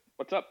 Kevin,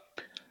 what's up?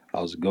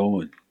 How's it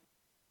going?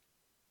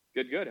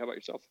 Good. How about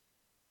yourself?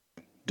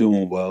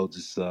 Doing well.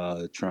 Just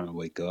trying to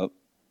wake up.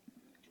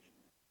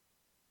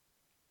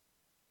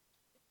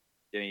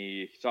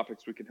 Any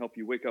topics we can help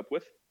you wake up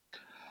with?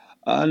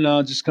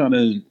 No, just kind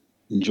of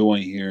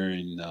enjoying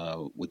hearing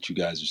what you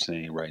guys are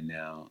saying right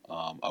now.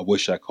 I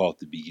wish I caught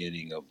the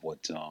beginning of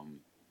what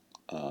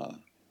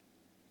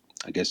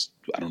I guess,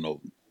 I don't know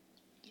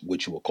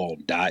what you will call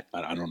Dot.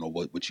 I don't know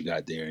what you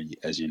got there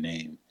as your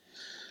name.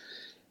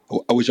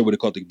 I wish I would have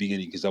caught the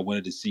beginning because I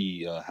wanted to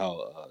see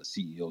how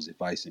CEO's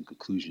advice and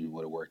conclusion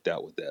would have worked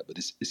out with that. But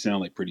it sounded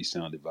like pretty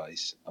sound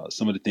advice.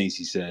 Some of the things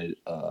he said,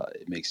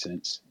 it makes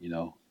sense,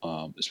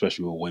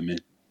 especially with women,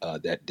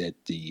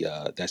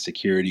 that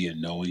security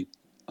and knowing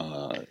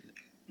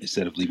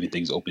instead of leaving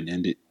things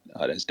open-ended.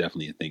 That's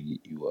definitely a thing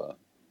you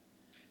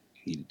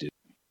need to do.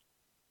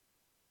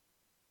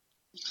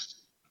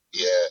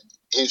 Yeah.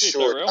 In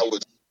short, I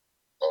would.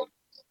 Oh,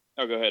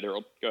 go ahead,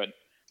 Harold. Go ahead.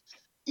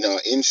 No,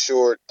 in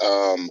short,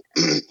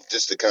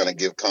 just to kind of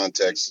give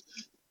context,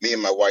 me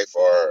and my wife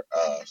are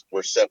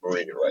we're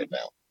separated right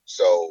now.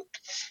 So,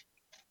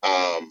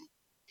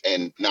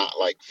 and not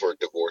like for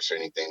divorce or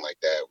anything like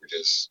that. We're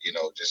just,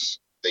 just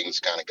things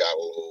kind of got a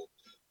little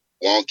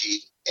wonky,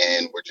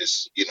 and we're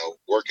just,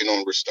 working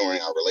on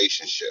restoring our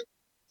relationship.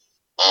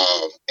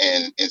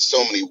 And in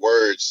so many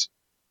words,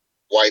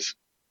 wife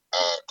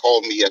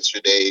called me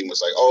yesterday and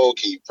was like, "Oh,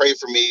 can you pray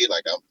for me?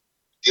 Like I'm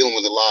dealing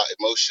with a lot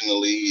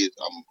emotionally.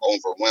 I'm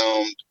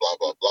overwhelmed. Blah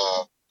blah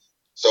blah."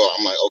 So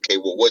I'm like, "Okay,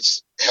 well,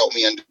 help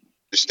me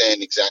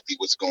understand exactly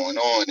what's going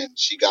on?" And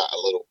she got a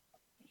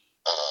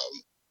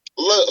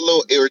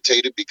little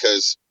irritated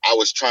because I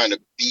was trying to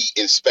be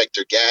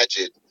Inspector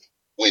Gadget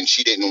when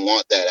she didn't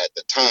want that at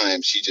the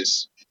time. She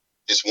just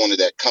wanted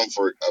that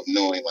comfort of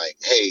knowing, like,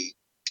 "Hey,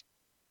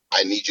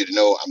 I need you to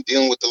know I'm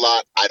dealing with a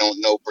lot. I don't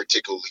know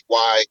particularly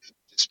why.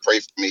 Just pray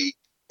for me,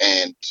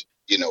 and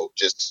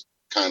just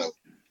kind of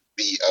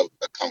be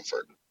a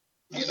comfort."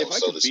 If I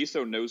So could be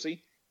so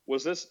nosy,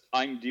 was this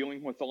I'm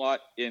dealing with a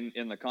lot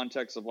in the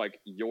context of like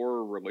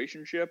your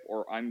relationship,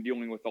 or I'm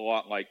dealing with a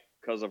lot like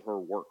because of her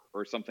work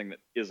or something that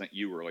isn't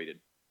you related?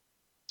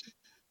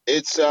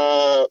 it's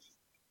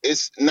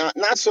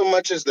not so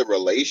much as the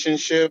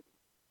relationship.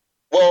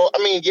 Well, I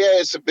mean, yeah,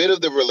 it's a bit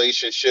of the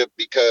relationship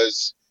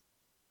because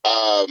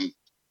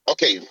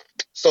okay,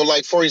 so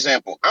like for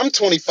example, I'm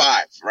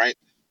 25, right?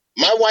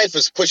 My wife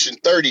is pushing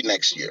 30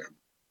 next year.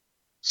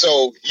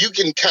 So you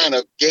can kind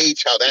of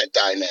gauge how that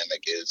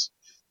dynamic is.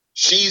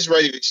 She's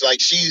ready to,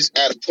 like, she's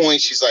at a point,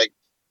 she's like,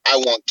 I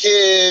want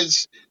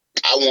kids,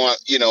 I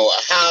want,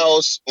 a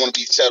house, want to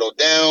be settled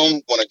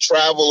down, want to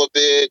travel a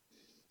bit,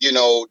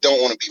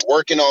 don't want to be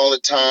working all the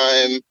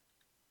time.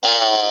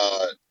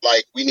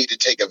 Like, we need to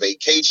take a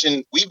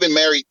vacation. We've been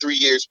married 3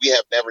 years. We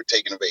have never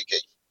taken a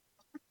vacation.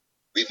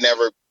 We've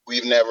never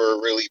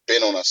really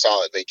been on a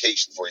solid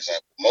vacation, for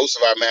example. Most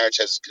of our marriage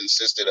has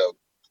consisted of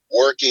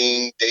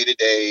working day to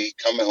day,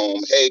 coming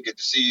home, hey, good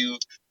to see you,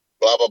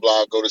 blah, blah,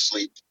 blah, go to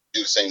sleep,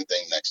 do the same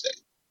thing next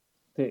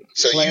day.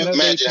 So Plan you a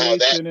imagine how that.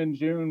 vacation in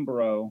June,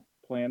 bro.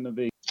 Plan the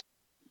vacation.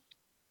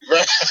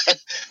 Right.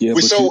 Yeah,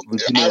 but So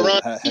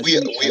has we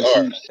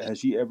are. has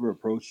she ever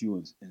approached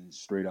you and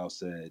straight out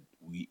said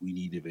we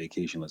need a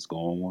vacation, let's go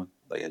on one?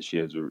 Like, has she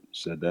ever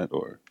said that,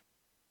 or?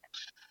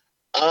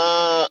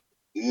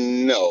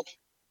 No,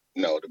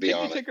 to be Didn't you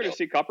honest. take her to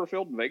see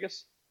Copperfield in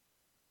Vegas?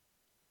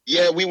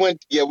 Yeah, we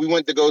went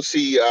to go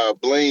see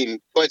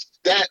Blaine, but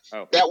that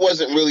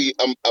wasn't really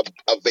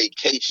a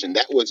vacation.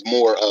 That was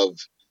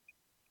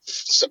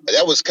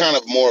kind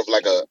of more of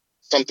like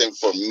something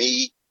for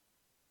me,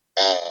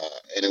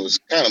 and it was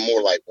kind of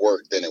more like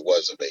work than it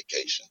was a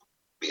vacation,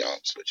 to be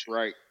honest with you.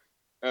 Right.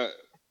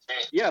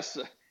 Yes.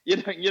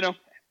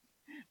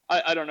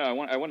 I don't know.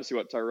 I want to see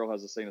what Tyrell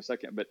has to say in a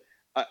second, but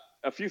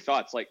a few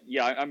thoughts. Like,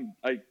 yeah,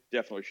 I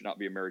definitely should not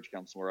be a marriage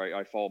counselor.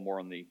 I fall more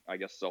on the, I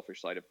guess, selfish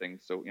side of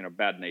things. So,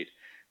 bad Nate.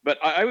 But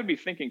I would be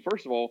thinking,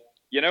 first of all,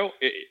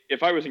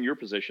 if I was in your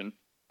position,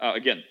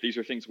 again, these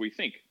are things we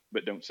think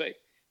but don't say.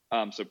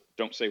 So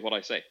don't say what I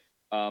say.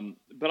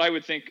 But I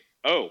would think,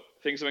 oh,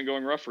 things have been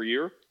going rough for a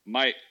year.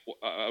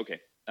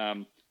 Okay.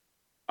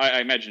 I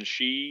imagine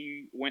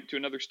she went to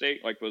another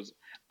state. Like,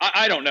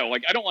 I don't know.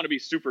 Like, I don't want to be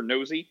super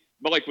nosy,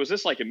 but like, was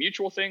this like a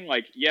mutual thing?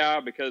 Like, yeah,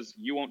 because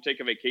you won't take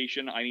a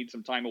vacation, I need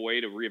some time away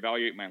to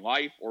reevaluate my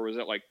life, or was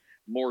it like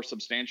more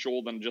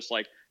substantial than just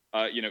like,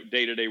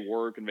 day-to-day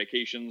work and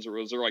vacations, or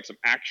was there like some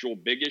actual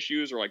big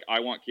issues, or like, I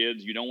want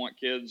kids, you don't want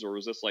kids, or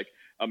was this like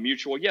a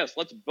mutual? Yes,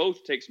 let's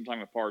both take some time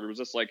apart, or was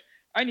this like,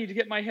 I need to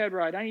get my head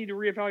right, I need to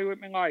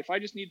reevaluate my life, I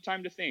just need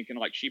time to think, and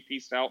like she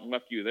pieced out and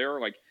left you there?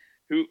 Like,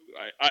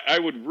 I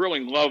would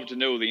really love to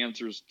know the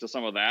answers to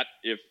some of that.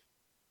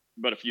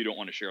 But if you don't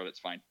want to share, that's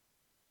fine.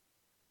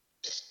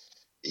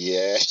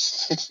 Yeah,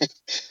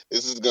 this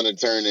is gonna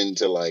turn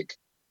into like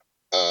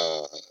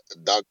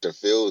Dr.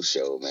 Phil's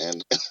show,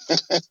 man.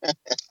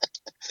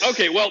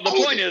 Okay, well, the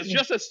point is,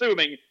 just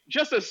assuming,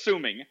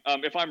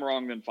 if I'm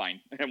wrong, then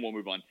fine, and we'll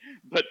move on.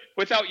 But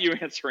without you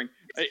answering,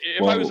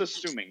 if I was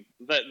assuming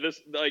that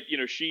this, like,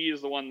 she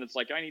is the one that's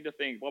like, I need to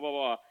think, blah, blah,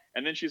 blah,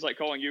 and then she's like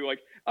calling you like,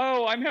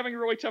 oh, I'm having a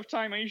really tough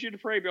time, I need you to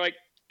pray, be like,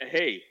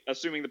 hey,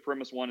 assuming the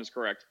premise one is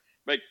correct,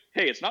 like,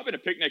 hey, it's not been a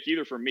picnic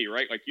either for me,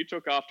 right? Like, you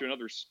took off to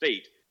another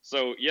state,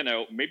 so,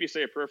 maybe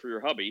say a prayer for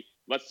your hubby,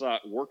 let's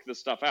work this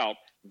stuff out.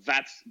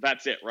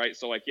 That's it, right?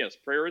 So, like, yes,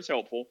 prayer is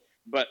helpful,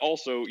 but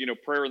also,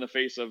 prayer in the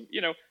face of,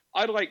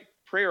 I'd like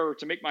prayer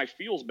to make my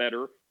feels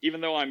better,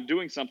 even though I'm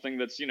doing something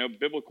that's,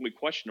 biblically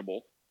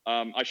questionable.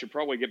 I should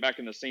probably get back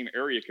in the same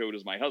area code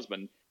as my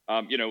husband,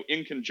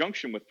 in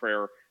conjunction with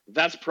prayer.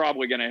 That's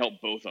probably going to help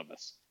both of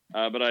us.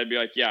 But I'd be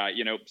like, yeah,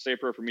 say a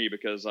prayer for me,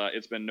 because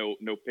it's been no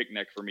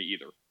picnic for me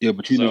either. Yeah,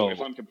 but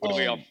if I'm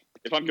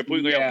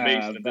completely off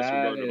base and that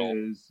disregard it all,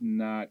 is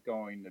not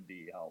going to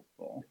be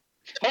helpful.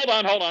 Hold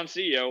on,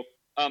 CEO.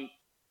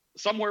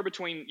 Somewhere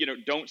between,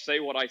 don't say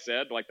what I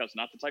said, like, that's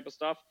not the type of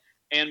stuff,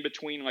 and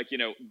between, like,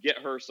 get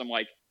her some,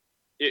 like,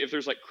 if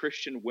there's like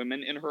Christian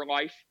women in her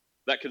life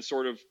that could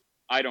sort of,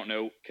 I don't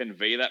know,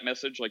 convey that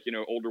message, like, you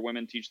know, older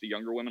women teach the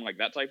younger women, like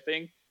that type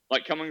thing.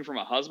 Like coming from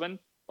a husband,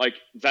 like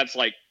that's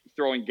like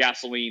throwing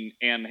gasoline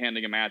and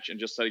handing a match and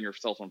just setting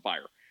yourself on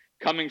fire.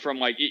 Coming from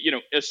like, you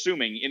know,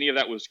 assuming any of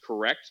that was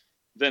correct,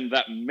 then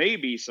that may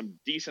be some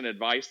decent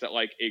advice that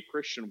like a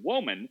Christian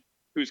woman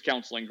who's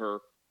counseling her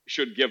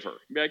should give her.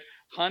 Be like,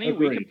 honey,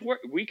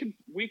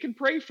 we can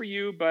pray for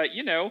you, but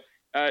you know,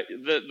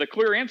 the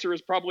clear answer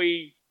is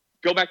probably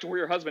go back to where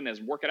your husband is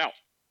and work it out.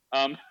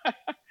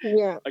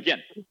 Yeah.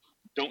 Again,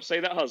 don't say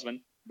that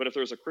husband, but if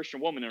there's a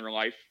Christian woman in her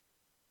life,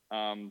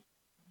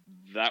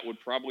 that would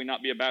probably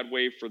not be a bad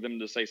way for them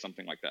to say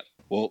something like that.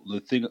 Well,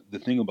 the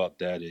thing about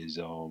that is,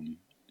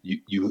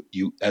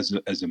 you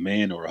as a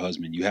man or a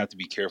husband, you have to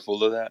be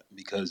careful of that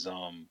because,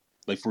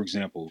 like for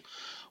example,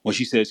 when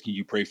she says, "Can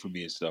you pray for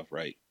me?" and stuff,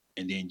 right?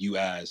 And then you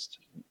asked,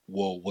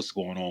 "Well, what's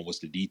going on? What's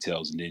the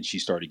details?" And then she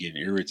started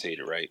getting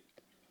irritated, right?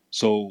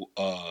 So,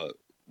 well,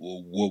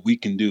 what we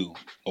can do,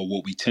 or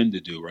what we tend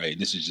to do, right?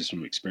 And this is just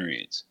from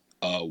experience.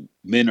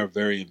 Men are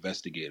very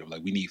investigative.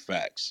 Like we need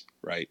facts,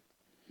 right?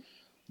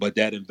 But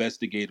that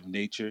investigative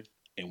nature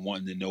and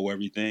wanting to know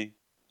everything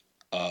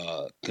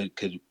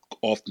could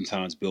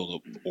oftentimes build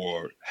up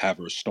or have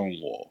her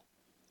stonewall,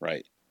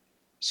 right?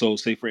 So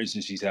say for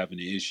instance she's having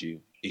an issue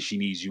and she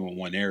needs you in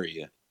one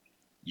area.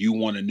 You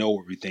want to know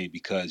everything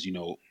because, you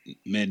know,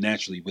 men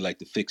naturally, we like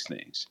to fix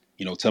things.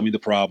 You know, tell me the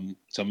problem,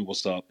 tell me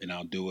what's up, and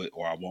I'll do it,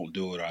 or I won't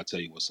do it, or I'll tell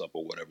you what's up,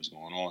 or whatever's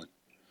going on.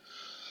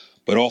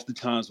 But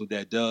oftentimes what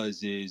that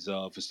does is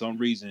for some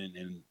reason,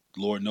 and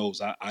Lord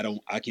knows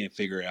I can't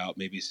figure it out.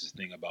 Maybe it's this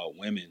thing about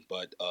women,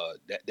 but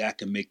that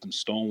can make them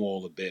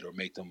stonewall a bit or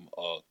make them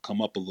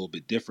come up a little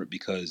bit different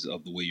because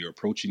of the way you're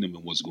approaching them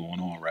and what's going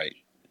on, right?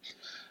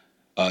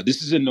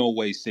 This is in no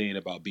way saying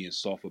about being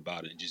soft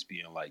about it and just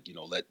being like, you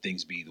know, let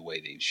things be the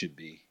way they should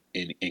be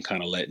and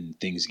kind of letting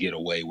things get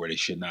away where they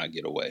should not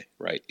get away,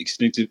 right?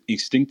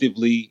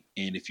 Instinctively,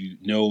 and if you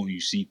know you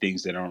see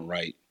things that aren't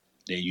right,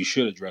 then you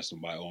should address them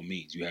by all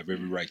means. You have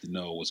every right to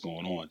know what's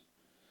going on.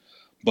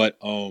 But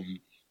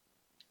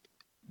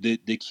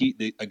the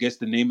key, I guess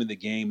the name of the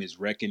game is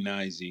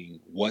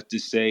recognizing what to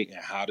say and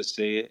how to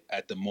say it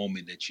at the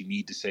moment that you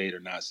need to say it or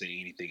not say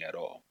anything at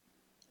all,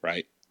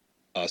 right?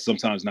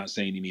 Sometimes not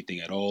saying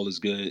anything at all is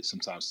good.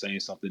 Sometimes saying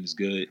something is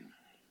good.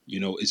 You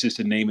know, it's just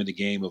the name of the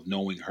game of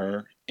knowing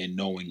her and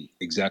knowing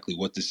exactly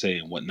what to say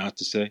and what not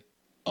to say.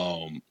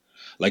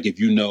 Like if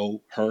you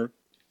know her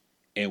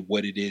and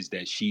what it is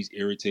that she's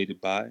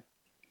irritated by,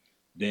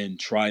 then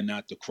try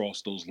not to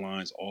cross those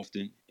lines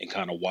often and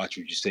kind of watch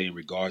what you say in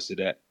regards to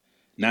that.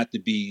 Not to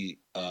be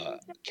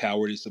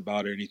cowardice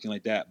about it or anything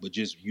like that, but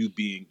just you're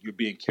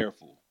being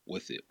careful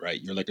with it,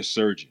 right? You're like a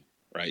surgeon,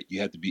 right?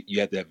 You have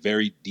to have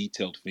very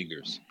detailed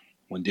fingers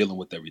when dealing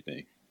with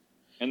everything.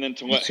 And then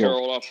to let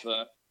Harold off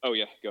the. Oh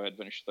yeah, go ahead.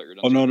 Finish. I thought you were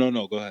Oh done.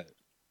 no, go ahead.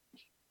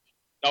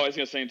 I was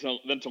going to say,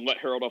 to let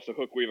Harold off the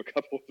hook, we have a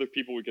couple of other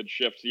people we could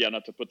shift. Yeah,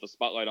 not to put the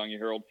spotlight on you,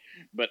 Harold,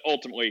 but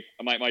ultimately,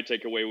 my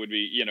takeaway would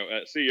be, you know,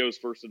 CEO's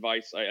first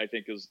advice, I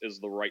think, is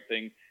the right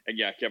thing. And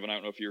yeah, Kevin, I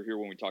don't know if you were here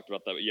when we talked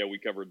about that, but yeah, we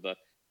covered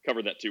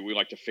that too. We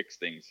like to fix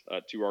things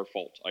to our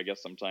fault, I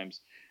guess,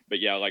 sometimes.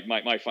 But yeah, like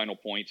my final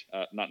point,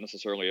 not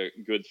necessarily a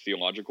good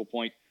theological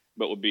point,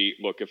 but would be,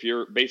 look, if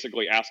you're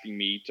basically asking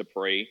me to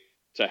pray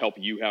to help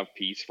you have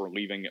peace for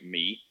leaving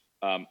me,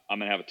 I'm going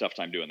to have a tough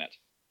time doing that.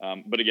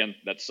 But again,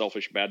 that's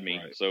selfish, bad me.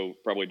 Right. So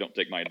probably don't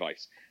take my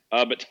advice.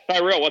 But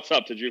Tyrell, what's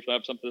up? Did you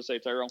have something to say,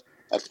 Tyrell?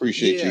 I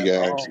appreciate you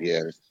guys.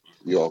 Yeah,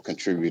 you all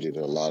contributed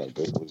a lot of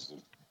good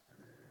wisdom.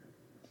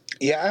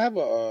 Yeah, I have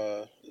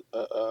a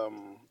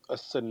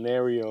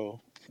scenario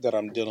that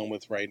I'm dealing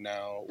with right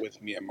now with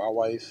me and my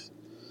wife.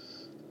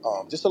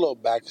 Just a little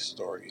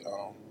backstory.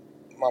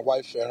 My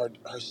wife and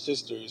her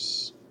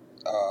sisters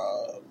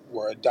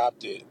were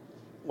adopted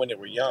when they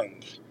were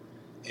young,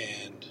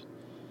 and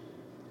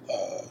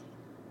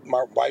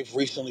my wife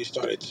recently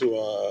started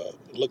to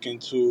look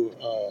into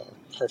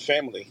her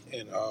family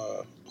and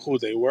who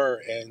they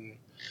were, and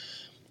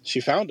she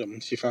found them.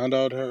 She found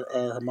out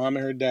her mom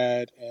and her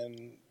dad,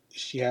 and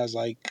she has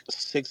like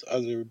 6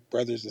 other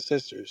brothers and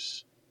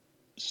sisters.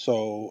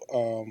 So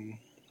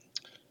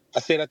I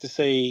say that to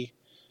say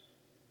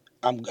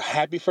I'm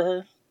happy for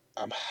her.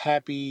 I'm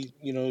happy,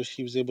 you know,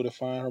 she was able to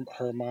find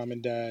her mom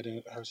and dad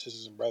and her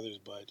sisters and brothers.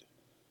 But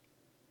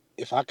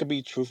if I could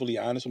be truthfully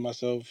honest with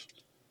myself,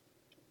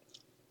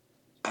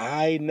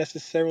 I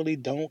necessarily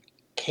don't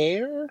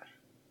care.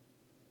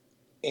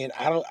 And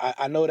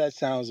I know that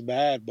sounds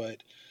bad, but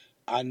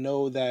I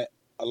know that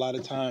a lot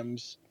of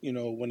times, you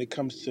know, when it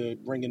comes to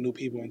bringing new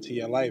people into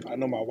your life, I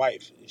know my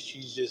wife,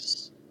 she's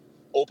just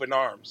open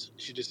arms.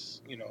 She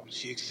just, you know,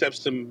 she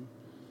accepts them,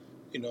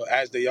 you know,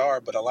 as they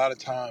are. But a lot of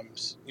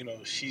times, you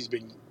know, she's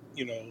been,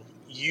 you know,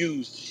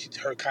 used.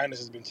 Her kindness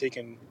has been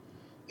taken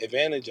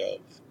advantage of.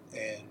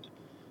 And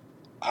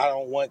I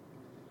don't want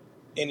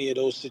any of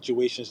those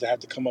situations to have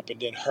to come up and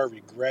then her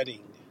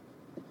regretting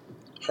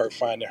her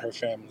finding her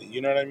family.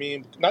 You know what I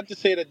mean? Not to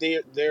say that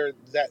they're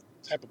that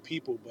type of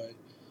people, but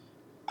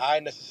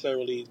I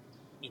necessarily,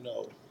 you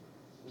know,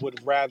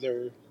 would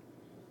rather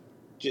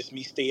just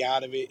me stay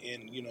out of it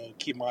and, you know,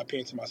 keep my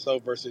opinion to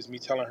myself versus me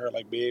telling her,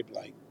 like, babe,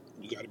 like,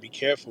 you got to be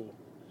careful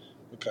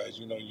because,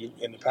 you know, you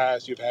in the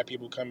past, you've had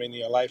people come into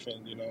your life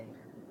and, you know,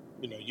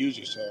 use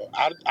you. So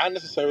I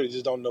necessarily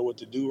just don't know what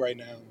to do right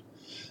now.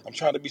 I'm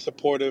trying to be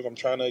supportive. I'm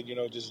trying to, you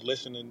know, just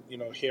listen and, you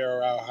know, hear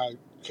her out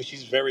because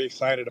she's very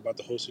excited about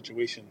the whole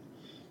situation.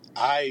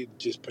 I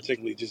just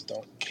particularly just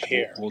don't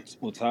care.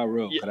 Well,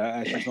 Tyrell, could I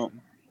ask you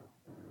something?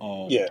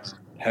 Yeah.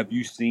 Have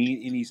you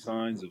seen any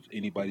signs of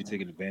anybody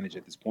taking advantage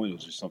at this point, or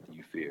is it just something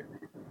you fear?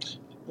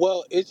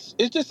 Well, it's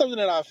just something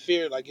that I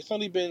fear. Like, it's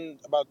only been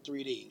about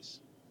 3 days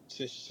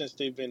since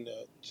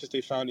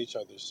they found each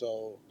other.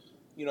 So,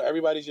 you know,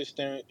 everybody's just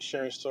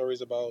sharing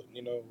stories about,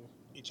 you know,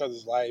 each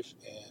other's life,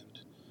 and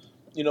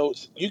you know,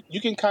 you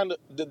can kind of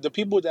the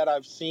people that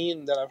I've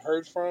seen, that I've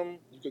heard from,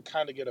 you could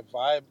kind of get a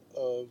vibe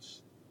of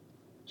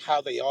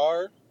how they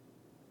are.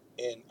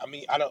 And I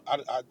mean,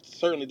 I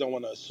certainly don't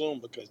want to assume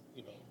because,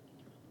 you know,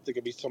 it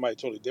could be somebody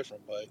totally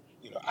different. But,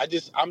 you know,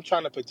 I'm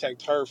trying to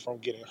protect her from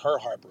getting her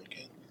heart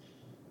broken.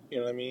 You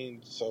know what I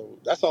mean? So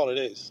that's all it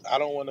is. I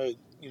don't want to,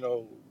 you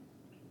know,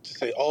 to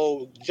say,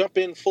 oh, jump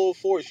in full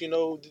force. You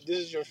know, this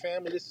is your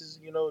family. This is,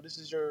 you know, this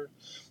is your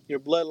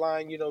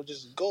bloodline. You know,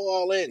 just go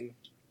all in,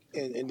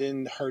 and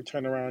then her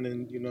turn around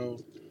and, you know,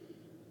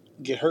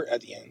 get hurt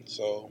at the end.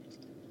 So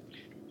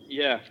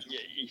yeah,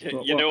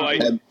 you know,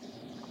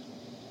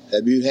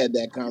 have you had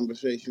that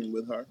conversation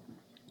with her?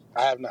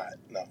 I have not.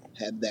 No.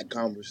 Have that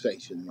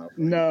conversation, my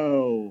friend.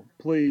 No,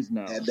 please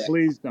no.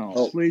 Please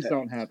don't. Please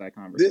don't have that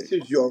conversation. This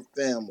is your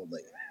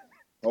family.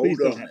 Please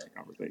don't have that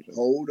conversation.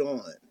 Hold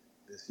on.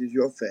 This is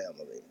your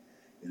family.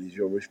 It is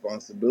your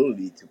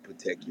responsibility to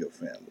protect your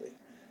family.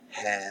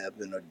 Have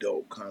an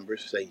adult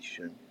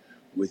conversation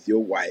with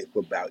your wife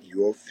about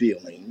your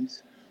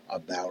feelings,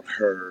 about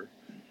her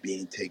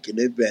being taken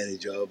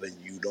advantage of, and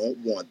you don't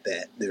want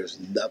that. There's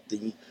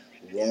nothing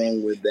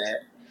wrong with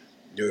that.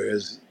 There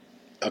is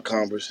a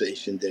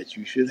conversation that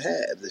you should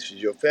have. This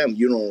is your family.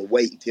 You don't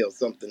wait until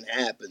something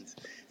happens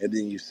and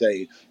then you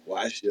say, "Well,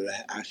 I should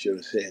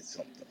have said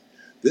something."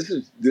 This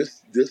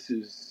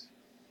is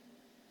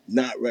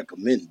not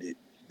recommended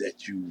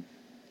that you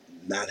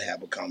not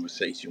have a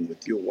conversation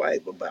with your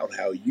wife about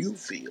how you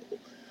feel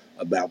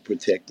about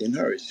protecting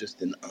her. It's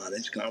just an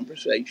honest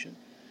conversation,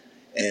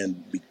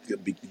 and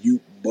you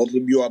both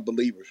of you are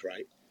believers,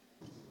 right?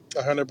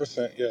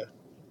 100%, yeah.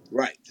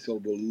 Right. So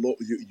the Lord,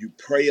 you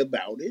pray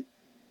about it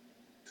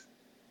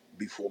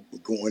before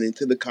going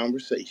into the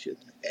conversation.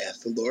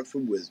 Ask the Lord for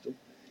wisdom.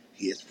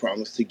 He has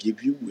promised to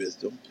give you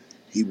wisdom.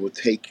 He will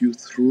take you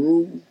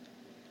through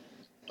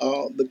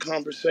the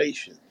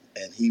conversation,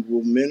 and he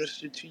will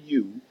minister to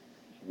you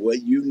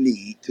what you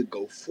need to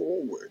go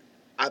forward.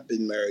 I've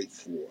been married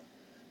for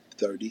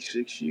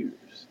 36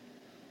 years,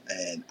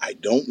 and I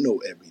don't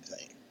know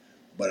everything,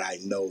 but I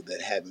know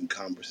that having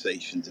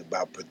conversations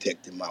about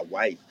protecting my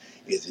wife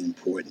is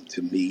important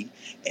to me,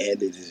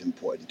 and it is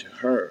important to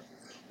her.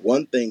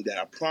 One thing that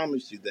I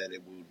promise you that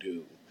it will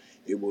do,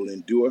 it will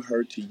endure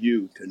her to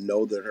you to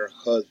know that her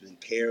husband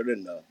cared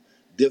enough,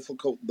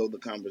 difficult though the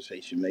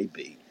conversation may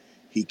be,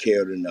 he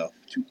cared enough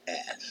to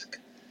ask.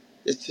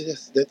 That's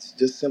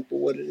just simple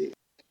what it is.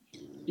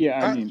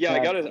 Yeah, I mean, well,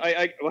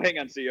 hang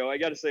on, CEO. I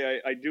got to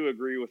say, I do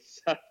agree with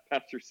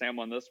Pastor Sam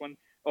on this one.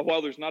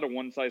 While there's not a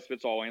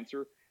one-size-fits-all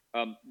answer,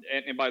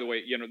 and by the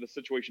way, you know, the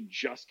situation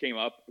just came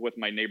up with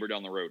my neighbor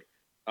down the road.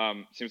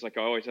 Seems like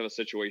I always have a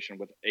situation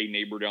with a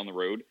neighbor down the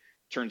road.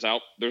 Turns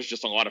out there's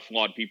just a lot of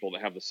flawed people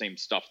that have the same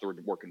stuff they're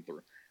working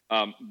through.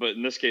 But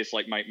in this case,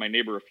 like my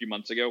neighbor a few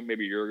months ago,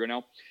 maybe a year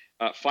ago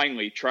now,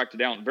 finally tracked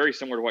down, very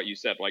similar to what you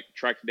said, like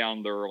tracked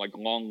down their like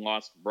long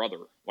lost brother,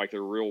 like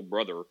their real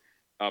brother,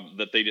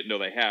 that they didn't know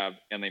they have,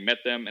 and they met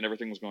them and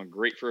everything was going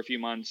great for a few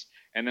months.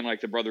 And then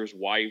like the brother's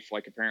wife,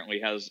 like apparently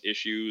has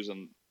issues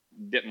and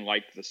didn't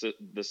like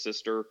the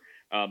sister.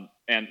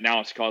 And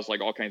now it's caused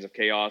like all kinds of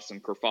chaos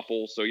and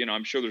kerfuffle. So, you know,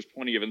 I'm sure there's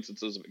plenty of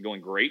instances of it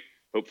going great.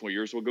 Hopefully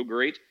yours will go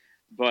great.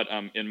 But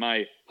in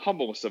my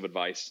humblest of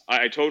advice,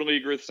 I totally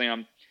agree with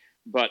Sam,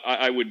 but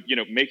I would, you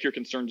know, make your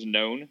concerns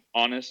known,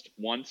 honest,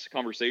 once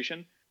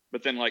conversation.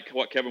 But then like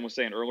what Kevin was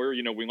saying earlier,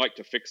 you know, we like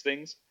to fix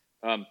things.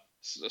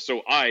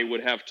 So I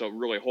would have to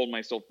really hold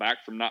myself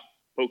back from not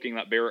poking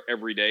that bear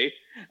every day.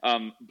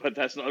 But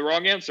that's not the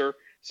wrong answer.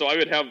 So I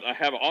would have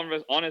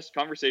an honest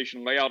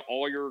conversation, lay out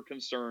all your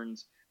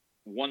concerns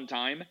one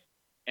time,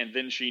 and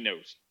then she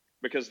knows.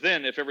 Because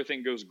then if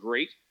everything goes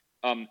great,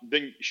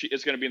 then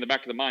it's going to be in the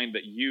back of the mind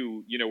that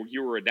you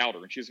were a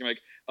doubter. And she's going to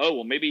be like, oh,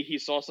 well, maybe he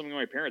saw something in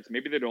my parents.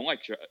 Maybe they don't like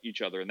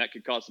each other. And that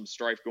could cause some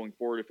strife going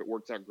forward if it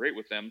works out great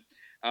with them.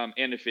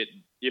 And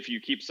if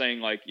you keep saying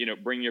like, you know,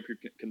 bringing up your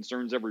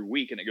concerns every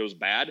week and it goes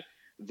bad,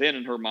 then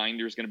in her mind,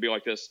 there's going to be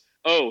like this,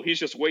 oh, he's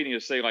just waiting to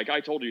say like, I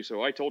told you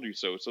so. I told you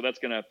so. So that's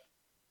going to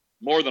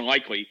more than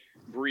likely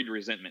breed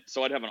resentment.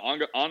 So I'd have an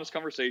honest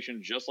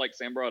conversation, just like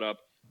Sam brought up.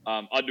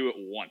 I'd do it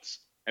once.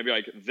 I'd be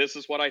like, this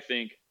is what I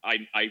think.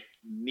 I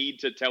need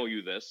to tell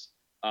you this.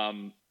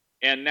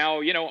 And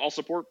now, you know, I'll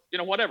support, you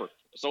know, whatever.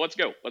 So let's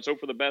go. Let's hope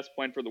for the best,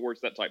 plan for the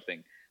worst, that type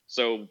thing.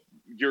 So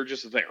you're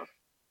just there.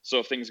 So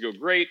if things go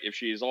great, if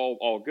she's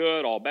all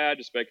good, all bad,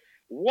 just be like,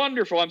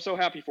 wonderful, I'm so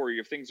happy for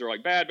you. If things are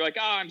like bad, be like,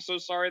 I'm so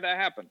sorry that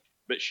happened.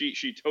 But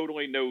she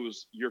totally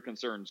knows your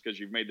concerns because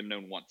you've made them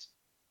known once.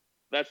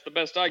 That's the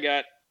best I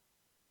got.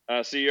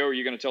 CEO, are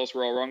you going to tell us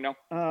we're all wrong now?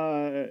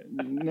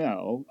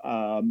 No.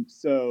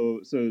 So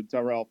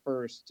Tyrell,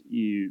 first,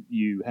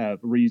 you have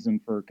reason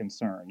for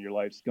concern. Your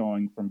life's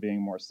going from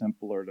being more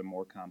simpler to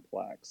more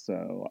complex.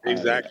 So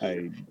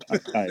Exactly.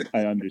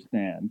 I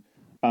understand.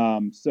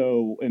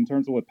 So in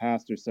terms of what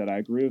Pastor said, I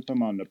agree with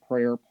him on the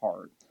prayer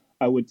part.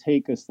 I would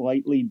take a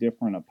slightly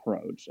different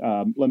approach.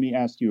 Let me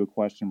ask you a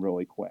question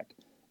really quick.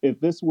 If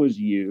this was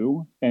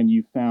you and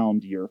you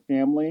found your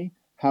family,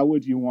 how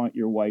would you want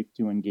your wife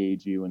to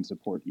engage you and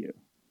support you?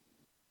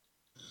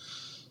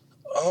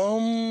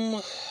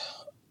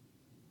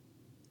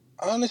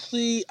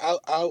 Honestly,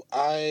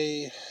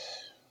 I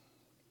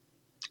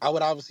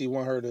would obviously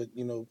want her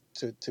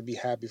to, to be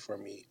happy for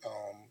me.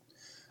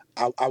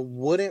 I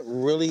wouldn't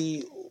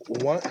really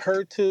want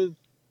her to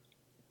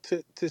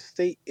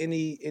state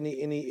any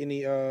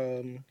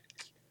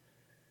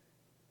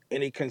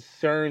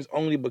concerns,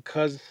 only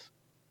because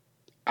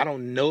I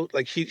don't know,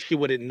 like she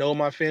wouldn't know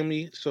my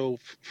family, so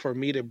for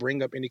me to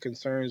bring up any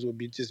concerns would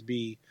be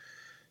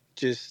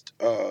just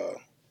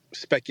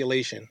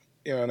speculation.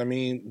 You know what I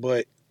mean?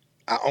 But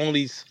I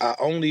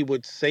only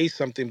would say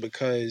something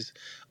because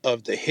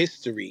of the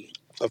history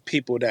of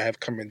people that have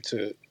come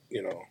into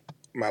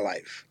my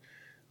life.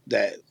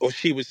 That, or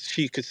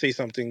she could say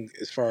something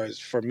as far as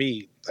for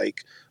me,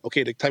 like,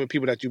 okay, the type of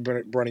people that you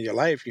brought in your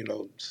life,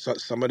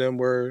 some of them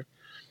were,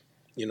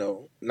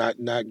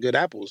 not good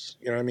apples.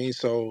 You know what I mean?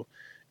 So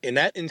in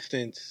that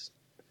instance,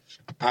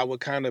 I would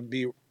kind of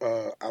be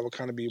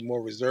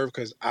more reserved,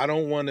 because I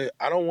don't want to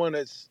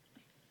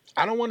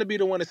be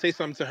the one to say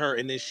something to her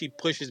and then she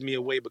pushes me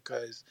away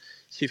because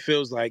she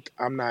feels like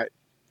I'm not,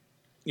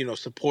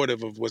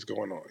 supportive of what's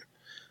going on.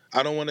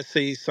 I don't want to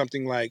say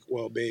something like,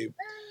 well, babe,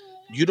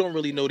 you don't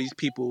really know these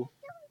people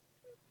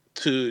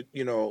to,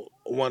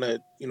 want to,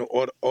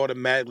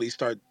 automatically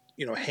start,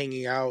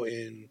 hanging out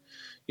and,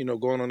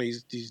 going on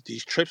these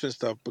trips and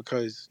stuff,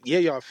 because yeah,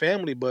 y'all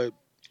family, but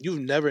you've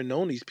never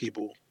known these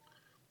people.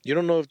 You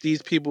don't know if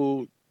these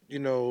people,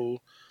 and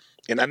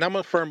I'm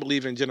a firm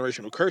believer in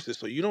generational curses,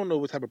 so you don't know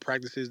what type of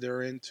practices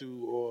they're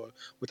into or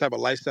what type of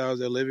lifestyles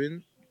they're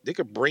living. They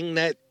could bring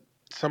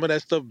some of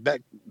that stuff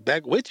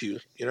back with you.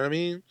 You know what I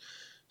mean?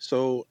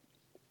 So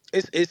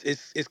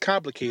it's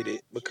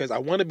complicated, because I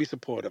want to be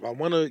supportive. I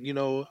want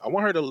to, I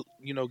want her to,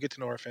 get to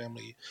know her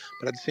family,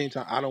 but at the same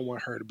time, I don't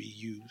want her to be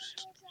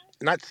used.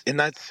 Not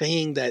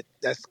saying that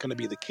that's going to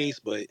be the case,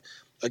 but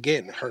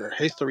again, her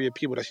history of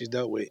people that she's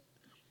dealt with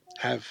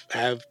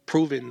have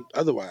proven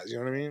otherwise. You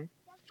know what I mean?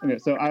 Okay,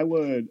 so I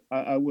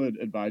would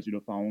advise you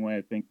to follow me.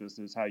 I think this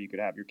is how you could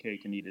have your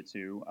cake and eat it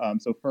too.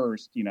 So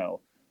first,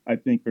 I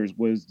think there's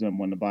wisdom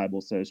when the Bible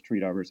says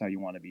treat others how you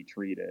want to be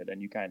treated,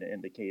 and you kind of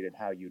indicated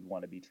how you'd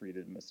want to be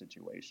treated in this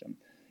situation.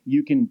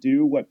 You can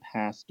do what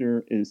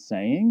Pastor is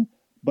saying,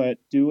 but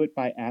do it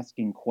by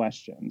asking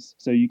questions.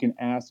 So you can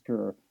ask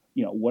her,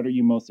 what are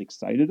you most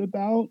excited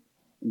about?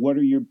 What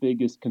are your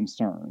biggest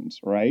concerns,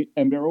 right?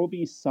 And there will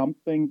be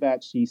something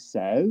that she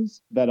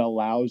says that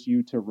allows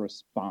you to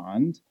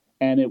respond,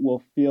 and it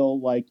will feel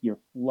like you're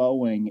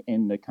flowing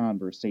in the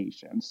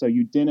conversation. So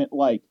you didn't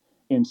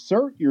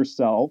insert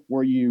yourself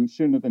where you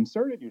shouldn't have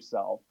inserted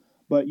yourself,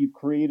 but you've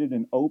created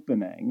an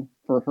opening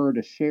for her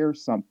to share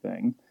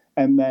something,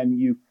 and then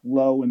you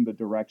flow in the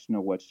direction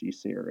of what she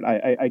shared.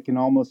 I can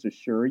almost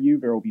assure you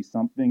there will be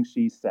something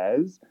she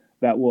says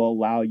that will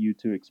allow you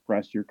to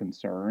express your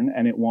concern,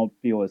 and it won't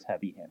feel as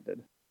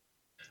heavy-handed.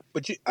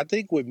 But I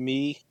think with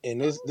me, and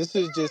this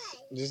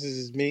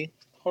is me.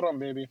 Hold on,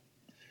 baby.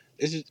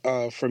 This is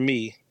for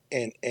me,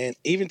 and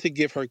even to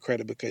give her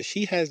credit, because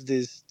she has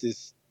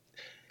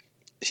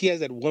she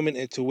has that woman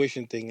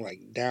intuition thing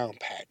like down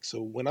pat.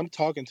 So when I'm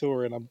talking to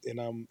her and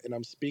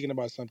I'm speaking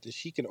about something,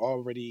 she can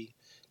already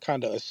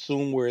kind of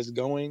assume where it's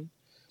going.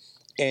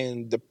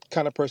 And the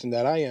kind of person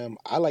that I am,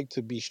 I like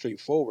to be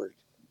straightforward.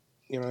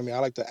 You know what I mean? I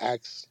like to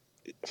ask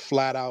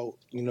flat out,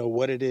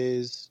 what it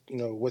is,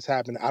 what's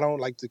happening. I don't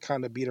like to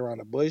kind of beat around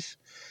the bush.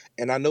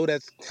 And I know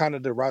that's kind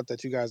of the route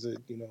that you guys are,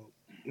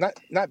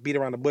 not beat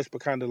around the bush,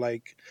 but kind of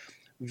like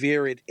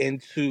veer it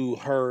into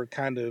her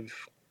kind of,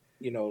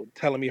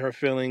 telling me her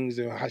feelings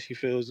and how she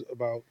feels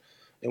about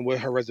and what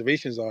her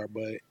reservations are.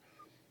 But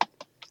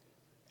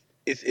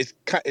it's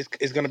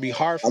going to be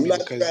hard for me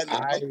because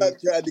I'm not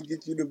trying to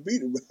get you to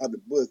beat around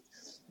the bush.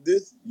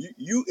 This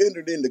you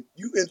entered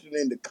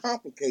into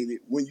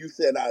complicated when you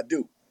said I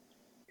do.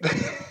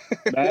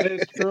 That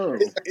is true.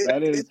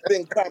 It's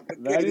been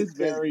complicated. That is since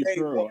very day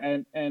true.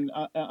 one. And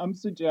I'm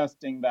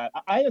suggesting that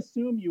I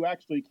assume you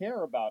actually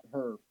care about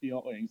her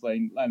feelings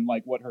and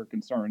what her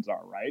concerns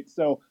are, right?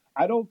 So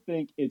I don't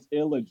think it's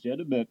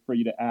illegitimate for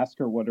you to ask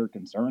her what her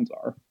concerns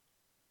are.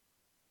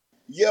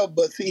 Yeah,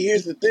 but see,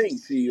 here's the thing,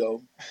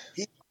 CEO.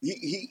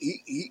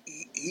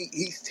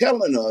 He's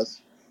telling us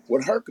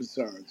what her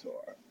concerns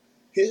are.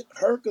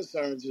 Her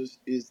concerns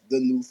is the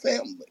new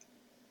family.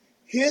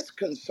 His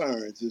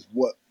concerns is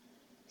what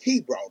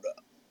he brought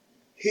up.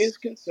 His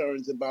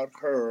concerns about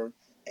her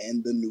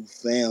and the new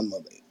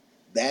family.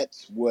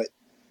 That's what,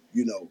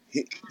 Yeah,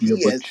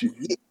 he but has,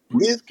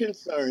 his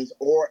concerns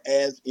are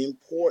as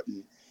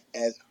important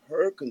as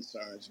her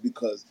concerns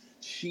because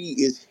she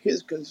is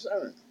his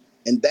concern.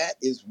 And that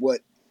is what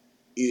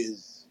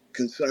is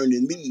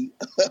concerning me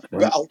uh,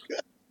 about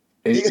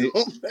it, him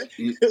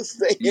it, it,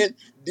 saying,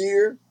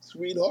 dear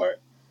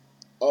sweetheart,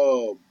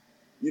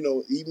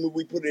 even when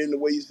we put it in the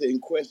way you're saying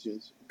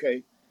questions,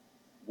 okay,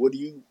 what do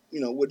you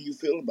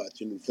feel about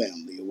your new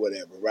family or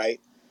whatever, right?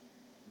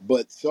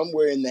 But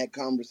somewhere in that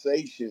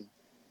conversation,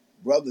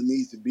 brother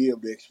needs to be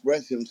able to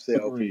express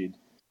himself Agreed.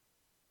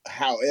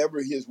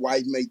 however his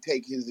wife may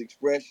take his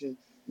expression.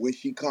 When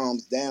she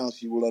calms down,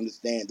 she will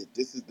understand that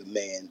this is the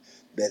man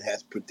that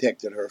has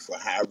protected her for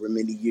however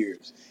many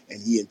years,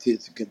 and he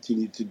intends to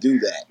continue to do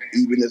that,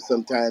 even if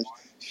sometimes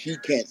she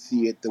can't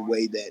see it the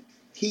way that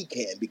he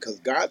can, because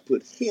God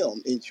put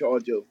him in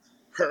charge of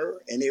her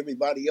and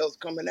everybody else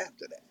coming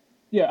after that.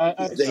 Yeah,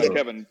 He's the So head.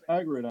 Kevin,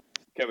 I agree.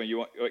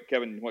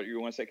 what you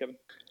want to say, Kevin?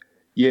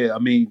 yeah,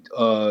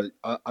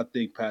 I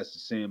think Pastor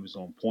Sam is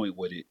on point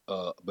with it.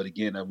 But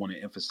again, I want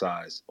to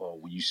emphasize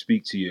when you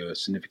speak to your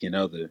significant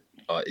other,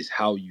 it's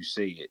how you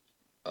say it,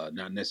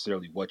 not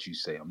necessarily what you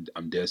say.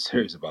 I'm dead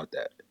serious about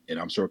that, and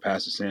I'm sure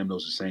Pastor Sam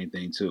knows the same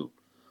thing too.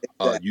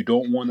 Exactly. You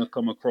don't want to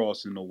come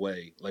across in a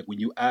way like when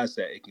you ask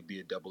that, it can be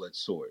a double-edged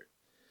sword.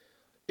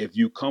 If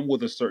you come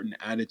with a certain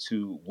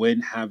attitude when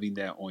having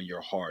that on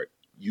your heart,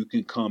 you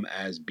can come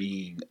as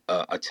being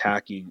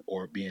attacking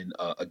or being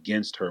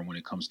against her when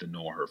it comes to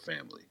knowing her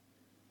family.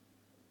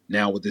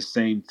 Now, with the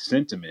same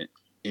sentiment,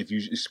 if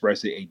you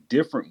express it a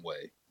different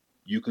way,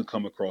 you can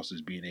come across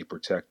as being a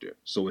protector.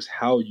 So it's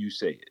how you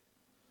say it.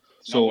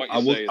 It's not what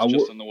you say; it's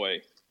just in the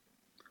way.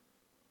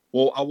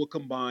 Well, I will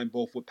combine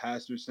both what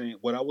Pastor's saying.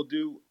 What I will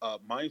do,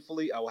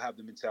 mindfully, I will have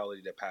the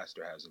mentality that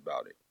Pastor has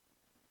about it.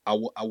 I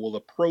will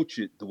approach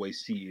it the way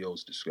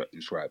CEOs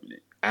describing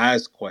it,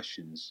 as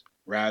questions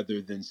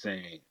rather than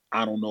saying,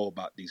 I don't know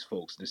about these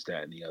folks, this,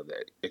 that, and the other,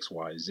 X,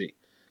 Y, and Z.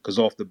 Because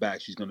off the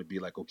bat, she's going to be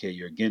like, okay,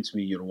 you're against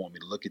me. You don't want me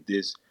to look at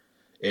this.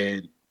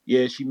 And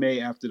yeah, she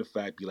may, after the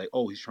fact, be like,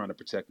 oh, he's trying to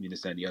protect me,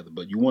 this, that, and the other.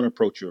 But you want to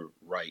approach her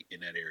right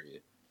in that area.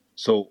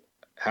 So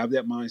have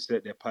that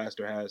mindset that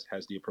Pastor has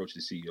the approach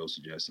the CEO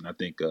suggests. And I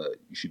think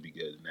you should be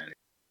good in that.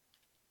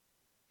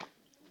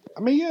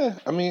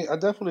 I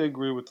definitely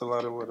agree with a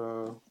lot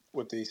of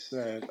what they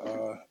said.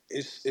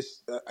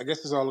 It's I guess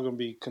it's all going to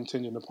be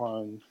contingent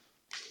upon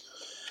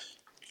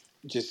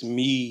just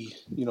me,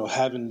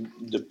 having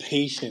the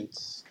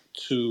patience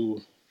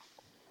to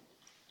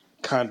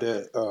kind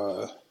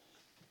of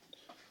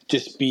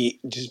just be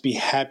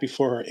happy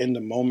for her in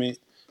the moment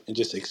and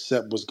just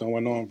accept what's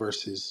going on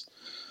versus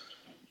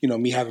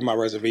me having my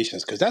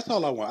reservations, because that's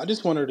all I want. I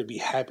just want her to be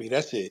happy.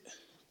 That's it.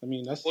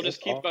 That's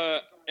Just keep all.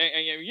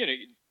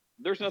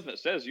 there's nothing that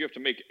says you have to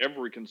make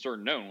every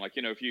concern known. Like,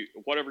 if you,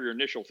 whatever your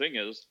initial thing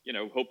is,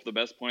 hope the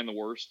best, plan the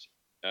worst,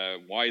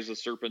 wise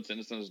as serpents,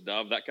 innocent as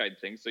dove, that kind of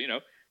thing. So,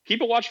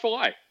 keep a watchful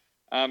eye.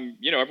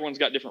 Everyone's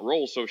got different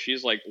roles. So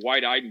she's like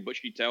wide-eyed and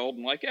bushy-tailed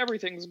and like,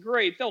 everything's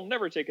great, they'll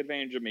never take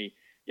advantage of me.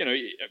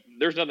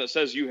 There's nothing that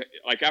says you,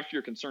 like, after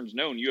your concern's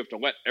known, you have to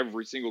let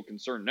every single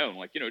concern known.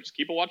 Like, just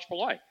keep a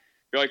watchful eye.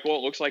 You're like, well,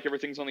 it looks like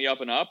everything's on the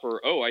up and up,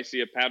 or, oh, I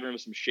see a pattern of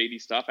some shady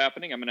stuff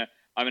happening. I'm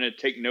gonna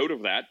take note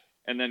of that.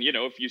 And then,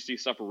 if you see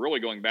stuff really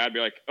going bad,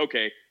 be like,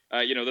 okay,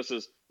 this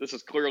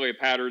is clearly a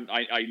pattern.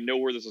 I know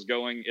where this is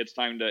going. It's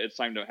time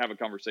to have a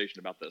conversation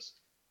about this.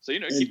 So,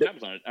 keep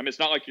tabs on it. It's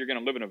not like you're going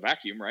to live in a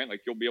vacuum, right?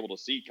 Like, you'll be able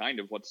to see kind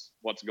of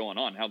what's going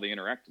on, how they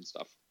interact and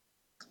stuff.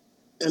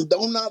 And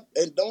don't not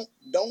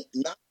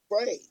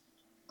pray.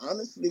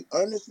 Honestly,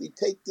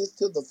 take this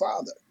to the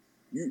Father.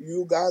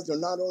 You guys are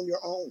not on your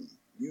own.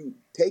 You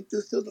take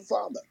this to the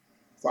Father.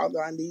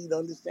 Father, I need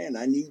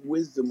understanding. I need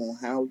wisdom on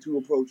how to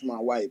approach my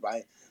wife.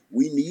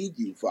 We need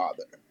you,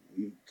 Father,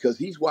 because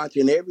He's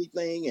watching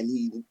everything and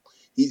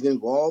He's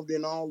involved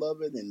in all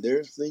of it. And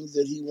there's things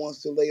that He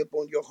wants to lay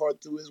upon your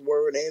heart through His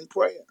Word and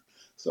prayer.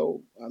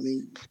 So,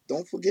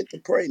 don't forget to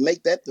pray.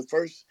 Make that the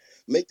first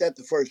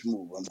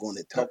move. I'm going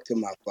to talk to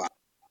my Father.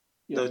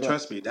 No,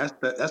 trust me, that's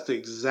the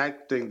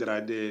exact thing that I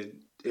did,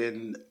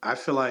 and I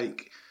feel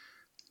like,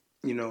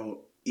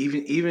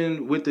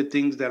 even with the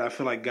things that I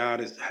feel like God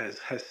has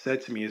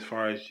said to me as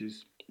far as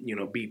just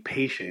be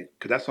patient,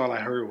 because that's all I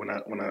heard when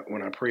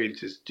I prayed,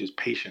 just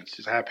patience,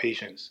 just have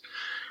patience,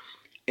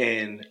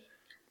 and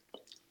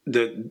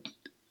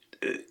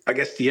I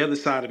guess the other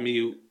side of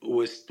me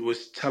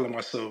was telling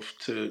myself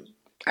to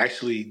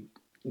actually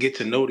get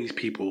to know these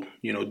people,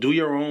 do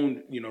your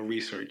own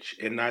research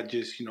and not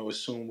just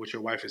assume what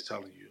your wife is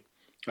telling you.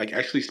 Like,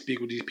 actually speak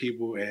with these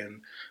people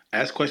and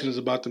ask questions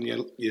about them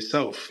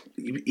yourself.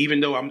 Even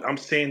though I'm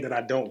saying that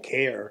I don't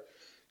care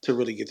to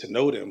really get to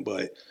know them,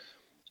 but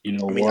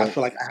I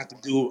feel like I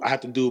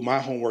have to do my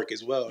homework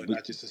as well and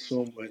not just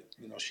assume what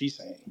she's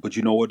saying. But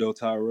you know what though,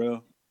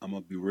 Tyrell? I'm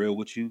gonna be real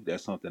with you.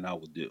 That's something I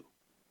would do.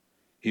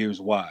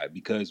 Here's why: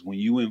 because when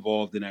you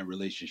involved in that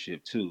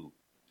relationship too,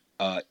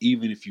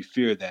 even if you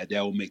fear that,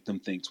 that will make them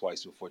think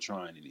twice before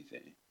trying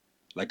anything.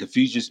 Like if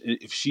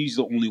she's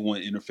the only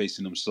one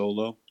interfacing them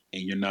solo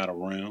and you're not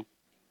around,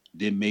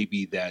 then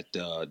maybe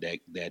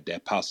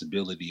that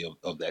possibility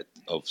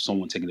of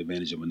someone taking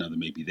advantage of another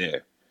may be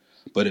there.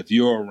 But if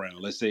you're around,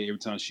 let's say every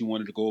time she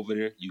wanted to go over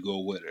there, you go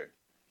with her.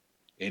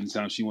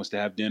 Anytime she wants to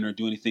have dinner or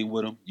do anything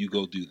with them, you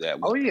go do that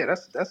with Oh her. yeah,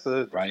 that's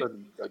a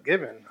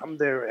given. I'm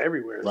there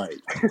everywhere. Right.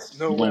 There's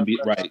no You're way gonna I'm be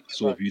not. right.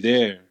 So if you're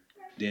there,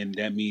 then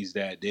that means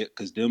that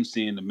because them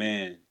seeing the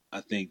man,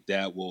 I think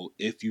that will.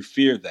 If you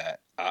fear that,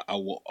 I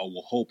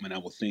will hope and I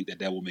will think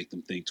that will make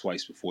them think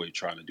twice before you're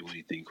trying to do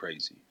anything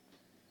crazy.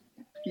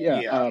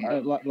 Yeah.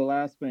 The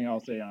last thing I'll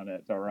say on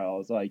it,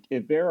 Darrell, is like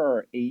if there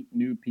are 8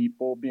 new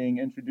people being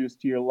introduced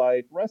to your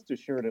life, rest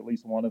assured at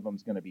least one of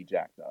them's going to be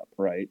jacked up,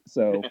 right?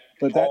 So,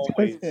 but that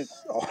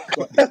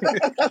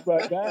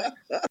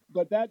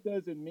but that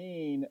doesn't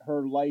mean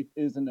her life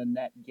isn't a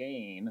net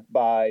gain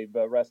by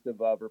the rest of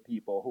other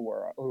people who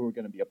are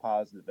going to be a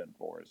positive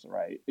influence,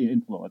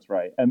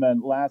 right? And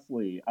then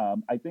lastly,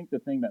 I think the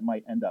thing that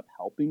might end up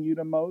helping you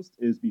the most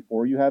is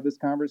before you have this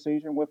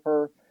conversation with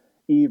her,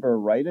 either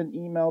write an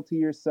email to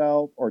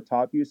yourself or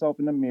talk to yourself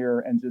in the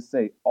mirror and just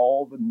say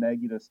all the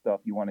negative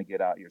stuff you want to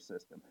get out of your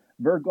system.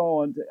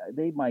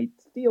 They might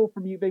steal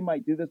from you, they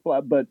might do this,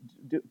 but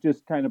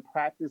just kind of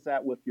practice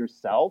that with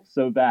yourself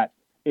so that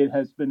it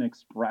has been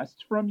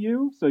expressed from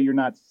you, so you're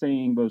not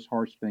saying those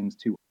harsh things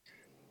to her.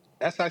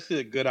 That's actually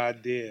a good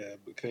idea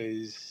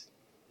because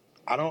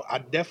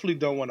I definitely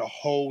don't want to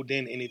hold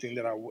in anything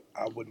that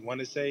I would want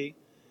to say.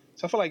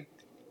 So I feel like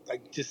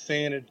just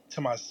saying it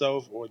to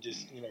myself or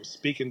just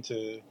speaking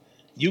to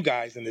you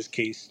guys in this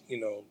case,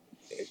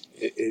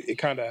 it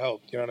kind of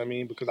helped. You know what I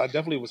mean? Because I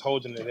definitely was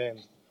holding it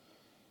in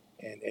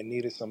and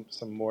needed some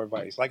more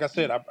advice. Like I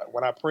said,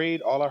 when I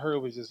prayed, all I heard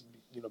was just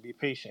be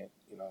patient.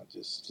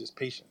 Just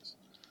patience.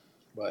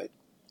 But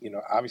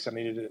obviously I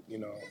needed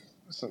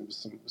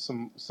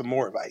some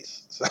more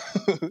advice. So,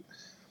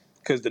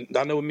 because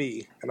I know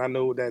me, and I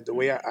know that the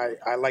way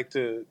I like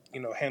to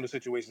handle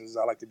situations is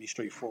I like to be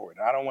straightforward.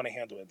 I don't want to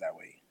handle it that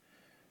way.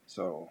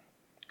 So,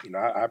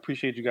 I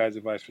appreciate you guys'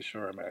 advice for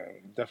sure, man.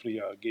 It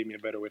definitely gave me a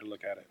better way to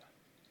look at it.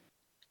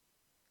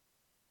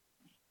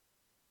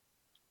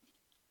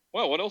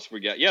 Well, what else we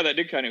got? Yeah, that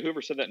did kind of,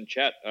 whoever said that in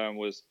chat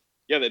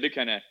that did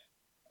kind of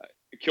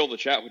kill the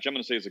chat, which I'm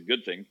going to say is a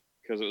good thing,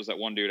 because it was that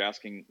one dude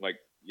asking,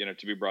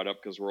 to be brought up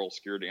because we're all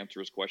scared to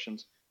answer his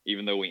questions,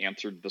 even though we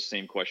answered the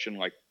same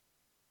question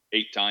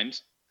 8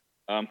 times.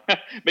 But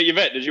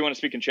Yvette, did you want to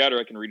speak in chat, or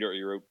I can read what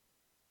you wrote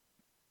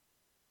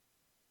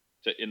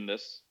to end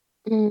this?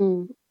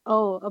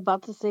 Oh,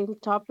 about the same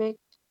topic?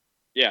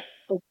 Yeah.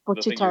 For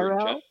to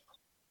Tyrell?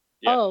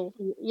 Yeah. Oh,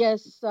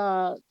 yes,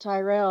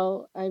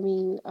 Tyrell. I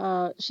mean,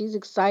 she's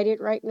excited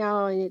right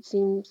now, and it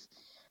seems,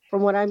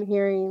 from what I'm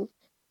hearing,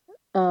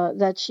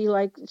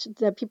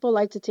 that people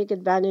like to take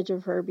advantage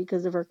of her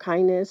because of her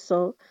kindness.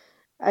 So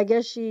I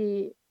guess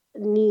she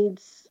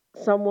needs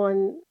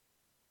someone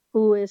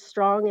who is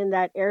strong in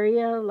that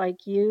area,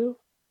 like you.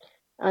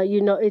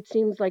 It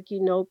seems like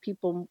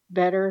people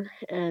better,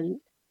 and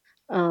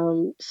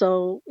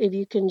so if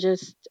you can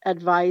just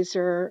advise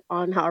her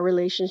on how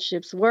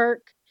relationships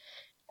work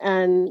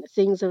and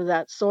things of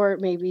that sort,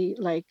 maybe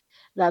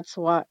that's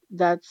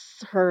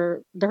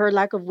her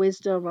lack of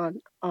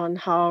wisdom on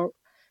how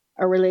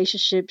a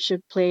relationship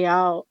should play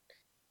out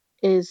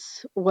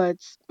is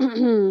what's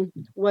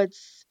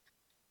what's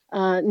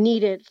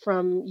needed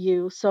from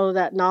you. So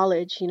that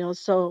knowledge,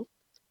 so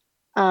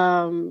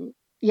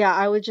yeah,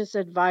 I would just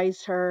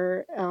advise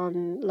her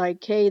on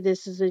hey,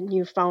 this is a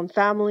newfound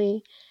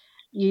family.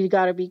 You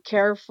got to be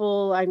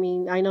careful. I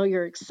mean, I know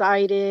you're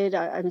excited.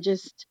 I'm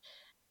just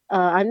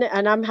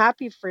I'm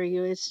happy for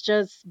you. It's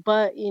just,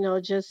 but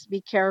just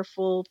be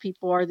careful.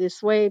 People are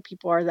this way,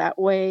 people are that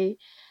way.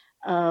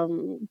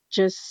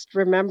 Just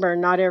remember,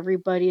 not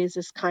everybody is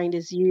as kind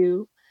as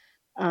you.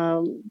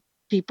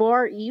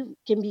 People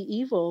can be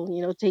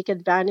evil, take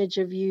advantage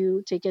of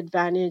you, take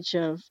advantage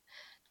of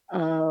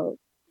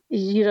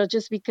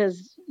just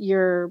because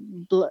you're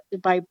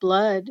by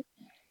blood,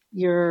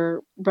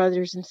 your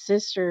brothers and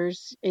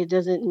sisters, it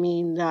doesn't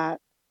mean that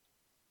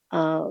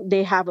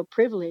they have a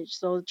privilege.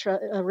 So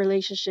a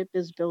relationship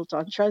is built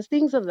on trust,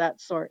 things of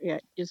that sort. Yeah,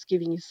 just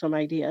giving you some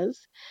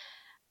ideas.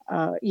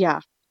 Yeah,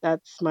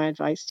 that's my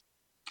advice.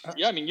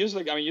 Yeah, I mean, use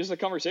the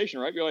conversation,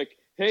 right? Be like,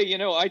 hey,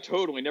 I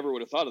totally never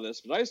would have thought of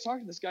this, but I was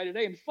talking to this guy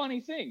today, and funny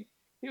thing,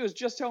 he was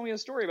just telling me a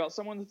story about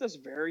someone that this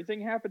very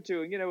thing happened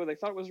to, and they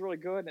thought it was really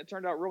good, and it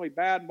turned out really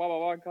bad, and blah blah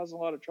blah, and causing a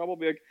lot of trouble.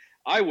 Be like,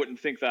 I wouldn't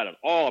think that at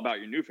all about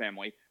your new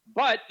family,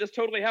 but this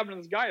totally happened to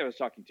this guy I was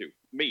talking to,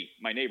 me,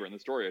 my neighbor, in the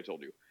story I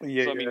told you.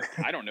 Yeah, so I mean,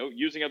 I don't know,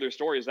 using other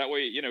stories that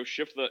way,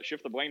 shift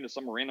the blame to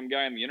some random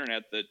guy on the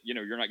internet that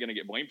you're not going to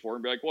get blamed for,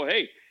 and be like, well,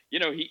 hey,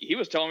 he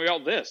was telling me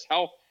about this.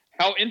 How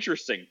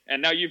interesting.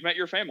 And now you've met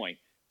your family.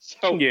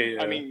 So,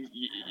 yeah. I mean,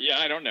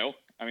 I don't know.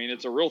 I mean,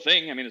 it's a real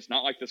thing. I mean, it's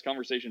not like this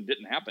conversation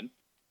didn't happen.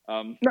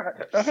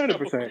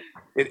 100%.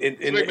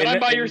 But I'm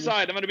by your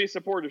side. I'm going to be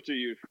supportive to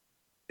you.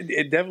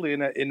 it definitely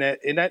in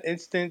that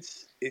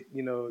instance,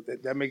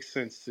 that makes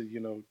sense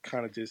to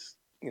kind of just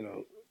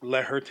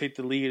let her take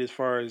the lead as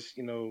far as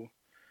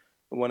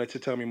wanted to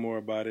tell me more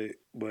about it.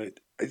 But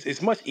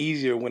it's much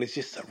easier when it's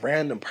just a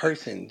random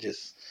person,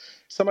 just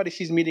somebody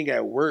she's meeting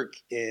at work,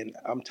 and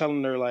I'm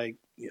telling her like,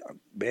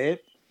 babe,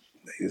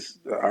 it's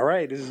all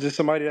right. This is just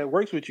somebody that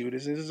works with you.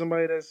 This is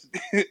somebody that's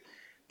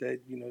that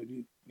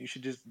you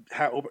should just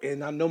have over.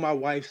 And I know my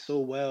wife so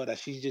well that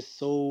she's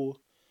so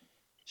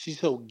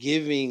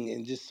giving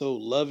and just so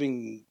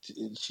loving.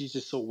 She's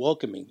just so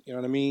welcoming. You know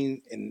what I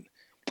mean? And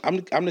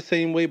I'm the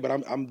same way, but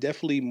I'm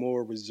definitely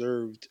more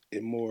reserved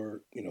and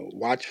more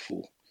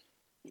watchful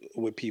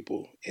with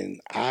people, and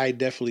I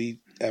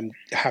definitely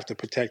have to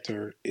protect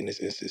her in this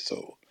instance.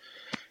 So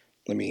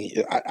I mean,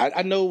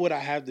 I know what I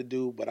have to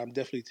do, but I'm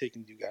definitely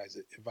taking you guys'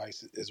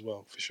 advice as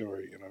well for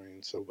sure. You know what I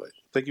mean? So, but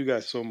thank you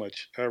guys so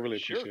much. I really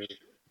appreciate it.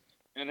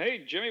 And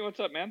hey, Jimmy,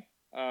 what's up, man?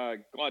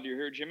 Glad you're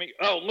here, Jimmy.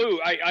 Oh, Lou,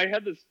 I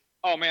had this.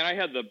 Oh man, I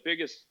had the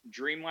biggest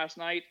dream last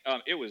night.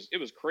 It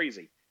was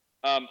crazy.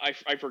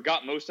 I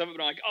forgot most of it,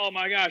 but I'm like, oh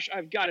my gosh,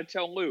 I've got to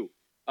tell Lou.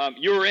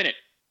 You were in it,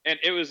 and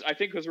it was I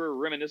think because we were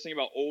reminiscing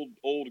about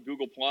old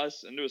Google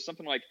Plus, and it was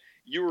something like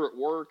you were at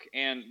work,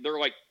 and they're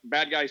like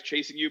bad guys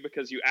chasing you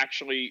because you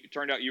actually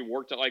turned out you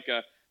worked at like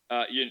a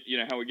you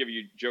know how we give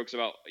you jokes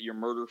about your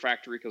murder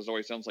factory because it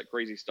always sounds like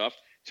crazy stuff.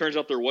 Turns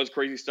out there was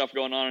crazy stuff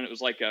going on, and it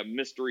was like a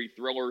mystery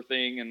thriller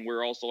thing, and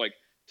we're also like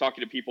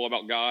talking to people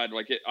about God.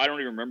 Like I don't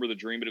even remember the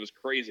dream, but it was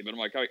crazy. But I'm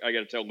like, I got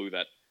to tell Lou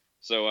that.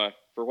 So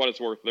for what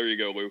it's worth, there you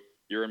go, Lou.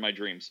 You're in my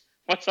dreams.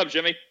 What's up,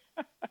 Jimmy?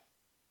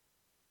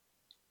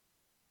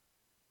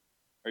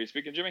 Are you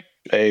speaking, Jimmy?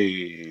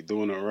 Hey,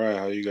 doing all right.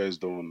 How you guys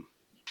doing?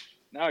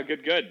 No,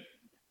 good.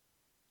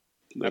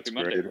 That's happy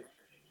Monday. Great.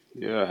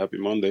 Yeah, happy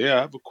Monday. Yeah,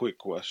 I have a quick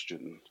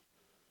question.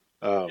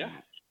 Yeah.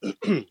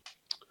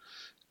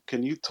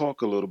 Can you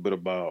talk a little bit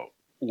about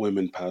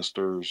women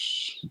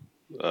pastors?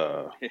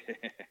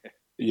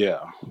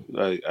 Yeah,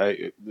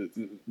 I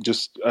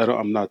just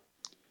I'm not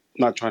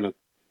trying to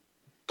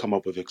come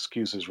up with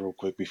excuses real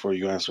quick before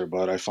you answer,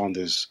 but I found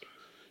this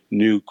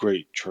new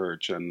great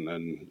church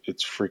and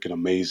it's freaking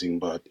amazing,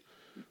 but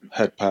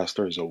head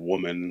pastor is a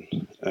woman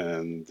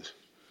and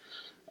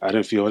I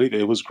didn't feel anything.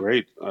 It was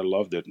great. I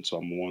loved it. And so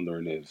I'm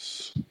wondering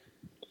if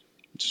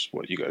just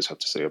what you guys have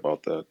to say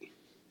about that.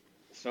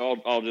 So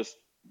I'll just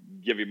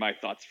give you my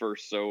thoughts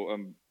first. So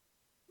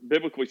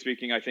biblically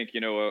speaking, I think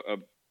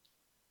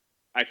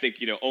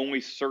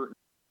only certain.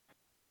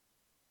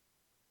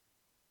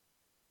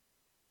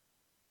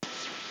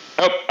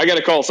 Oh, I got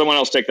a call. Someone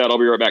else take that. I'll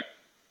be right back.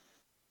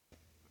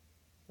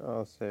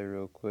 I'll say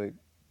real quick,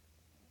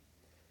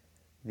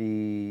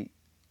 the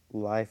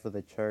life of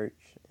the church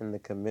and the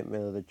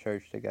commitment of the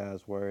church to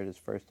God's word is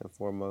first and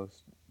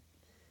foremost.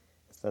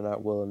 If they're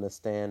not willing to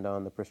stand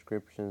on the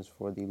prescriptions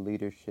for the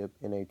leadership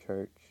in a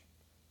church,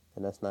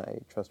 then that's not a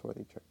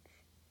trustworthy church,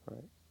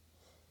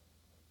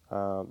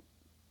 right?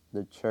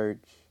 The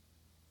church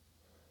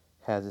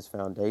has its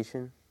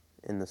foundation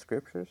in the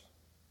scriptures,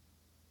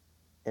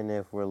 and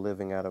if we're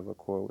living out of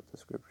accord with the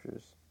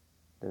scriptures,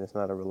 then it's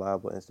not a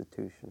reliable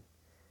institution.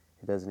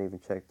 It doesn't even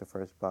check the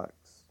first box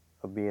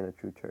of being a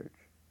true church.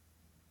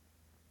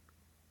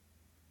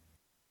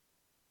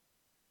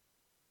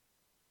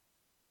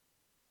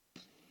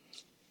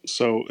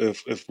 So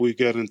if we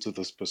get into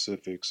the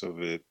specifics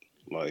of it,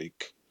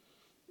 like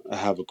I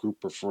have a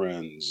group of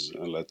friends,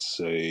 and let's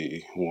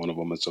say one of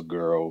them is a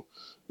girl,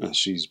 and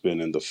she's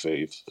been in the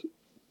faith,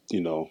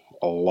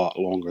 a lot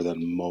longer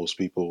than most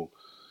people,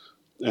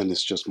 and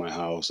it's just my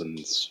house, and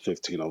it's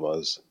 15 of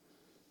us.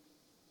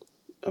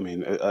 I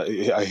mean,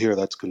 I hear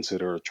that's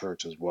considered a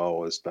church as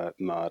well. Is that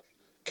not?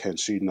 Can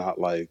she not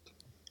like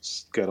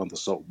get on the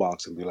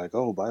soapbox and be like,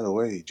 "Oh, by the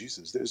way,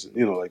 Jesus, this,"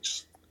 like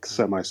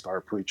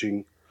semi-start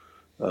preaching?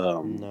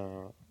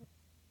 No.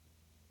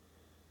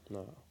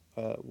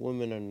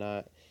 Women are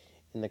not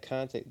in the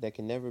context. That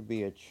can never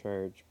be a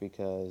church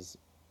because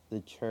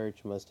the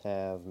church must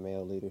have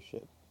male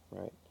leadership,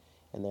 right?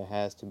 And there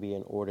has to be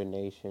an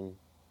ordination,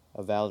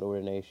 a valid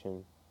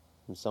ordination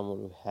from someone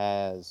who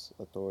has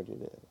authority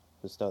to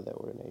bestow that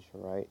ordination,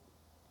 right?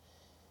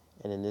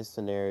 And in this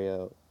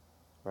scenario,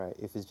 right,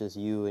 if it's just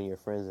you and your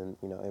friends and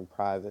in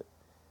private,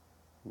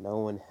 no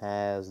one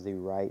has the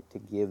right to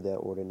give that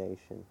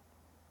ordination,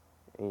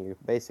 and you're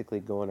basically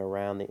going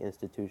around the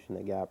institution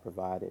that God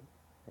provided,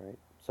 right?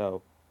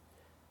 So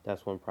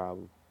that's one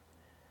problem.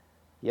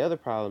 The other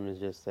problem is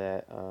just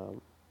that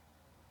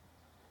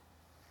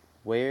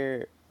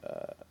where,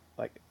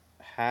 like,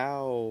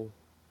 how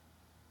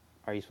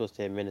are you supposed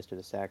to administer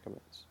the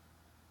sacraments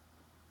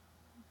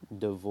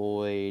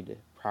devoid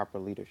proper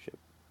leadership,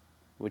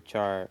 which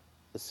are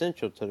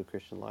essential to the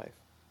Christian life?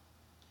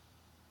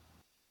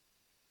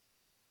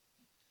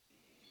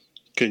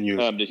 Can you?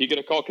 Did he get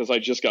a call? Because I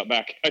just got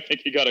back. I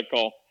think he got a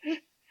call.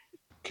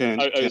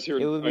 I was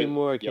hearing. It would be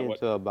more akin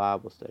to a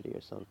Bible study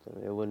or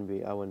something. It wouldn't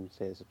be. I wouldn't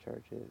say it's a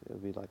church. It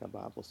would be like a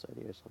Bible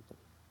study or something.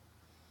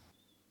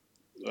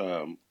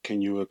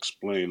 Can you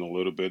explain a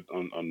little bit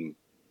on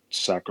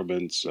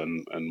sacraments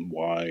and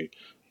why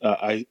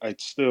I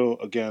still,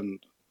 again,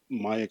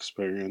 my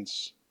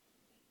experience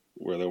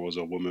where there was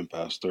a woman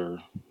pastor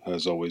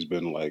has always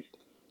been like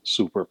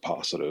super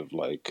positive.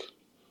 Like,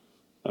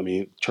 I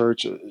mean,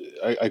 church.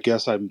 I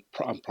guess I'm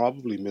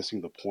probably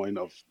missing the point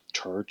of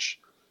church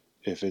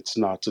if it's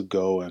not to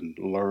go and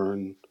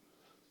learn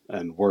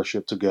and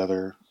worship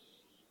together.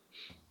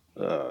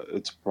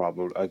 It's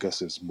probably, I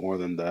guess it's more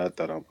than that,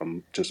 that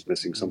I'm just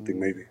missing something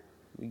maybe.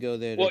 We go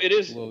there Well, to, it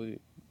is.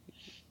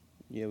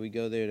 we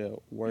go there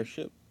to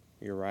worship.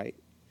 You're right.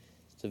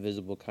 It's a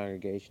visible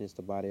congregation. It's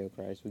the body of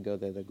Christ. We go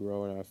there to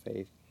grow in our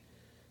faith.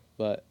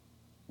 But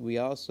we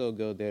also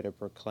go there to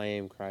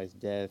proclaim Christ's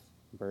death,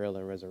 burial,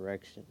 and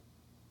resurrection,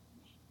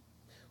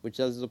 which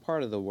is a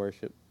part of the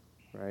worship,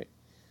 right?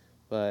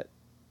 But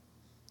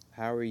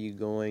how are you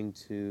going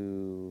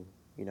to,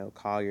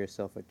 call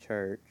yourself a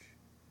church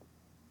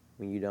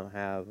when you don't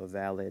have a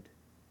valid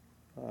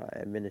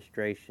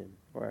administration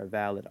or a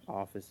valid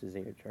offices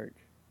in your church?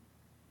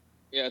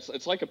 Yeah,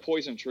 it's like a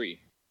poison tree,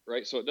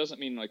 right? So it doesn't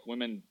mean like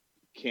women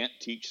can't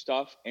teach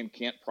stuff and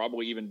can't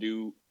probably even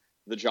do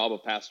the job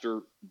of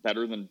pastor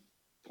better than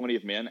plenty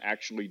of men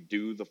actually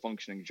do the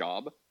functioning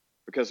job,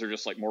 because they're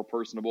just like more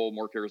personable,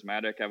 more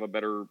charismatic, have a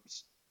better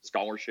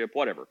scholarship,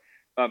 whatever.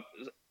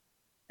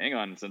 Hang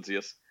on,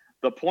 Cincius.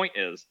 The point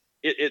is,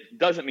 it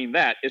doesn't mean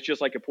that. It's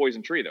just like a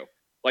poison tree, though.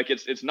 Like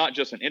it's not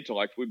just an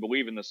intellect. We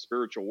believe in the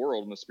spiritual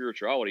world and the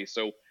spirituality.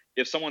 So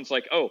if someone's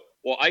like, oh,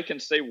 well, I can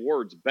say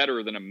words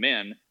better than a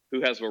man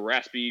who has a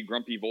raspy,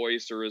 grumpy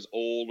voice or is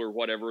old or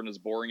whatever and is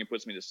boring and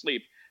puts me to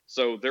sleep,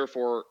 so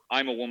therefore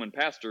I'm a woman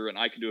pastor and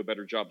I can do a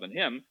better job than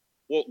him.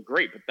 Well,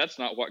 great, but that's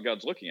not what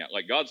God's looking at.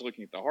 Like, God's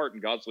looking at the heart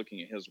and God's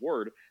looking at his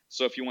word.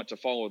 So if you want to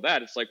follow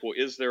that, it's like, well,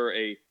 is there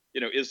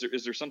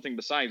is there something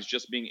besides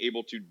just being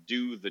able to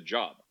do the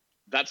job?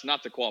 That's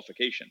not the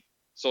qualification.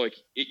 So like,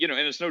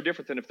 and it's no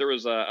different than if there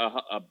was a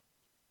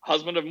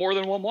husband of more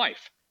than one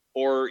wife,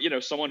 or,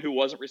 someone who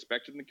wasn't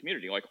respected in the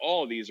community. Like,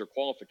 all of these are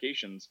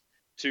qualifications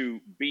to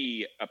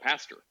be a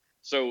pastor.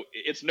 So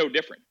it's no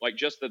different. Like,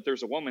 just that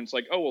there's a woman, it's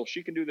like, oh, well,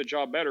 she can do the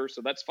job better,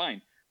 so that's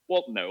fine.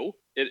 Well, no,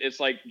 it's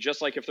like,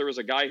 just like if there was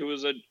a guy who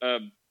was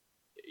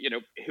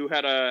who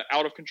had a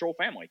out of control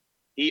family,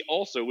 he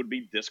also would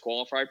be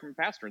disqualified from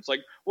pastor. It's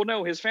like, well,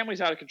 no, his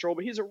family's out of control,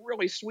 but he's a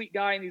really sweet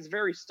guy and he's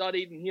very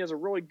studied and he has a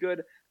really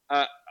good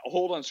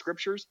hold on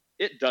scriptures.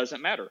 It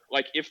doesn't matter.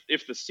 Like,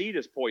 if the seed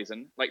is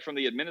poison, like from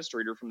the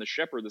administrator, from the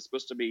shepherd that's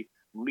supposed to be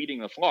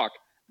leading the flock,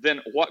 then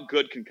what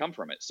good can come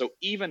from it? So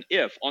even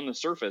if on the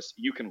surface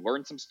you can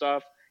learn some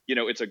stuff,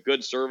 it's a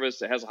good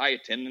service, it has high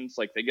attendance,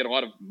 like they get a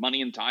lot of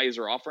money in tithes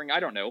or offering, I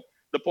don't know.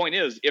 The point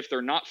is, if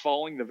they're not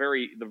following the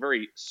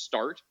very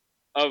start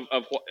of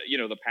what,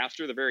 the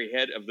pastor, the very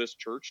head of this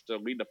church to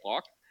lead the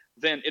flock,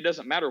 then it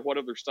doesn't matter what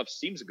other stuff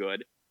seems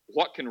good.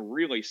 What can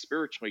really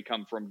spiritually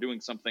come from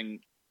doing something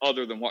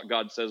other than what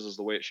God says is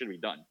the way it should be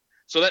done?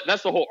 So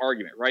that's the whole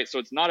argument, right? So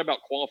it's not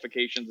about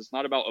qualifications, it's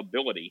not about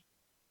ability,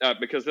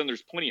 because then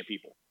there's plenty of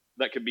people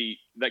that could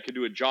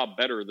do a job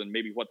better than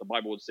maybe what the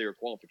Bible would say are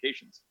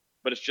qualifications.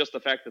 But it's just the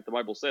fact that the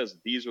Bible says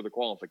these are the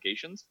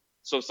qualifications.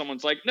 So if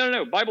someone's like,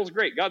 no, Bible's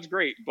great, God's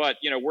great, but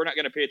we're not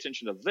going to pay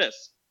attention to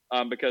this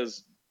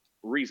because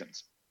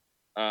reasons.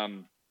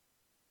 Hope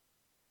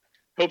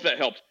that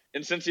helped.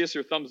 And Cincius,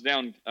 your thumbs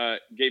down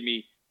gave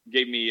me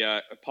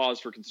a pause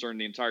for concern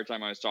the entire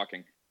time I was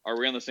talking. Are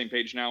we on the same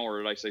page now,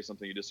 or did I say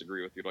something you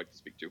disagree with you'd like to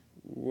speak to?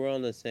 We're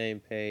on the same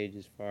page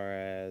as far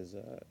as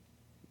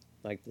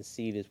like the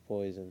seed is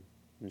poison,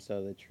 and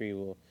so the tree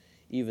will,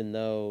 even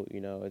though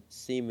it's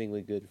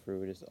seemingly good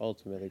fruit, it's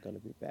ultimately going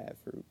to be bad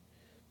fruit.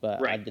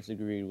 But right. I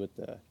disagreed with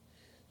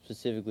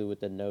specifically with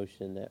the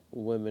notion that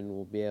women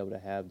will be able to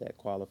have that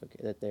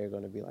qualification, that they're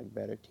going to be like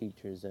better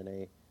teachers than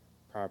a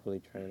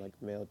properly trained like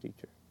male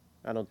teacher.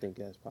 I don't think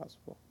that's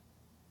possible.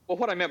 Well,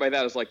 what I meant by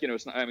that is like,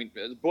 it's not, I mean,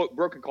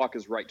 broken clock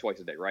is right twice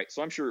a day, right?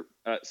 So I'm sure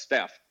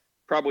Steph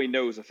probably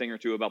knows a thing or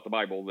two about the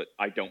Bible that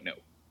I don't know.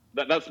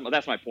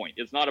 That's my point.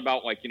 It's not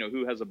about like,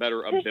 who has a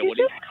better ability. Did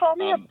you just call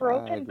me a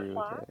broken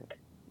clock?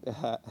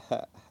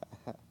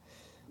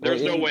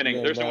 There's no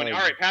winning. There's no winning.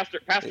 All right,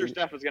 Pastor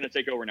Steph is going to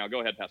take over now.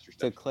 Go ahead, Pastor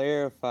Steph. To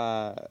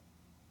clarify,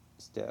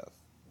 Steph.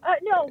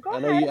 No, go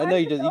ahead. I know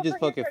you just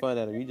poking fun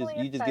at him.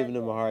 You just giving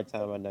him a hard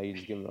time. I know you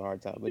just giving him a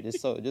hard time. But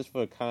just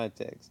for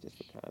context,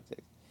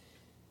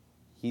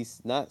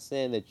 he's not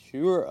saying that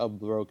you're a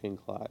broken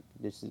clock.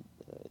 This is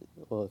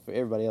for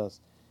everybody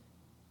else,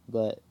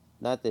 but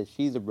not that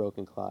she's a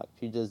broken clock.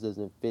 She just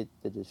doesn't fit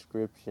the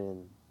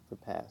description for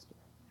pastor.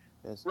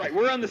 Right,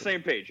 we're on the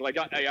same page. Like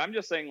I'm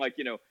just saying, like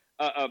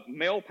a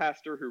male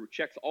pastor who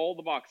checks all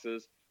the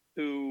boxes,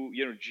 who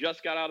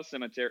just got out of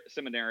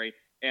seminary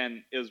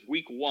and is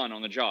week one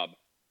on the job.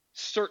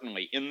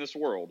 Certainly, in this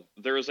world,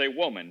 there is a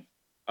woman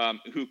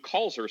who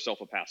calls herself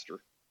a pastor,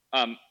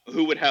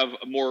 who would have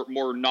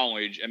more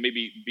knowledge and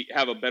maybe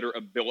have a better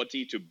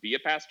ability to be a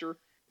pastor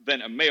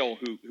than a male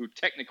who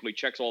technically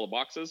checks all the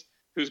boxes,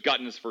 who's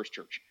gotten his first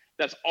church.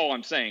 That's all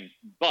I'm saying.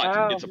 But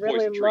Wow, it's a really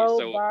poison tree. low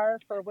So bar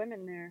for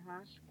women there,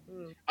 huh?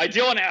 Mm. I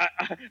deal in.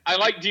 I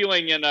like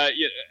dealing in.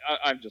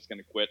 I'm just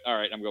gonna quit. All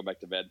right, I'm going back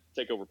to bed.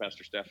 Take over,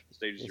 Pastor Steph. The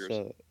stage is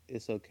yours.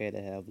 It's okay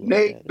to have low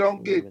Nate, status don't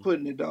for get women. put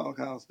in the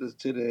doghouse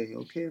today,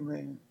 okay,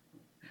 man?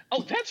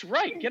 Oh, that's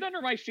right. Get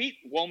under my feet,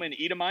 woman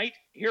Edomite.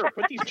 Here,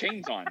 put these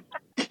chains on.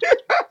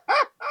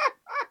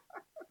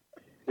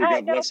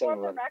 No, for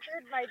the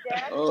record, my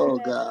dad. Oh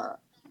God.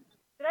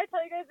 Did I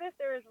tell you guys this?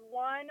 There is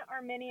one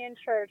Armenian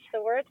church.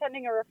 So we're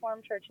attending a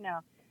Reformed church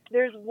now.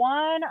 There's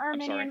one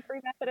Armenian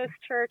Free Methodist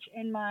church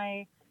in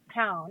my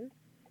town.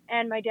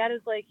 And my dad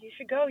is like, you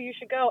should go.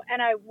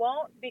 And I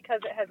won't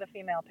because it has a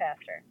female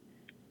pastor.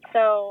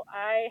 So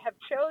I have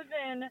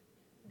chosen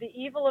the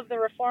evil of the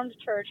Reformed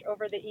church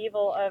over the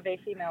evil of a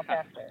female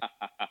pastor.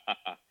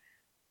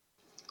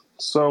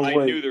 So I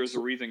wait, knew there was a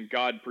reason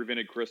God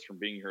prevented Chris from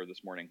being here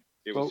this morning.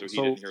 It was so he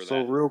didn't hear that.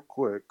 So real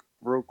quick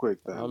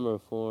then. I'm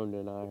Reformed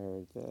and I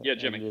heard that. Yeah,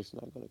 Jimmy. I'm just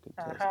not going to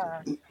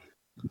contest it.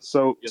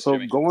 So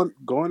Jimmy.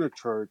 going to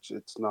church,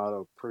 it's not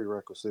a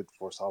prerequisite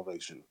for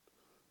salvation.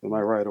 Am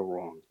I right or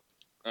wrong?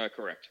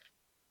 Correct.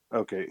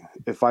 Okay.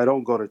 If I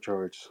don't go to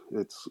church,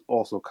 it's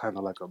also kind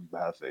of like a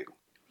bad thing.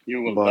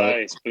 You will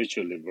die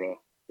spiritually, bro.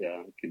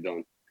 Yeah, if you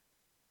don't.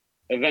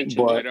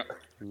 Eventually.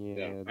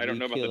 I don't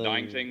know about the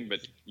dying thing,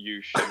 but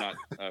you should not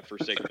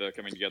forsake the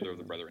coming together of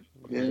the brethren.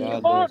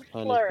 God does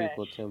punish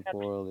people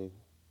temporally.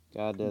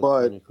 God does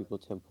punish people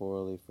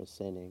temporally for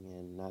sinning,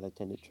 and not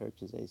attending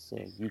church is a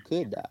sin. You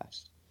could die.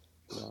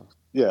 No.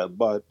 Yeah,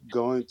 but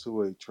going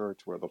to a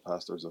church where the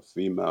pastor is a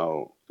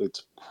female,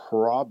 it's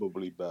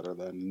probably better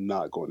than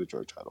not going to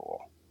church at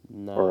all.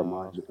 No. Or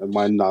am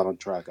I not on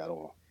track at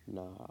all?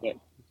 No. Yeah.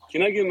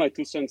 Can I give my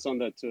 2 cents on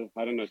that too?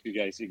 I don't know if you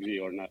guys agree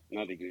or not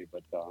agree,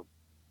 but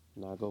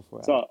no, go for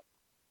it. So,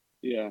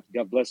 yeah,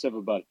 God bless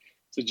everybody.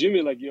 So,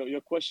 Jimmy, like your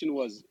question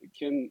was,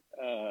 can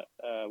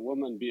a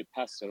woman be a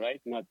pastor,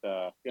 right? Not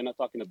you're not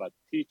talking about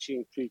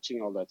teaching,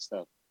 preaching, all that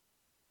stuff.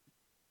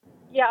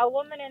 Yeah, a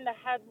woman in the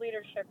head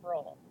leadership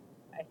role,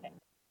 I think.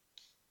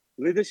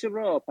 Leadership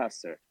role or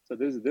pastor? So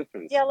there's a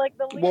difference. Yeah, like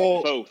the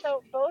leadership.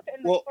 So both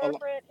in the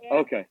corporate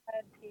and the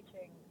head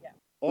teaching. Yeah.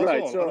 Also,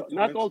 right. So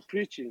not all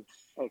preaching.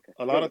 Okay.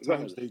 A lot of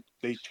times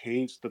they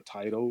change the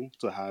title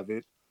to have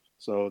it,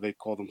 so they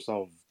call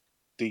themselves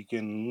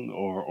deacon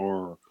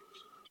or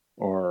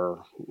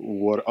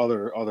what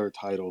other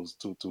titles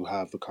to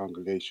have the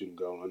congregation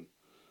going.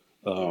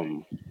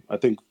 I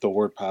think the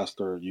word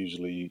pastor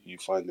usually you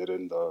find it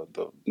in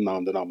the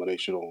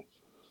non-denominational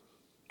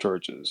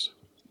churches.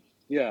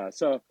 Yeah.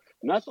 So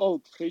not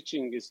all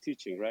preaching is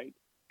teaching, right?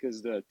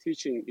 Because the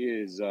teaching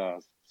is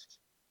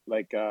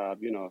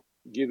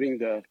giving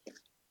the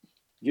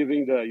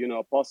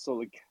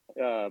apostolic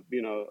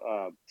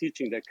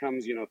teaching that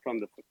comes from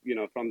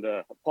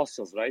the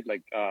apostles, right?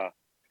 Like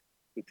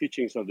the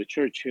teachings of the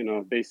church,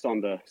 based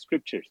on the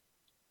scriptures.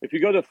 If you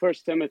go to 1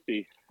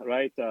 Timothy,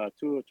 right,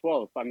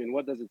 2:12, I mean,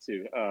 what does it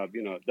say?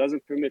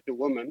 Doesn't permit the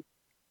woman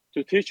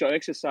to teach or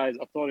exercise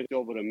authority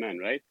over a man,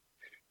 right?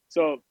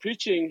 So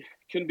preaching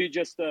can be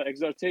just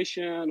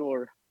exhortation,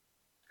 or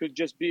could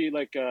just be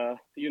like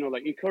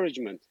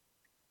encouragement.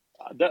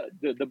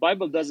 The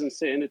Bible doesn't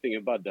say anything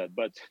about that.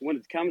 But when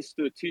it comes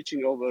to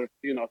teaching over,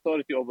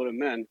 authority over a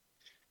man,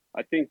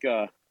 I think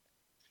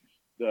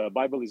the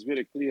Bible is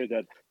very clear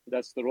that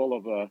that's the role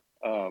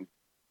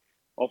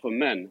of a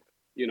man.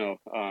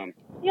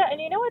 Yeah, and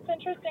you know what's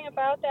interesting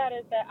about that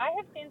is that I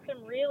have seen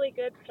some really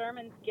good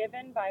sermons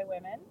given by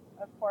women,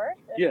 of course.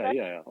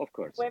 Yeah, of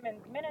course.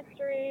 Women's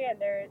ministry, and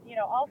there's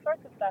all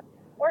sorts of stuff.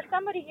 Or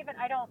somebody even,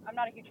 I'm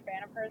not a huge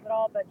fan of hers at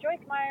all, but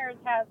Joyce Myers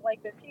has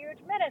like this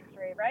huge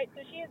ministry, right?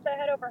 So she is the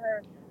head over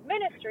her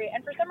ministry,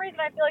 and for some reason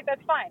I feel like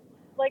that's fine.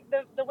 Like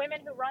the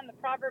women who run the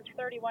Proverbs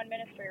 31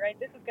 ministry, right?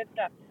 This is good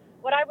stuff.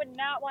 What I would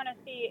not want to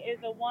see is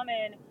a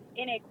woman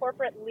in a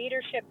corporate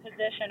leadership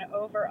position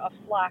over a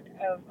flock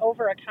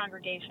over a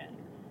congregation.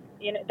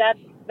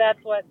 That's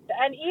what,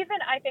 and even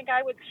I think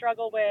I would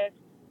struggle with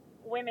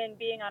women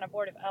being on a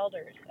board of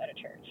elders at a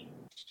church.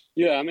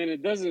 Yeah, I mean,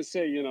 it doesn't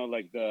say,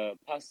 like the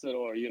pastor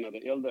or,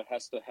 the elder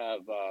has to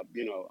have,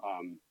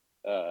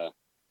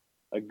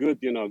 a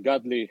good,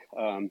 godly,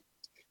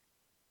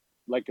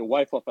 like a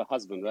wife of a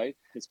husband, right?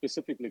 It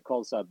specifically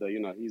calls out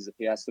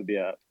he has to be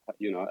a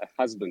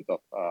husband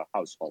of a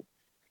household.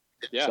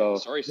 Yeah, so,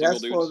 sorry, single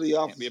dudes for the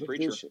can't be a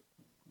preacher.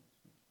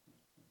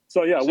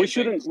 So yeah, we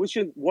shouldn't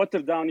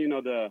water down,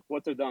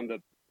 the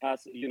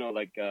past,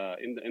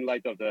 in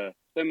light of the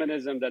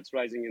feminism that's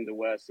rising in the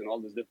West and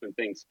all these different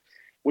things.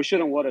 We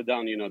shouldn't water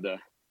down,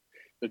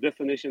 the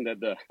definition that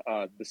the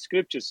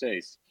scripture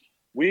says.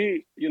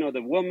 The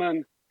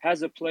woman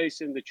has a place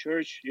in the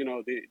church.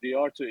 They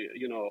are to,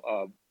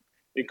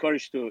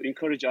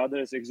 encourage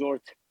others,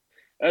 exhort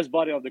as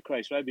body of the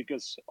Christ, right?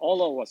 Because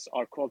all of us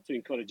are called to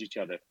encourage each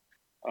other.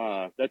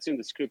 That's in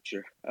the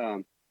scripture.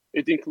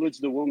 It includes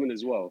the woman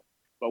as well.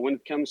 But when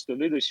it comes to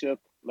leadership,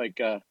 like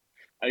I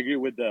agree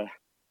with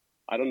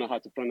I don't know how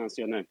to pronounce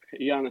your name,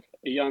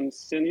 Ian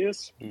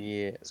Senius.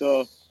 Yes.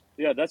 So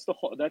yeah, that's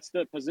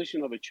the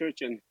position of a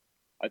church, and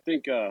I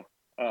think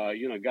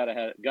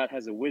God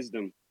has a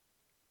wisdom,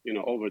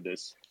 over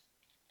this.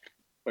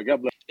 But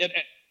God bless.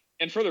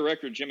 And for the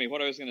record, Jimmy,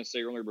 what I was going to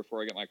say earlier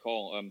before I get my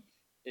call,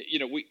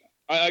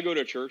 I go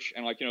to church,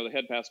 and the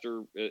head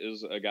pastor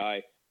is a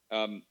guy,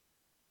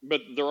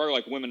 but there are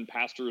women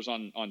pastors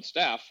on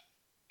staff,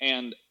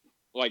 and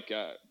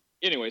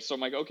anyway, so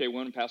I'm like, okay,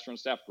 women pastor on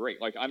staff, great.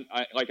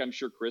 I'm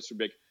sure Chris would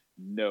be like,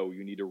 no,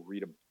 you need to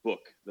read a book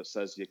that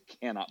says you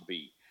cannot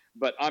be.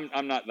 But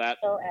I'm not that.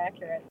 So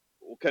accurate.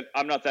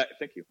 I'm not that.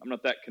 Thank you. I'm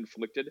not that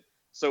conflicted.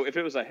 So if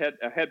it was a head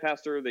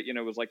pastor that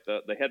was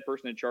the head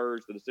person in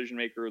charge, the decision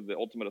maker, the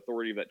ultimate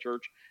authority of that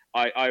church,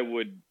 I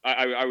would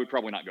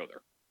probably not go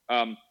there.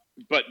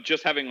 But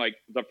just having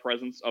the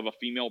presence of a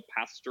female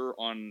pastor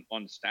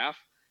on staff,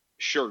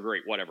 sure,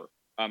 great, whatever.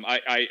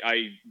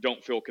 I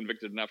don't feel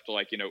convicted enough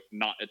to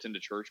not attend a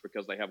church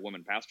because they have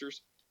women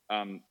pastors.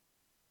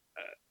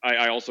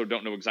 I also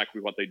don't know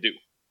exactly what they do.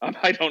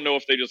 I don't know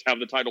if they just have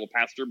the title of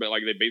pastor, but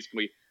they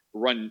basically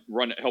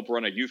help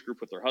run a youth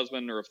group with their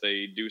husband, or if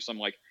they do some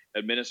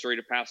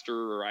administrative pastor,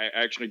 or I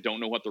actually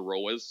don't know what the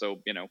role is. So,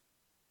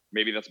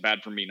 maybe that's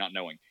bad for me not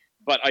knowing.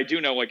 But I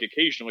do know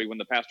occasionally when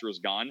the pastor is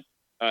gone,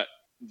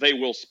 they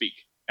will speak.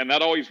 And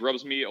that always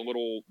rubs me a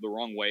little the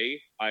wrong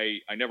way. I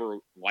never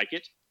like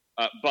it.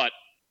 But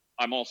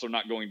I'm also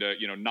not going to,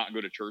 not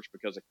go to church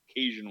because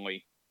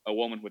occasionally a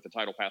woman with the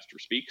title pastor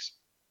speaks.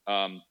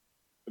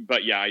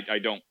 But yeah, I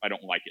don't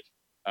like it.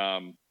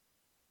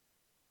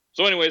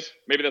 So anyways,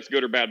 maybe that's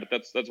good or bad,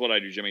 but that's what I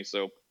do, Jimmy.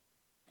 So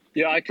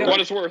yeah, for what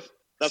it's worth,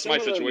 that's my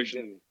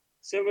situation.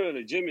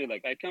 Similarly, Jimmy,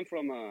 I come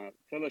from a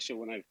fellowship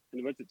when I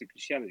converted to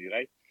Christianity,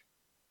 right?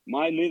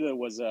 My leader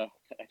was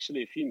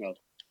actually a female.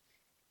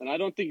 And I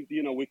don't think,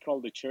 we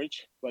called the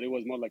church, but it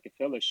was more like a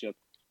fellowship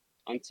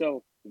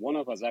until one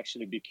of us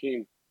actually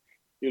became,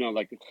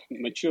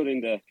 mature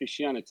in the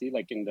Christianity,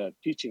 in the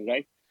teaching,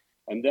 right?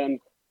 And then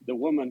the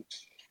woman,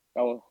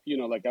 our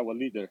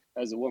leader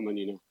as a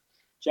woman,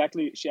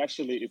 she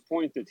actually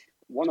appointed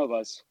one of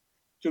us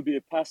to be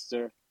a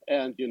pastor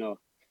and,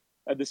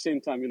 at the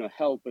same time,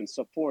 help and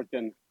support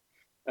and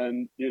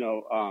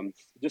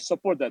just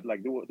support that,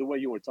 the way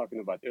you were talking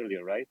about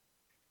earlier, right?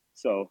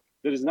 So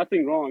there is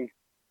nothing wrong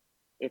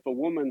if a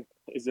woman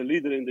is a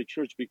leader in the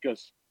church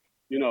because,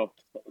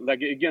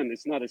 again,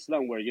 it's not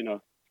Islam where,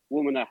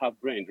 women are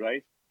half-brained,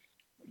 right?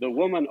 The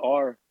women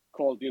are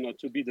called,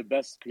 to be the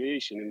best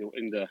creation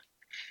in the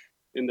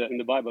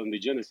Bible, in the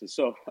Genesis.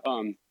 So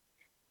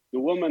the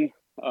women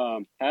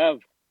have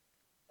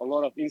a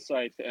lot of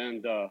insight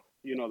and, are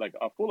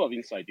full of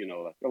insight,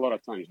 a lot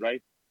of times,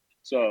 right?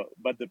 So,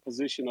 but the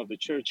position of the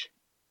church,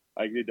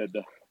 I agree that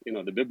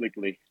the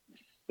biblically,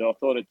 the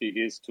authority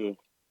is to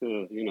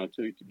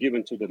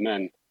given to the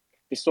men,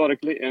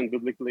 historically and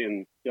biblically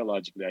and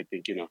theologically, I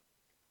think,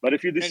 But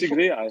if you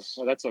disagree,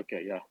 that's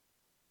okay, yeah.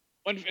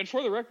 And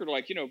for the record,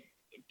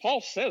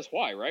 Paul says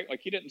why, right?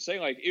 He didn't say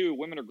ew,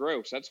 women are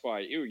gross. That's why.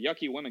 Ew,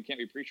 yucky women can't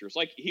be preachers.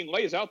 He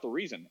lays out the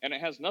reason, and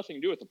it has nothing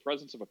to do with the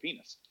presence of a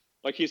penis.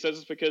 He says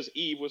it's because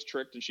Eve was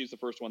tricked and she's the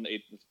first one that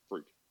ate the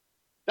fruit.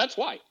 That's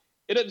why.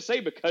 It didn't say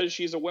because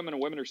she's a woman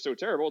and women are so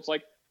terrible. It's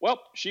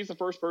well, she's the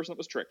first person that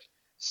was tricked.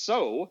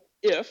 So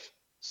if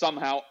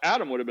somehow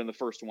Adam would have been the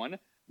first one,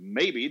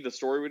 maybe the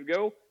story would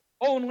go,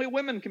 only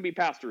women can be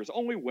pastors.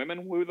 Only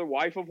women were the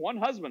wife of one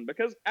husband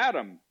because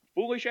Adam,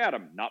 foolish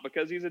Adam, not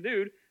because he's a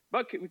dude,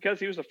 but because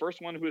he was the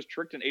first one who was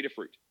tricked and ate a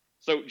fruit.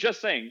 So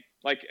just saying,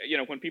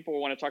 when people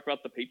want to talk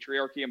about the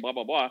patriarchy and blah,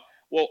 blah, blah,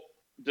 well,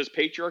 does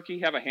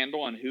patriarchy have a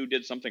handle on who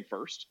did something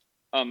first?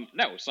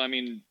 No. So,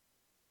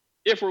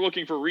 if we're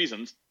looking for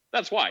reasons,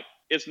 that's why.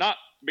 It's not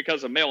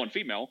because of male and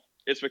female.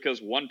 It's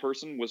because one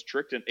person was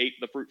tricked and ate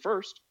the fruit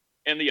first,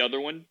 and the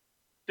other one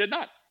did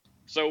not.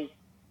 So,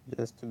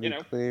 just to be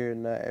clear,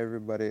 not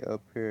everybody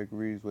up here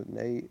agrees with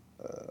Nate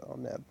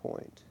on that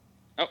point.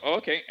 Oh,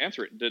 okay.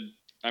 Answer it. Did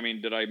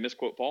I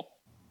misquote Paul?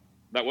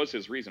 That was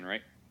his reason,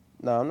 right?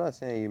 No, I'm not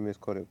saying you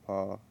misquoted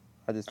Paul.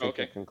 I just think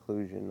the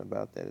conclusion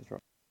about that is wrong.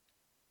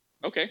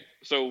 Okay.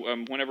 So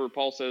whenever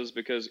Paul says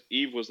because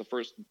Eve was the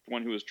first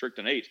one who was tricked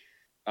and ate,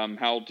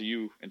 how do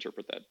you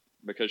interpret that?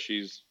 Because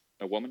she's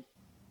a woman?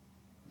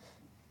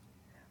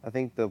 I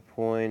think the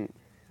point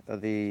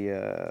of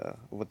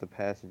what the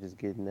passage is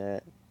getting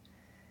at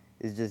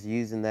is just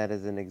using that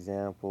as an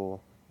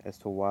example as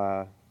to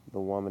why the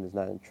woman is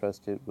not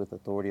entrusted with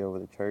authority over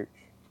the church.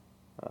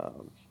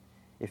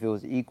 If it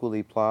was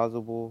equally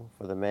plausible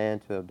for the man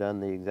to have done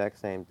the exact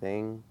same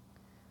thing,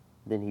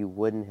 then he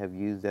wouldn't have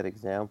used that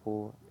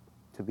example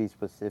to be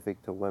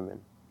specific to women.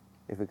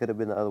 If it could have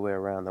been the other way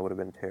around, that would have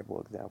been a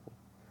terrible example.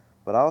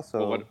 But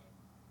also,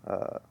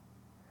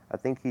 I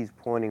think he's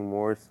pointing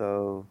more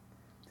so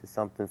to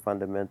something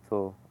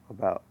fundamental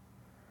about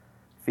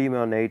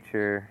female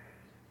nature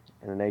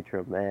and the nature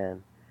of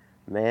man.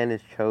 Man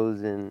is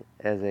chosen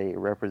as a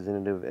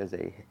representative, as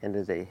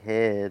a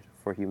head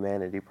for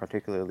humanity,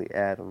 particularly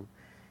Adam,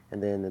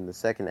 and then in the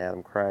second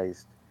Adam,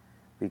 Christ,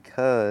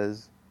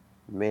 because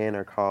men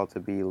are called to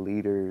be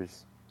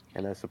leaders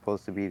and are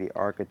supposed to be the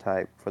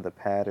archetype for the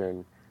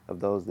pattern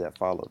of those that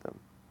follow them.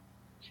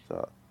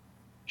 So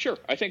Sure,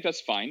 I think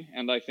that's fine,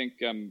 and I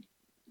think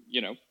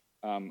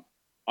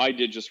I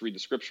did just read the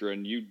scripture,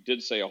 and you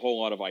did say a whole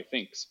lot of I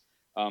thinks,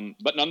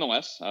 but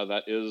nonetheless,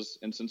 that is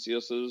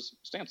Insensius's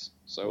stance,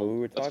 so Well, we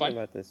were that's talking fine.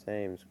 about the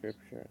same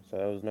scripture, so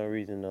there was no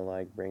reason to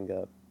like bring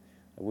up.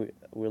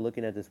 We're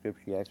looking at the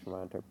scripture. You asked for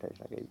my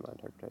interpretation. I gave you my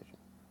interpretation,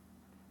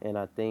 and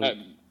I think.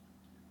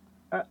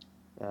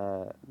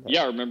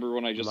 Yeah, remember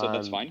when I just said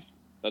that's fine?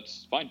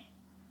 That's fine.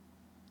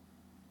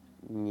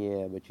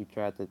 Yeah, but you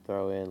tried to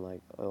throw in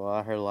like, well,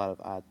 I heard a lot of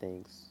I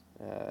thinks.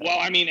 Well,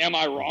 I mean, am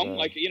I wrong?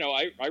 Like,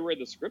 I read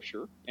the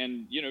scripture,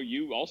 and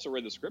you also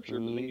read the scripture,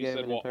 but then you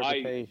said, well,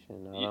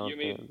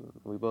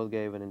 we both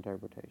gave an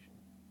interpretation.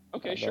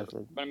 Okay, sure.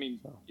 But I mean,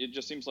 it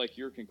just seems like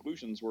your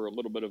conclusions were a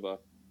little bit of a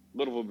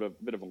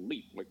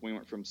leap. Like we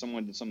went from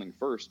someone did something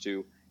first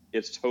to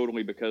it's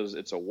totally because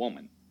it's a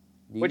woman.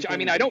 Which I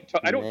mean, I don't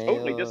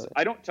totally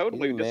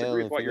disagree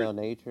with what female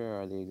nature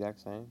are the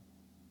exact same.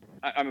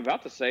 I'm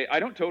about to say I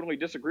don't totally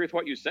disagree with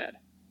what you said.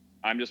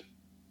 I'm just,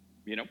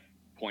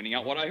 pointing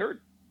out what I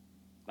heard.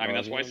 I mean,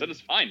 that's why I said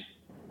it's fine.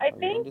 I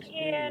think,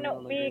 Ian,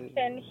 we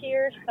can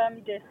hear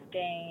some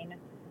disdain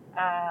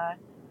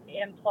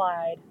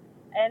implied.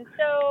 And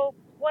so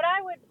what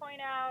I would point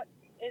out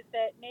is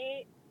that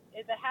Nate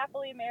is a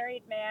happily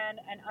married man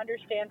and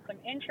understands some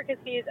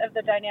intricacies of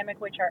the dynamic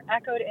which are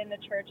echoed in the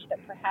church that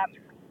perhaps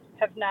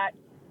have not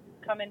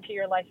come into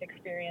your life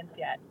experience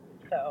yet.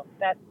 So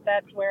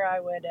that's where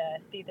I would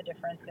see the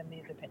difference in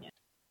these opinions.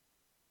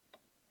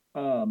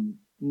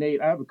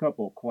 Nate, I have a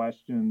couple of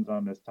questions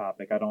on this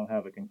topic. I don't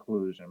have a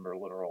conclusion, but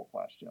literal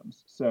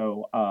questions.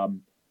 So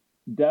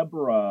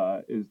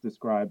Deborah is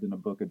described in the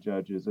book of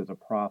Judges as a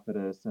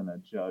prophetess and a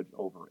judge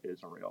over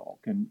Israel.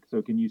 Can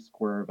you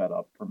square that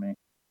up for me?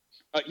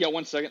 Yeah,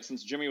 1 second,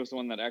 since Jimmy was the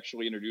one that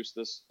actually introduced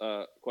this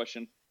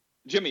question.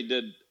 Jimmy,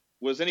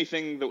 was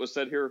anything that was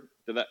said here,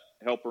 did that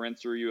help or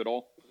answer you at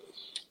all?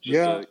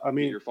 Just I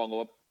mean, your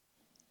follow-up.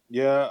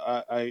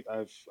 Yeah,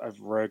 I've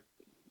read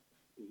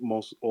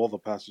all the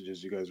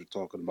passages you guys are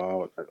talking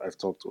about. I've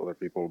talked to other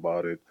people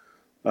about it,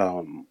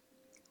 and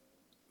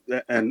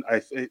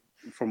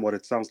from what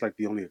it sounds like,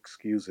 the only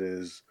excuse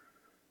is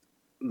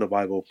the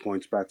Bible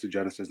points back to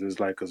Genesis and it's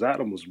like, because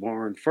Adam was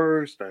born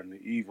first and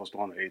Eve was the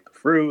one that ate the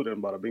fruit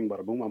and bada bing,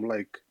 bada boom. I'm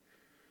like,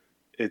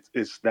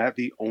 is that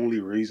the only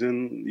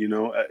reason?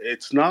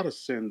 It's not a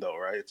sin though,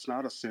 right? It's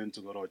not a sin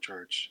to go to a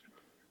church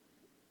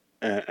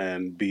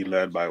and be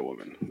led by a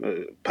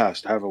woman,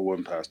 have a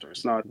woman pastor.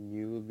 It's not.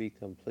 You would be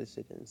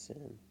complicit in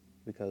sin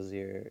because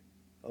you're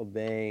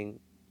obeying.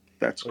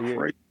 That's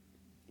crazy.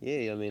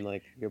 Yeah, I mean,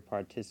 like you're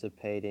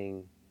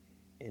participating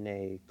in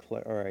a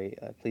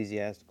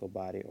ecclesiastical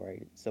body or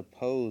a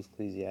supposed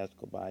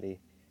ecclesiastical body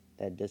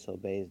that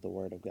disobeys the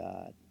word of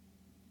God.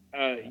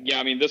 Yeah,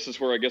 I mean, this is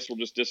where I guess we'll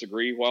just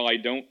disagree. While I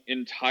don't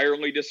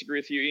entirely disagree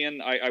with you,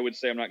 Ian, I would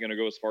say I'm not going to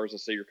go as far as to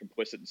say you're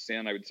complicit in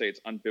sin. I would say it's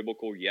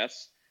unbiblical,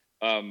 yes.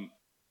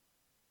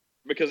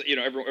 Because,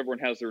 everyone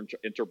has their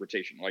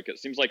interpretation. Like, it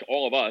seems like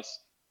all of us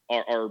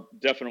are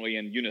definitely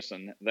in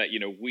unison that,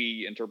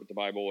 we interpret the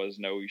Bible as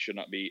no, you should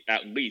not be.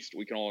 At least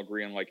we can all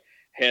agree on, like,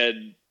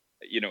 head,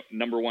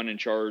 number one in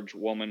charge,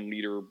 woman,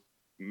 leader,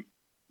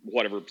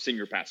 whatever,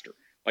 senior pastor.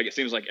 Like, it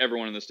seems like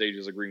everyone on the stage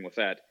is agreeing with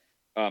that.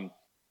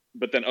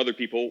 But then other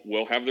people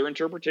will have their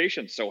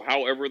interpretation. So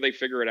however they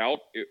figure it out,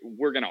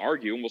 we're going to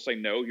argue and we'll say,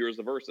 no, here's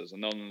the verses.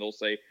 And then they'll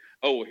say,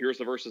 oh, here's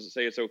the verses that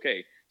say it's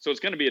okay. So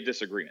it's going to be a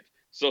disagreement.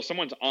 So if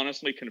someone's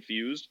honestly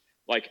confused,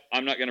 like,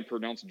 I'm not going to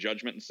pronounce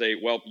judgment and say,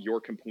 well, you're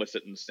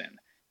complicit in sin.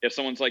 If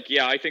someone's like,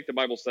 yeah, I think the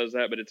Bible says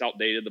that, but it's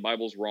outdated. The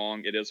Bible's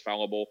wrong. It is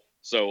fallible.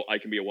 So I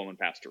can be a woman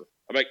pastor.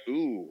 I'm like,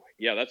 ooh,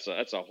 yeah, that's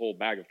a whole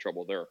bag of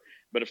trouble there.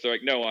 But if they're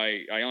like, no,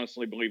 I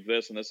honestly believe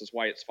this, and this is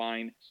why it's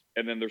fine,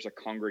 and then there's a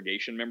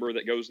congregation member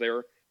that goes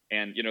there,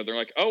 and, they're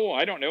like, oh,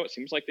 I don't know, it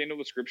seems like they know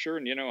the scripture,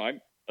 and,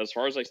 as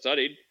far as I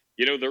studied,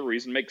 their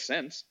reason makes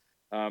sense.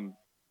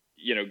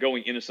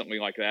 Going innocently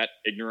like that,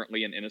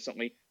 ignorantly and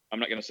innocently, I'm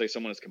not going to say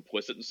someone is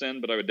complicit in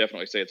sin, but I would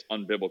definitely say it's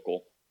unbiblical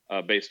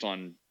based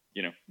on,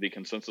 the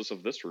consensus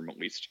of this room, at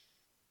least,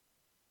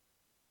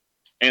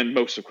 and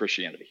most of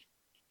Christianity.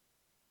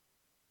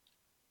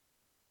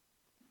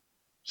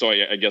 So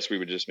I guess we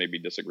would just maybe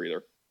disagree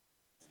there,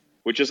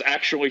 which is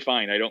actually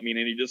fine. I don't mean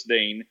any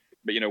disdain,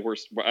 but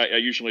I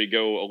usually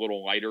go a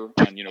little lighter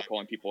on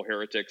calling people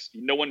heretics.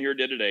 No one here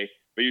did today,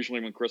 but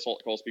usually when Chris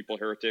calls people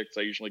heretics,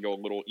 I usually go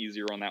a little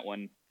easier on that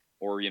one.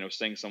 Or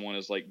saying someone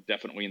is like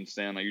definitely in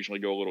sin, I usually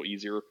go a little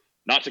easier,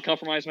 not to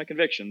compromise my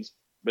convictions,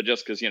 but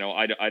just because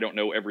I don't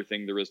know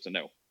everything there is to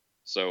know.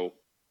 So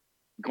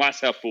glass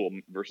half full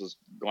versus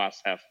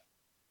glass half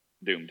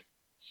doomed.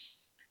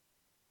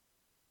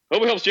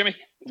 Hope it helps, Jimmy.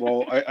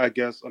 Well, I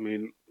guess, I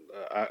mean,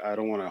 I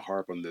don't want to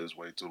harp on this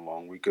way too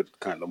long. We could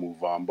kind of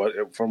move on.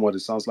 But from what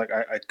it sounds like,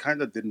 I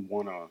kind of didn't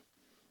want to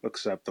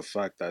accept the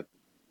fact that,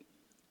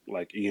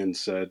 like Ian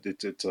said,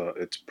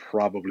 it's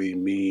probably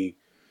me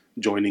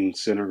joining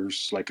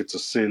sinners. Like, it's a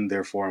sin,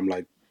 therefore I'm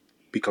like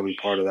becoming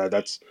part of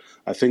that.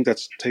 I think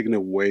that's taking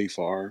it way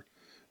far.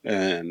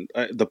 And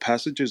the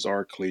passages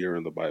are clear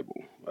in the Bible.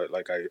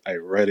 I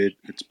read it.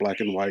 It's black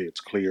and white.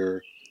 It's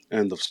clear.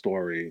 End of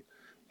story.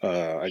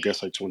 I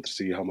guess I just want to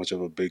see how much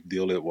of a big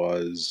deal it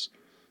was,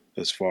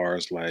 as far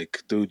as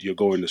like, dude, you're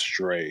going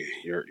astray.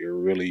 You're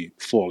really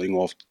falling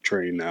off the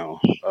train now.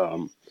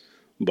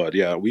 But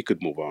yeah, we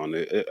could move on.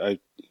 Well,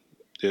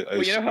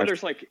 you know how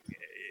there's like,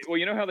 well,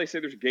 you know how they say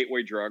there's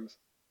gateway drugs,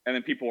 and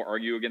then people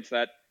argue against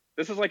that.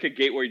 This is like a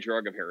gateway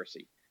drug of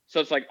heresy. So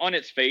it's like on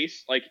its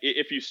face, like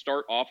if you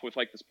start off with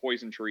like this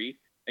poison tree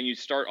and you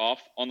start off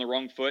on the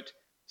wrong foot,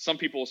 some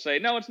people will say,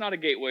 no, it's not a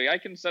gateway. I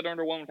can sit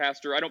under one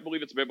pastor. I don't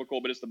believe it's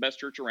biblical, but it's the best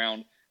church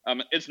around.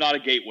 It's not a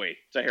gateway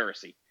to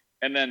heresy.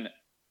 And then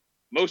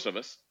most of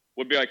us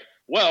would be like,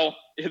 well,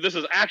 this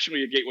is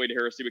actually a gateway to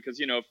heresy, because,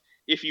 you know,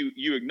 if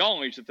you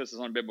acknowledge that this is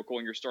unbiblical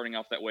and you're starting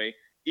off that way,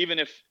 even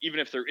if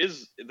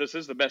this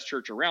is the best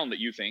church around that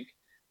you think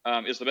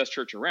is the best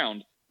church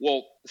around,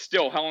 well,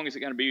 still, how long is it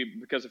going to be?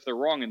 Because if they're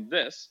wrong in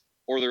this,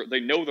 or they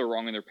know they're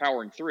wrong and they're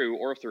powering through,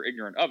 or if they're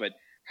ignorant of it,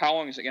 how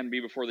long is it going to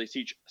be before they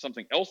teach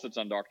something else that's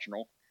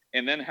undoctrinal?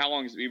 And then how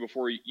long is it be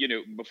before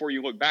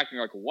you look back and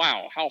you're like,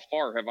 wow, how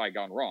far have I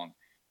gone wrong?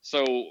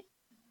 So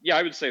yeah,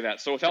 I would say that.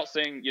 So without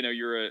saying,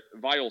 you're a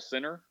vile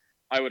sinner,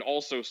 I would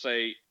also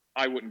say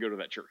I wouldn't go to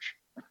that church.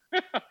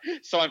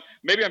 So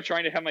maybe I'm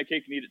trying to have my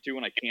cake and eat it too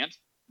when I can't.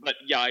 But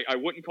yeah, I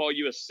wouldn't call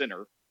you a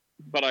sinner,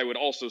 but I would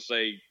also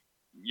say,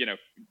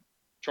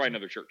 try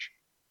another church.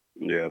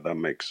 Yeah, that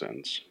makes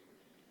sense.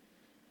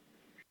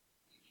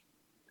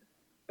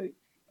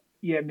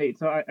 Yeah, Nate.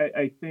 So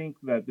I think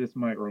that this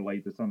might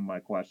relate to some of my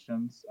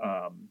questions.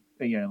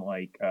 Again,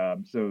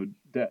 so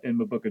in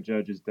the book of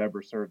Judges,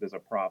 Deborah served as a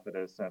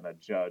prophetess and a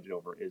judge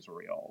over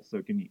Israel.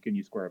 So can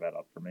you square that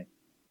up for me?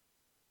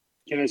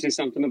 Can I say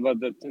something about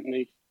that,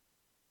 Nate?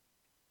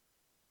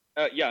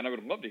 Yeah, and I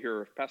would love to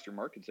hear if Pastor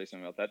Mark could say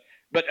something about that.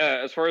 But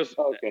as far as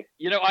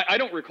I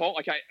don't recall.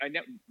 Like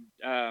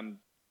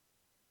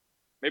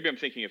maybe I'm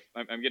thinking if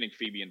I'm getting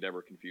Phoebe and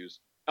Deborah confused.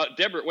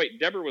 Deborah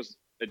was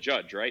a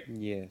judge, right?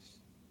 Yes.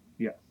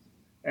 Yes,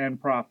 and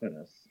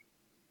prophetess.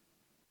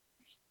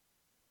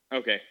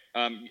 Okay.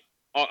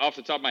 Off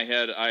the top of my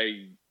head,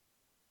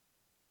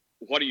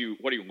 what are you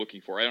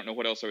looking for? I don't know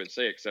what else I would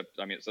say except,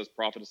 it says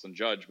prophetess and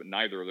judge, but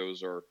neither of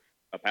those are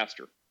a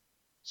pastor.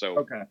 So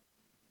okay.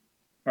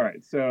 All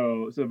right.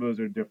 So those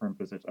are different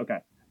positions. Okay.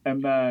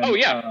 And then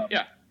yeah.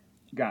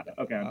 Got it.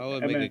 Okay. I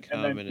would make a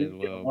comment as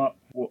well.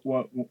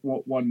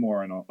 One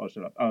more, and I'll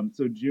shut up.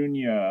 So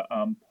Junia,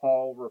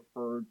 Paul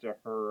referred to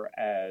her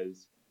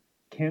as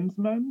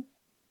kinsman.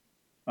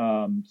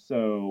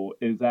 So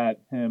is that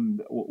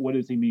him? What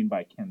does he mean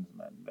by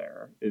kinsman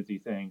there? Is he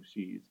saying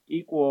she's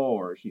equal,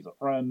 or she's a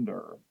friend,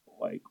 or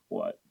like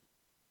what?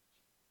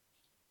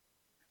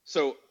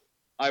 So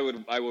I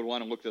would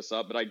want to look this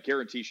up, but I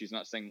guarantee he's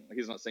not saying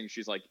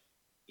she's like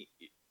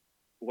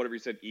whatever you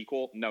said,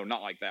 equal. No,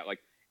 not like that. Like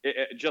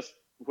it just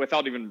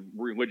without even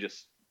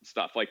religious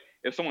stuff. Like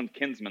if someone's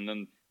kinsman,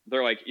 then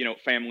they're like,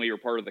 family, or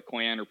part of the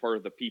clan, or part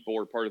of the people,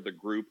 or part of the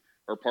group,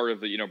 or part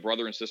of the,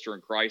 brother and sister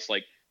in Christ.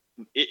 Like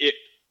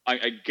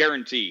I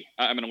guarantee,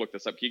 I'm going to look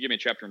this up. Can you give me a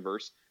chapter and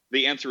verse?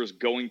 The answer is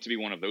going to be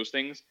one of those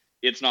things.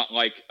 It's not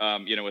like, a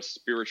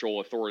spiritual,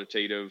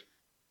 authoritative,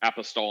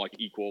 apostolic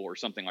equal or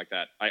something like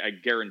that. I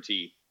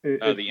guarantee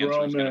the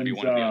answer is going to be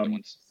one of the other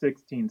ones.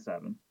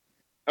 16:7.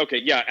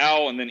 Okay, yeah,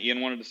 Al, and then Ian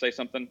wanted to say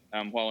something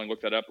while I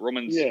look that up.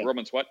 Romans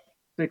what?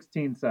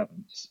 16:7.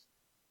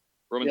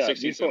 Romans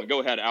 16:7.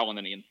 Go ahead, Al, and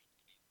then Ian.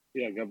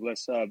 Yeah, God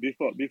bless.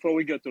 Before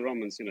we go to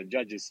Romans,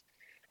 Judges,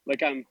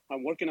 like I'm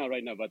working out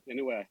right now, but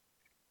anyway,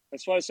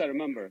 as far as I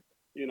remember,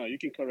 you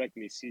can correct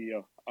me,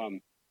 CEO.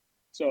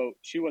 So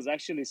she was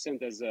actually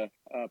sent as a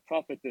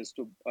prophetess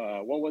to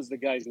what was the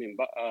guy's name?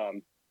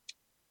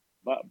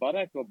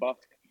 Barak or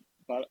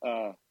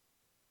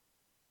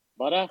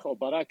Barak or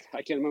Barak?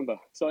 I can't remember.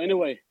 So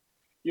anyway,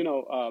 he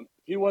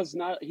was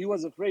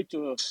afraid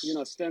to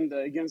stand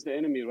against the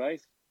enemy,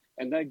 right?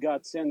 And then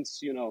God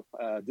sends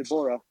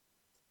Deborah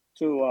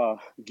to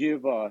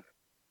give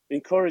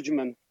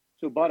encouragement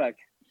to Barak.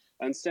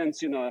 And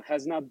since,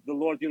 has not the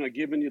Lord,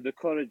 given you the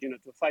courage,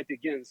 to fight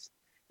against,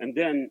 and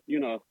then,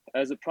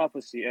 as a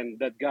prophecy, and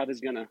that God is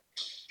going to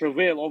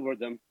prevail over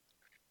them.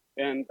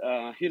 And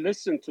he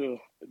listened to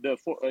the,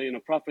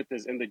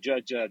 prophetess and the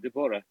judge,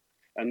 Deborah.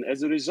 And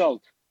as a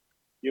result,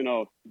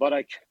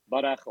 Barak,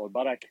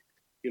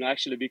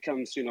 actually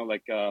becomes,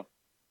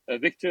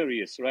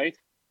 victorious, right?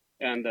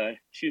 And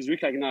she's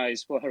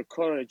recognized for her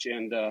courage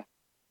and,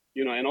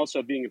 and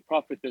also being a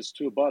prophetess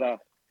to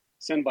Barak,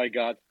 sent by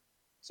God.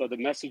 So the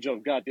message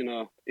of God,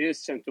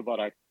 is sent to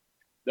Barak.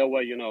 That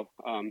way,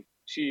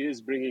 she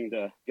is bringing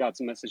God's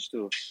message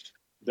to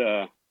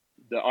the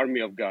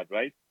army of God,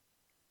 right?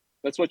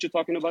 That's what you're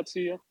talking about,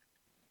 CEO?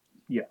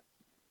 Yeah.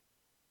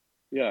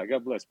 Yeah,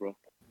 God bless, bro.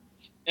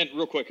 And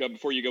real quick,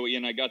 before you go,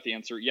 Ian, I got the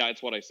answer. Yeah,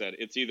 it's what I said.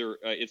 It's either,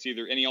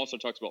 and he also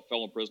talks about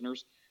fellow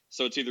prisoners.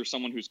 So it's either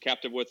someone who's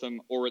captive with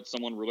him, or it's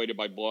someone related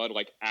by blood,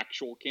 like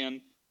actual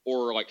kin,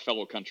 or like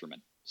fellow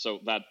countrymen. So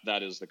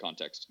that is the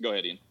context. Go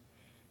ahead, Ian.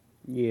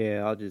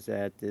 Yeah, I'll just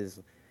add this.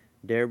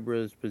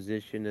 Deborah's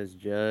position as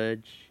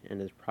judge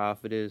and as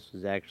prophetess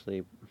was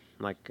actually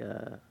like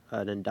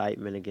an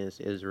indictment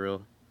against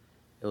Israel.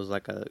 It was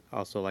like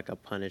also like a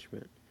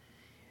punishment.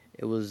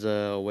 It was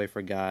a way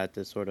for God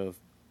to sort of,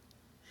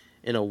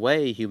 in a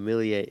way,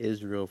 humiliate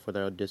Israel for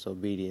their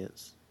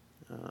disobedience.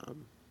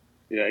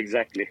 Yeah,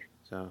 exactly.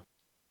 So,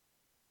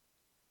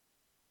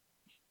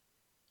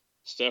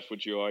 Steph,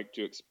 would you like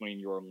to explain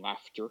your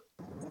laughter?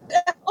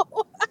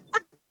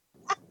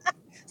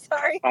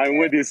 Sorry. I'm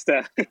with you,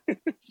 Steph.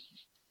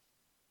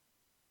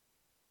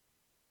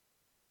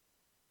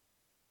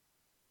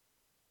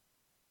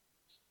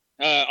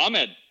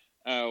 Ahmed,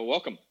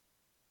 welcome.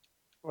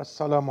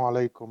 Assalamu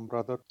alaikum,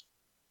 brother.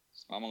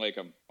 Assalamu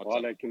alaikum. What's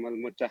up? Walaikum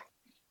al-mutah.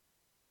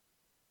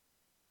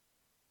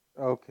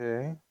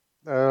 Okay.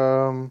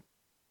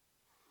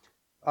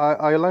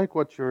 I like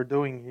what you're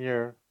doing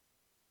here,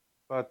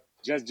 but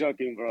just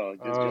joking, bro.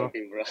 Just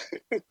joking, bro.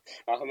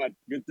 Ahmed,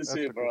 good to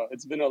see you, bro.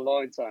 It's been a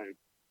long time.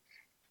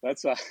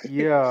 That's why.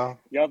 Yeah.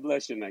 God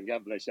bless you, man.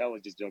 God bless you. I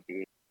was just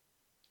joking.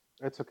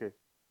 It's okay.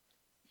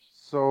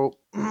 So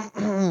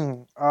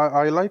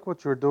I like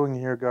what you're doing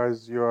here,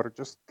 guys. You are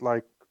just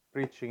like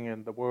preaching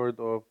in the word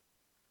of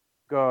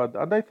God,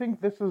 and I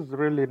think this is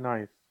really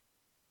nice.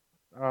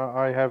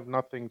 I have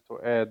nothing to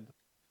add.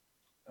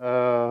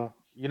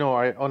 You know,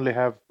 I only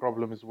have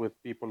problems with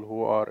people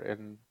who are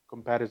in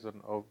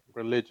comparison of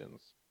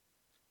religions.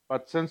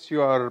 But since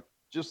you are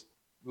just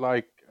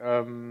like,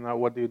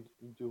 what do you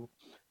do?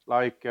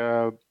 Like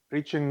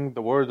preaching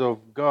the word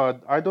of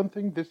God, I don't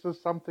think this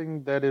is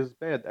something that is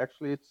bad.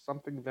 Actually, it's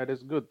something that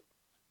is good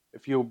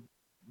if you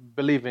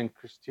believe in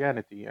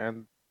Christianity.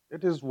 And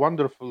it is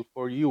wonderful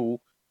for you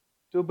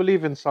to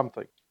believe in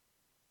something.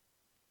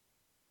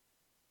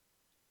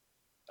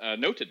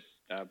 Noted.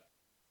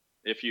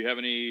 If you have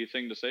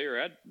anything to say or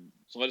add,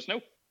 so let us know.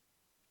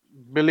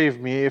 Believe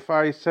me, if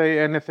I say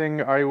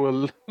anything, I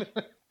will,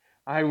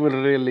 I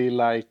will really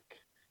like.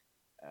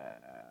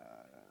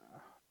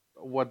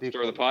 What do you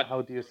Stir the pot?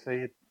 How do you say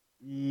it?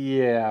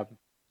 Yeah.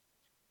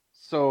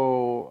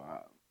 So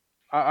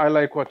I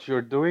like what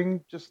you're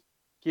doing. Just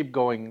keep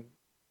going.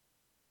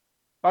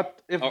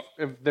 But if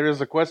there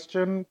is a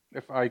question,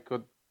 if I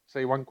could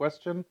say one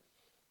question,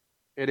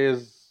 it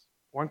is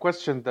one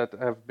question that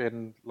have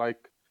been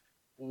like,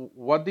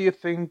 what do you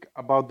think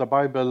about the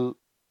Bible,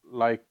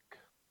 like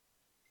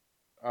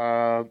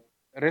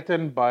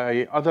written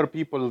by other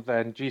people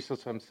than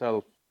Jesus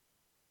himself?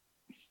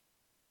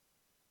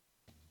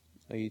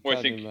 are you Well,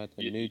 talking about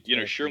the New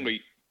Testament?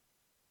 Surely.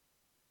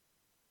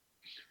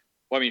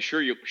 Well, I mean,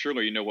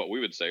 surely you know what we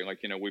would say. Like,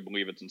 we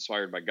believe it's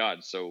inspired by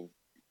God. So,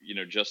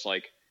 just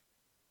like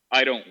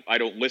I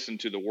don't listen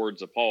to the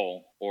words of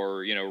Paul or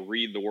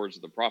read the words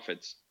of the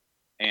prophets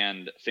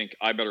and think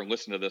I better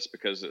listen to this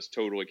because this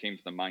totally came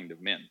from the mind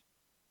of men.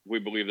 We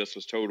believe this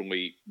was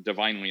totally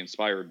divinely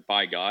inspired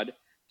by God.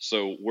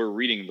 So we're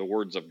reading the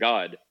words of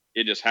God.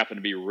 It just happened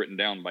to be written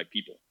down by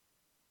people.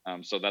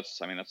 So that's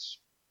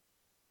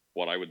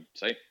what I would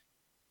say.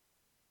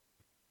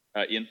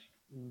 Ian?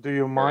 Do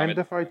you mind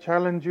if I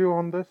challenge you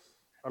on this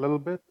a little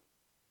bit?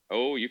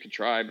 Oh, you can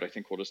try, but I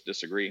think we'll just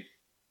disagree.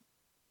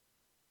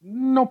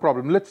 No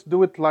problem. Let's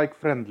do it like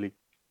friendly.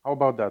 How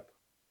about that?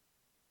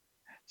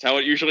 That's how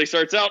it usually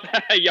starts out.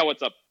 Yeah,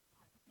 what's up?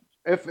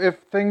 If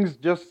things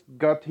just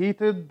got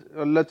heated,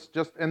 let's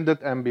just end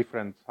it and be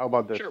friends. How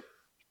about this? Sure.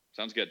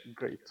 Sounds good.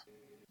 Great.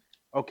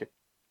 Okay.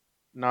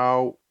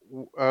 Now,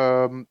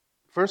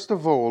 first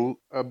of all,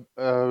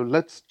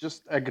 let's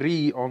just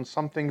agree on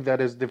something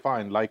that is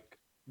divine, like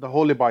the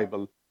Holy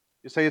Bible.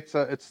 You say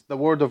it's the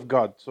Word of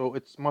God, so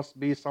it must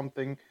be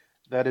something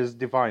that is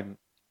divine.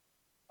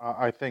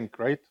 I think,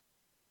 right?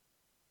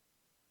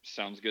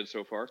 Sounds good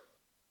so far.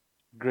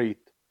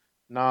 Great.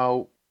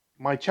 Now,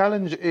 my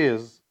challenge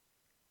is,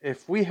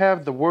 if we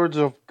have the words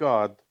of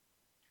God,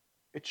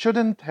 it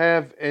shouldn't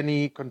have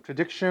any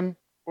contradiction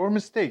or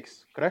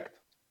mistakes, correct?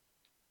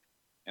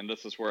 And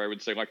this is where I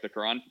would say, like the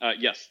Quran?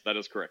 Yes, that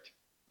is correct.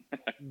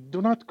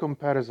 Do not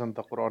comparison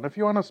the Quran. If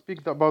you want to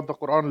speak about the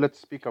Quran,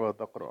 let's speak about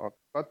the Quran.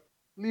 But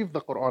leave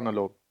the Quran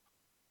alone.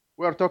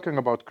 We are talking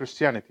about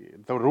Christianity.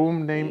 The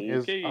room name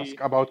is Ask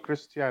About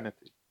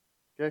Christianity.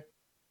 Okay?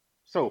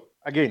 So,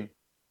 again,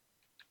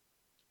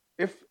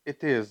 if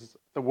it is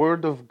the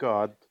Word of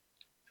God,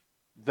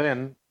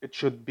 then it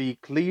should be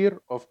clear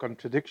of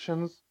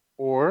contradictions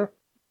or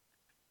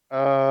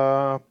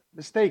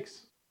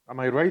mistakes. Am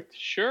I right?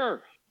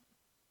 Sure.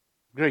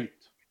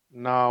 Great.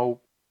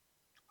 Now,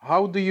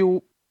 how do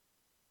you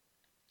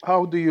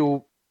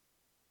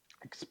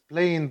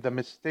explain the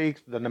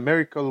mistakes, the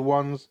numerical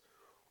ones,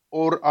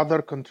 or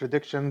other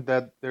contradiction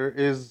that there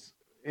is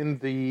in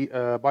the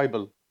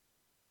Bible?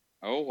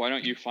 Oh, why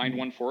don't you find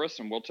one for us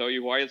and we'll tell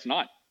you why it's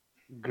not?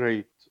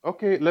 Great.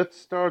 Okay, let's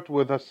start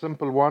with a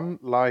simple one,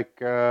 like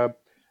the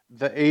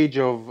age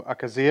of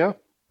Achaziah.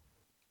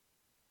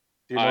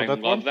 Do you know that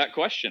one? I love that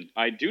question.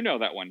 I do know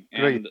that one.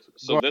 Great. And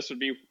so this would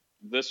be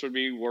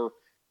where,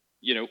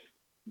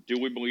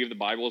 do we believe the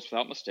Bible is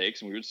without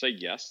mistakes? And we would say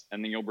yes.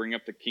 And then you'll bring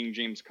up the King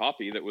James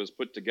copy that was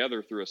put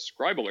together through a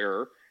scribal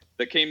error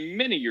that came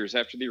many years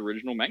after the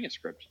original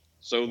manuscript.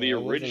 So the No,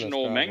 it wasn't a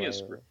original scribal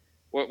manuscript,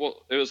 error.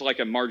 well, it was like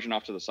a margin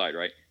off to the side,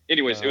 right?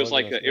 Anyways, No, it was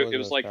like it it wasn't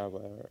was a like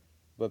scribal error.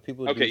 But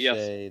people okay, do yes,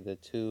 say the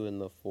 2 and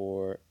the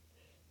 4,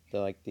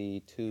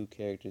 the 2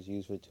 characters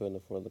used for 2 and the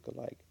 4 look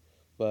alike.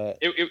 But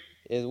it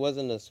it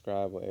wasn't a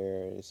scribal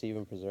error. It's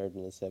even preserved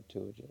in the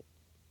Septuagint.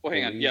 well,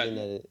 hang on,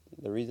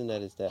 The reason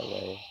that it's that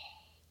way,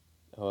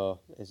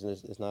 well, it's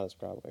not a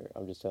scribal error.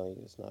 I'm just telling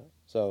you it's not.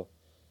 So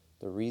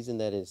the reason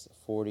that it's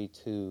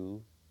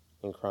 42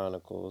 in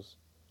Chronicles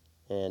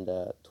and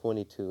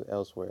 22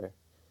 elsewhere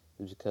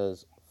is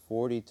because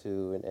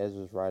 42 in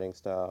Ezra's writing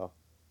style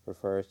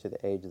refers to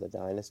the age of the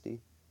dynasty.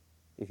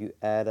 If you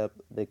add up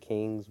the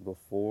kings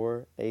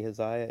before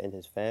Ahaziah and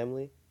his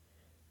family,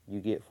 you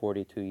get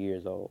 42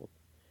 years old.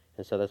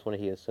 And so that's when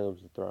he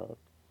assumes the throne.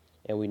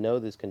 And we know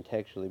this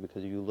contextually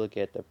because if you look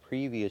at the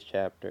previous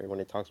chapter,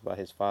 when it talks about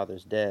his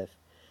father's death,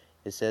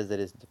 it says that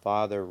his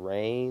father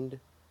reigned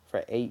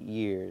for 8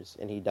 years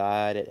and he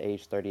died at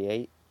age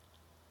 38.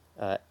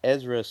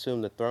 Ezra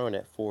assumed the throne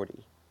at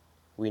 40.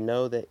 We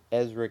know that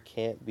Ezra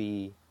can't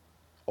be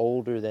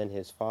older than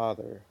his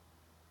father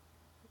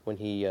when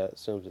he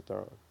assumes the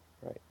throne,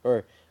 right?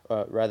 Or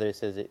rather, it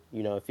says it.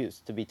 If it was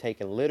to be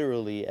taken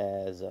literally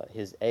as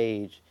his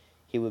age,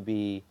 he would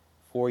be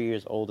 4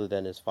 years older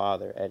than his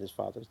father at his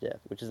father's death,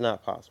 which is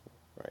not possible,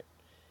 right?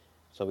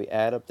 So we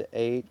add up the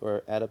age,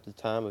 or add up the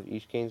time of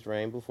each king's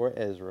reign before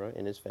Ezra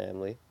and his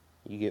family.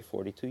 You get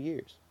 42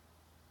 years.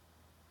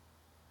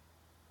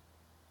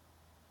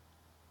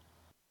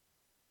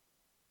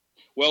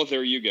 well,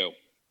 there you go.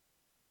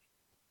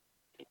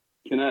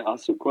 Can I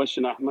ask a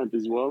question, Ahmed,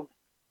 as well?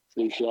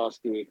 Since you're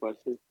asking me a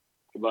question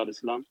about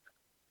Islam.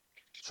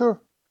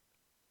 Sure.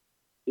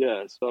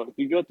 Yeah, so if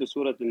you go to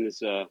Surah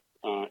An-Nisa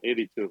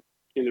 82,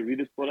 can you read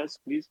it for us,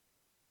 please?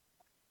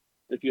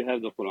 If you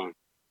have the Quran.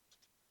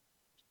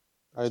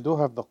 I do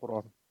have the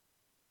Quran.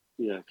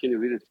 Yeah, can you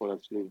read it for us,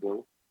 please,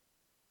 bro?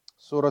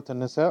 Surah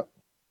An-Nisa.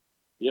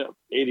 Yeah,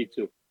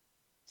 82.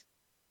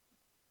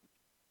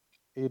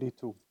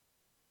 82.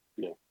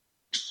 Yeah.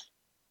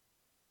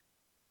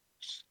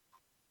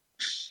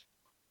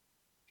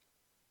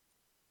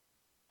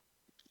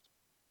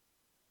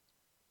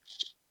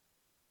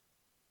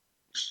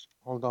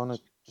 Hold on, it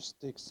just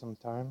takes some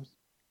time.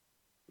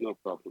 No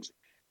problem.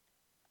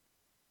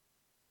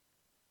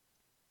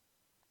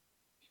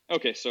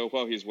 Okay, so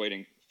while he's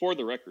waiting, for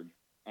the record,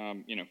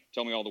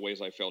 tell me all the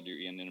ways I failed you,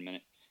 Ian, in a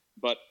minute.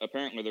 But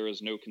apparently there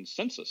is no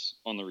consensus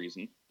on the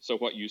reason, so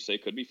what you say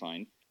could be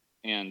fine.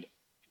 And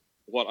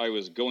what I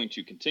was going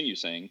to continue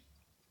saying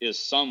is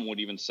some would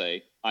even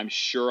say, I'm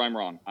sure I'm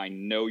wrong. I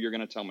know you're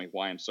going to tell me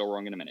why I'm so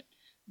wrong in a minute.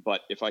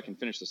 But if I can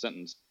finish the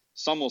sentence,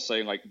 some will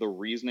say, like, the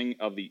reasoning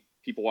of the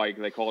people, why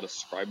they call it a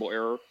scribal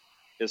error,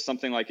 is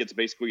something like it's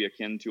basically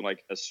akin to,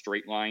 like, a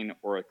straight line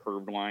or a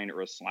curved line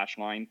or a slash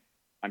line.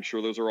 I'm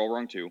sure those are all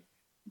wrong too.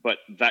 But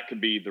that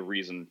could be the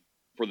reason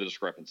for the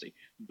discrepancy.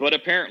 But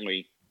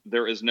apparently,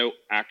 there is no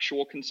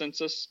actual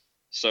consensus.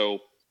 So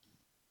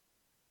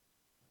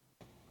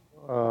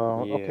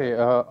okay,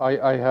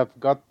 I have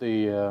got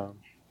the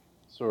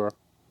surah.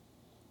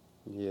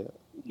 Yeah.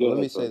 Go Let me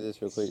ahead, say bro.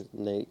 this real quick,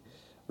 Nate.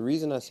 The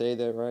reason I say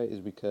that, right,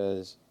 is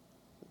because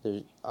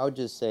I would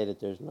just say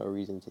that there's no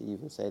reason to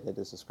even say that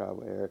it's a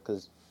scribal error,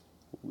 because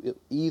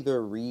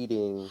either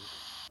reading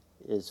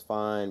is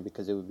fine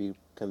because it would be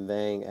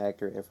conveying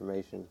accurate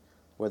information.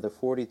 Whether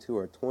 42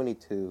 or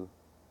 22,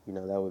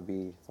 that would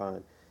be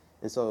fine.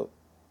 And so,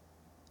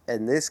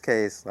 in this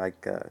case,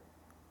 like,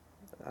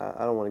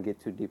 I don't want to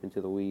get too deep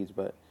into the weeds,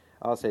 but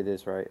I'll say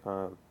this, right?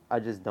 I'm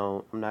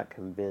not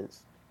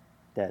convinced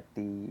that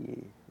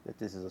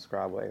this is a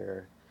scribal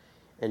error.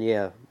 And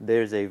yeah,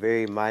 there's a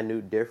very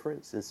minute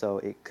difference, and so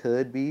it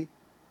could be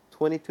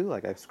 22.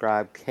 Like, a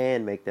scribe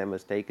can make that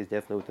mistake. It's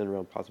definitely within the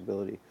realm of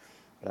possibility.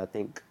 But I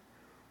think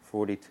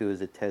 42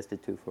 is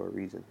attested to for a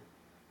reason.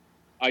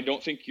 I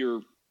don't think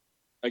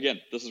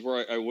again, this is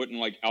where I wouldn't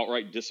like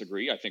outright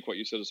disagree. I think what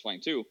you said is fine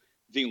too.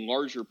 The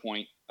larger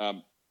point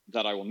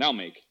that I will now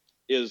make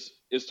is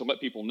to let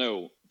people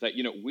know that,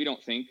 we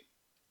don't think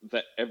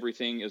that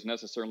everything is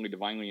necessarily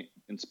divinely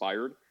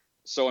inspired.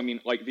 So, I mean,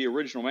 like the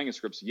original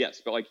manuscripts,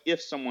 yes, but like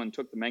if someone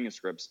took the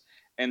manuscripts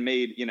and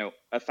made,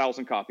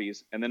 1,000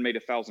 copies and then made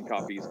 1,000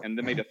 copies and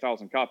then made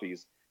 1,000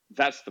 copies,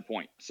 that's the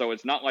point. So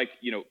it's not like,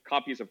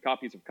 copies of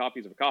copies of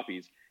copies of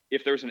copies.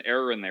 If there's an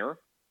error in there,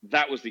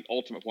 that was the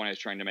ultimate point I was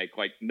trying to make.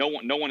 Like no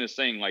one is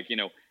saying like,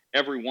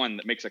 everyone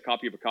that makes a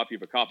copy of a copy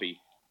of a copy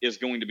is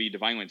going to be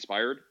divinely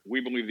inspired.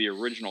 We believe the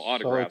original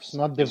autographs. So it's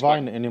not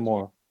divine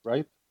anymore,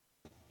 right?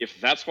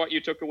 If that's what you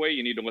took away,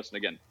 you need to listen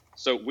again.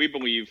 So we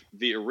believe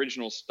the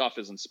original stuff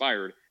is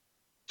inspired.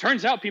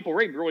 Turns out people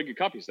rate really good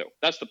copies though.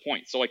 That's the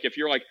point. So like if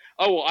you're like,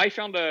 oh well, I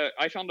found a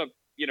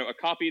a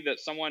copy that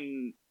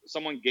someone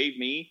gave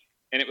me,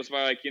 and it was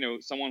by like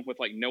someone with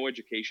like no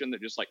education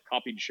that just like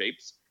copied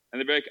shapes,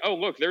 and they'd be like, oh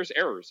look, there's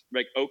errors.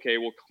 Like, okay,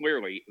 well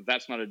clearly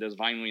that's not a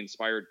divinely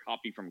inspired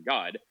copy from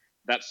God.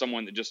 That's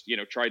someone that just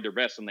tried their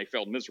best and they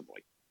failed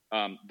miserably.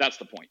 That's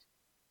the point.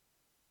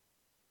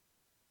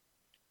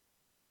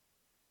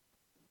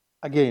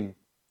 Again,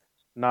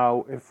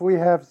 now if we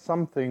have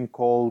something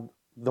called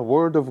the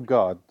Word of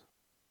God,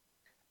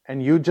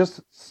 and you just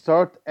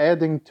start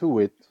adding to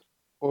it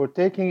or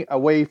taking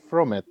away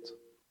from it,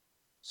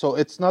 so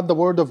it's not the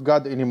Word of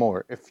God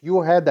anymore. If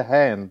you had a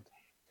hand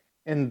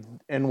in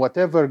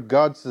whatever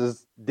God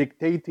is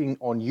dictating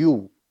on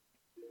you,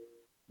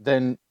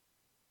 then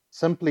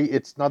simply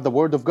it's not the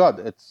Word of God.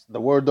 It's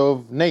the word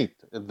of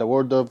Nate, the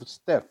word of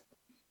Steph,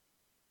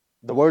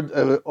 the word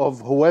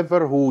of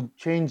whoever who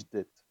changed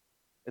it.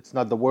 It's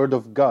not the Word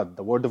of God.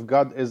 The Word of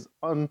God is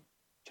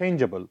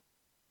unchangeable.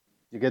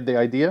 You get the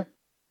idea?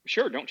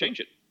 Sure, don't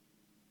change it.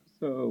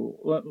 So,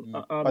 But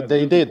Ahmed,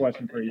 they this is a did.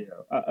 question for you.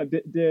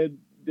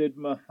 Did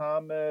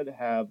Muhammad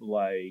have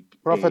like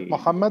Prophet a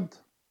Muhammad?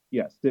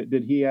 yes?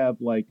 Did he have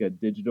like a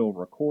digital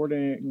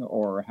recording,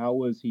 or how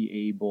was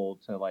he able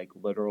to like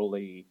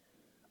literally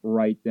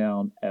write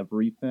down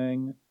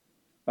everything?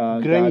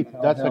 God Great.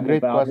 tell That's a him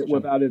great question.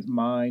 without his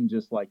mind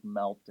just like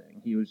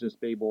melting. He was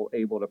just able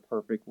to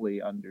perfectly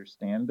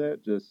understand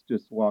it.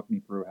 Just walk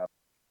me through how.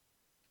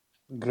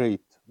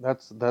 Great.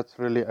 That's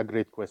really a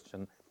great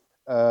question.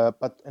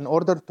 But in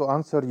order to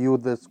answer you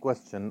this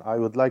question, I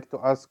would like to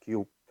ask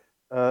you,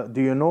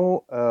 do you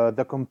know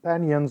the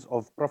companions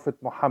of Prophet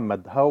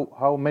Muhammad?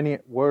 How many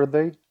were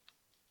they?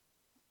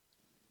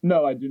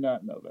 No, I do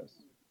not know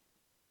this.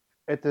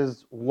 It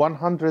is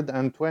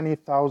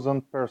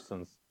 120,000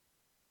 persons.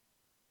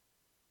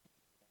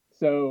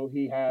 So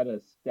he had a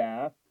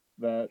staff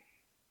that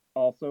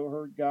also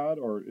heard God,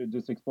 or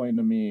just explain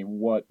to me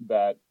what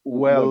that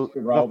Well, what's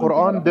the the relevance of that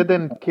Quran 100.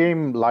 didn't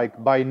came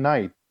like by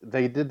night.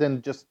 They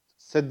didn't just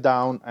sit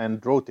down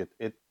and wrote it.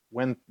 It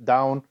went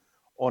down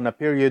on a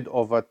period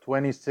of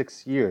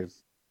 26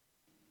 years.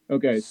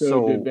 Okay, so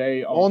So did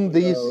they on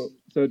these,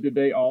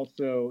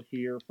 also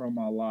hear from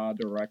Allah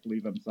directly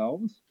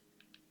themselves?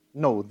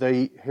 no,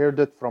 they heard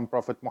it from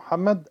Prophet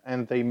Muhammad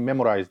and they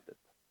memorized it.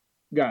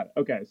 Got it.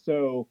 Okay,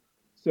 so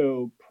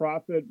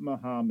Prophet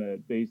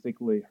Muhammad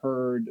basically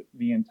heard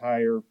the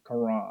entire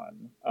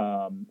Quran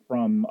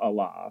from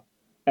Allah,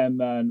 and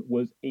then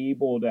was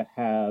able to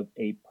have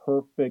a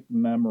perfect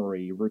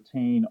memory,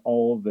 retain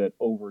all of it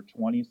over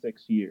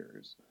 26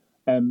 years.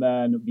 And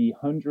then the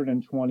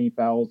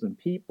 120,000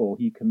 people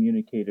he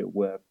communicated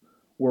with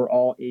were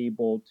all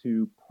able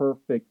to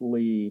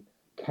perfectly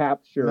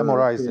capture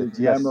Memorize his it,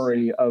 yes.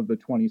 memory of the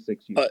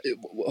 26 years.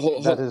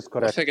 That is One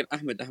correct. second,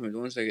 Ahmed,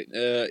 1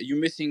 second. You're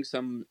missing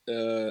some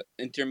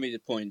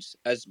intermediate points.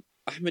 As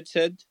Ahmed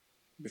said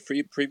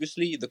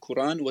previously, the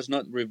Quran was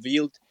not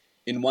revealed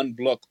in one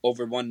block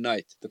over one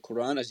night. The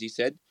Quran, as he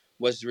said,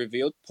 was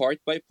revealed part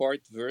by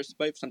part, verse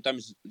by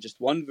sometimes just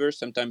one verse,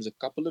 sometimes a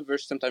couple of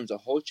verses, sometimes a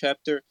whole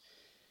chapter,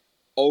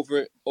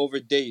 over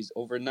days,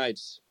 over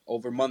nights,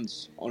 over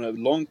months, on a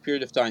long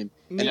period of time.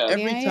 And Yeah.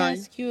 every May I time,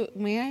 ask you?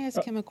 May I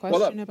ask him a Hold up.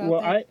 question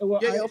about that?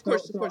 yeah, of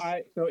course, of course.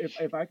 So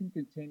if I can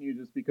continue,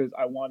 just because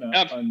I want to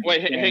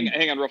Wait, understand.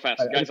 hang on real fast,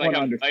 I guys. just want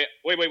to understand.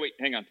 Wait,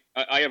 hang on.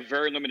 I have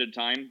very limited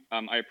time.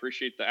 I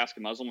appreciate the Ask a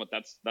Muslim, but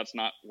that's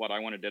not what I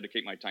want to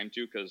dedicate my time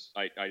to because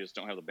I just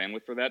don't have the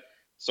bandwidth for that.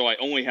 So I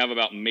only have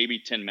about maybe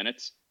 10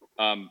 minutes.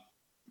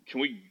 Can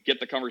we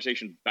get the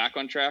conversation back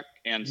on track?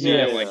 And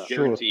CEO, I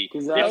guarantee,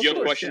 if you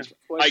have questions,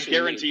 I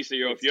guarantee,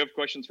 CEO, if you have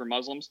questions for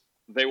Muslims,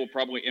 they will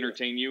probably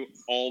entertain you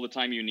all the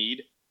time you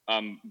need.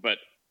 But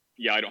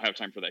yeah, I don't have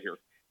time for that here.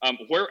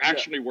 Where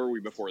actually were we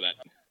before that?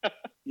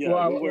 We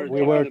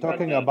were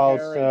talking about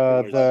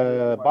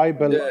the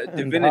Bible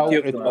and how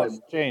it was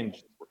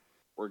changed.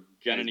 We're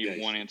gonna need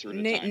one answer at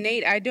a Nate, time.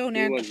 Nate, I don't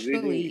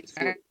actually.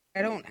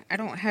 I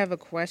don't have a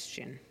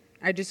question.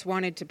 I just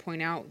wanted to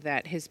point out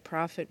that his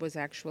prophet was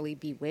actually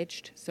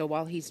bewitched. So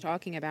while he's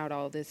talking about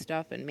all this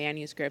stuff and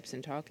manuscripts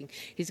and talking,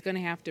 he's going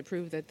to have to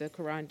prove that the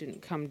Quran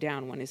didn't come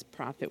down when his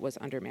prophet was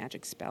under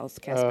magic spells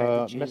cast by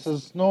the Jews.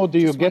 Mrs. Snow, do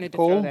you Just get wanted to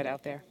throw cold? that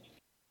out there.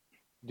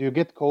 Do you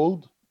get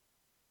cold?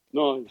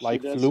 No, she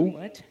like doesn't. flu?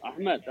 What?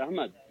 Ahmed,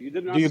 you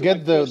didn't Do you answer get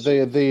my the question.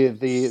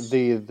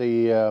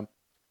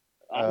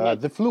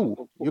 Ahmed, the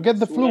flu? You get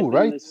the Surah flu,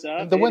 right?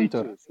 An-Nisa In the winter.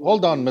 82.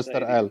 Hold Surah on, An-Nisa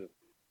Mr. Al. 82.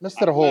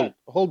 Mr. Ahmed,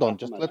 Hold on.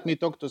 Just Ahmed. let me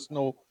talk to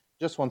Snow.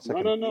 Just 1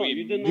 second. No,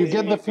 you didn't Do you answer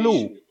get my the flu?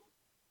 question.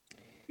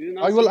 You didn't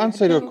I answer will my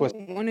answer your I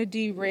question. don't want to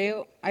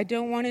derail. I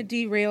don't want to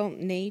derail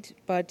Nate,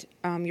 but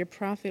your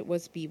prophet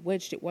was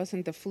bewitched. It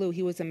wasn't the flu.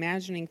 He was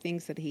imagining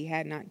things that he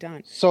had not done.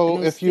 And So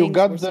those if you things were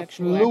got the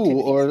sexual flu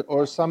activities.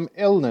 or some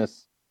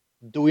illness,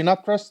 do we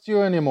not trust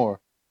you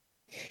anymore?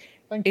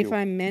 Thank If you.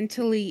 I'm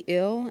mentally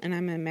ill and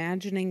I'm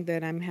imagining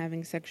that I'm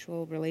having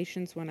sexual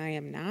relations when I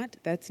am not,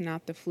 that's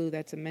not the flu,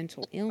 that's a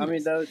mental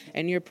illness.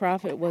 And your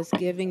prophet was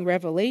giving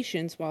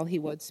revelations while he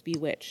was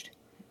bewitched.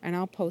 And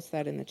I'll post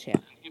that in the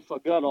chat. You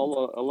forgot a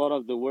lot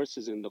of the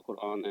verses in the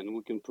Quran, and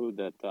we can prove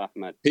that,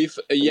 Ahmed. He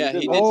did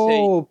did not. say.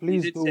 Oh, He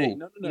please did say. do.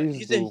 No. Please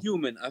He's a do.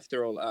 human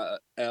after all.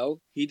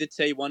 Al. He did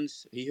say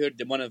once he heard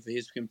one of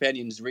his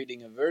companions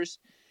reading a verse,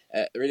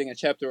 reading a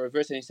chapter or a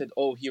verse, and he said,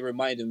 "Oh, he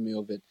reminded me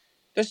of it."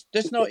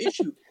 That's no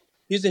issue.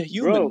 He's a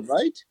human, Bro,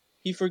 right?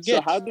 He so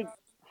forgets.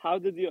 how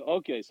did you?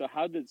 Okay, so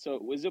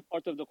was it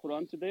part of the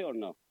Quran today or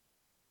no?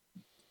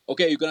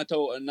 Okay, you're gonna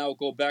now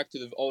go back to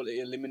the all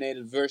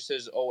eliminated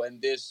verses,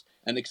 and this,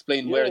 and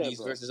explain where these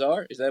bro. verses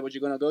are. Is that what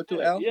you're gonna go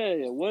to, Al?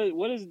 Yeah.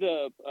 What is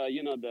the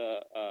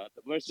the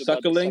verse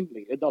Suckling,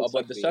 about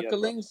the the suckling?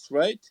 sucklings,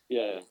 right?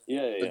 Yeah.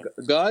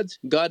 God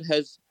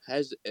has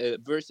a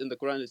verse in the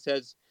Quran that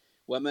says,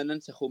 وَمَا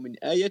نَنْسَخُ مِنْ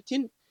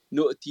آيَةٍ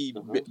نُؤْتِي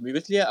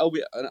بِمِثْلِهَا أو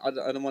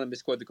I don't want to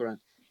misquote the Quran.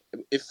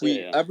 If we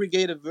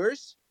abrogate a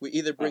verse, we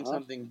either bring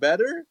something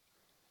better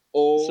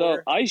or... So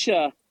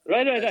Aisha,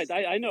 right.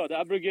 I know the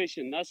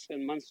abrogation, Nasr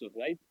and Mansur,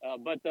 right?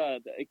 But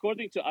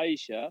according to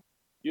Aisha,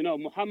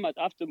 Muhammad,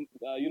 after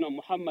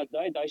Muhammad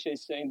died, Aisha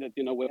is saying that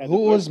we had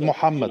Who a is verse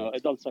Muhammad? of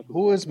adult sacrifice.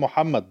 Who is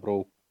Muhammad,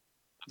 bro?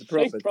 The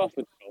Fake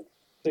prophet, bro.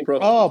 Fake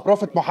prophet. Oh,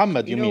 Prophet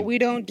Muhammad, you No, mean? we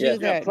don't do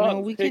that. No,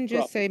 we fake can just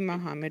prophet. say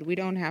Muhammad. We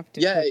don't have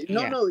to.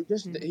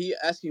 Just he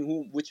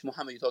asking which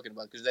Muhammad you're talking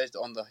about, because that's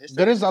on the history.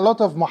 There is a lot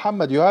of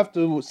Muhammad. You have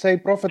to say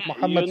Prophet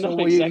Muhammad so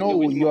we exactly know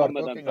which you are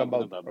Muhammad talking I'm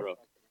talking about. bro.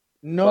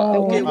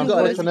 No,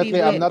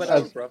 unfortunately, I'm not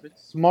as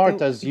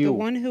smart as you. The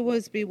one who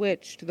was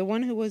bewitched. The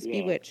one who was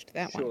bewitched.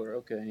 That one. Sure,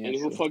 okay. Yeah, and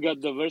who forgot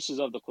the verses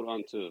of the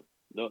Quran too.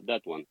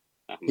 That one.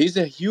 Ahmed. He's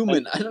a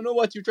human. I don't know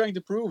what you're trying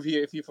to prove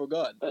here if you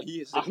forgot.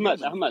 He is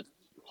Ahmed,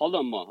 hold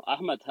on, Mo.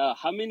 Ahmed,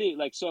 how many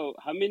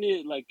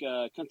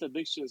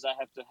contradictions I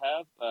have to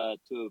have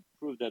to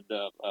prove that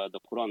the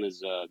Quran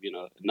is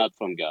not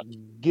from God?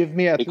 Give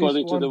me at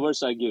according least to one. the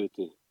verse I give it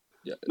to you.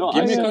 Yeah. No,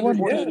 give I me said one.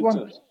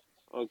 432.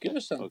 Okay. Give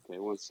us some. Okay,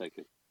 1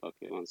 second.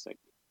 Okay, 1 second.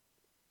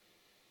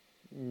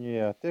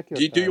 Yeah, take your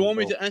time. Do you want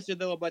me bro. to answer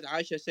though about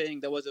Aisha saying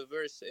there was a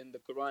verse in the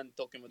Quran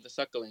talking about the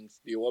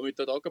sucklings? Do you want me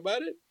to talk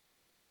about it?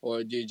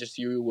 Or do you just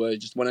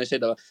when I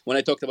said when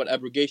I talked about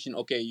abrogation,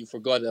 okay, you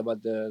forgot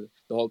about the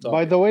whole topic.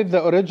 By the way,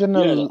 the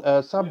original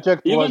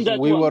subject was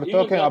we were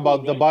talking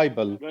about the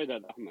Bible. Right,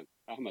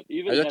 Ahmed.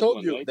 Even as I that told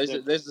one, you, right?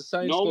 there's the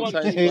science No called one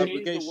science can of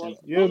change the abrogation. word.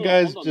 You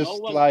guys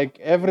just like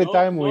every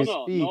time we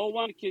speak, No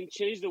one can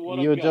change the word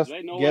you of God, just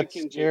right? No one get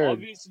can change. scared.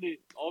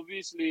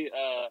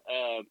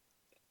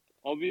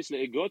 Obviously,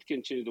 a God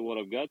can change the word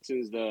of God,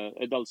 since the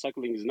adult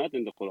suckling is not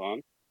in the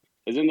Quran.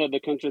 Isn't that the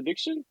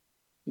contradiction?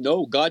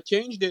 No, God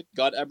changed it.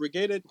 God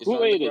abrogated. It's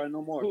not in the Quran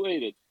no more. Who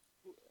ate it?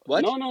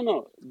 What?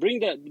 No. Bring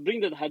that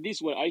hadith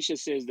where Aisha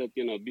says that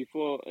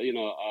before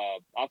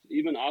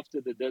even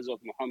after the death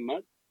of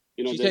Muhammad,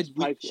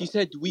 she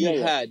said we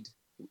had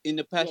in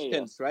the past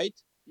tense, right?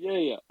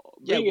 Yeah.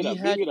 Bring it up.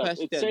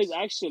 It says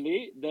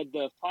actually that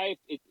the 5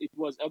 it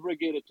was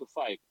abrogated to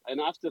 5,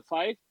 and after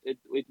 5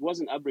 it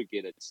wasn't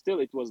abrogated. Still,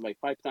 it was like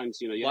 5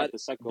 times. You had to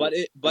suckle. But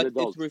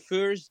it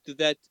refers to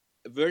that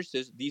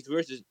verses. These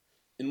verses.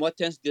 In what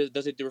tense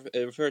does it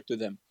refer to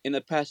them? In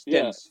the past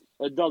tense.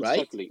 Adult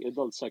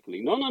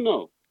suckling.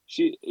 No.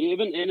 She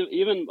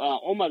even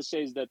Omar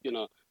says that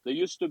there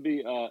used to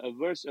be a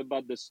verse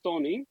about the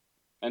stoning,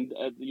 and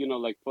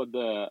like for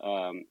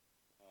the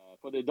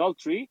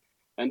adultery,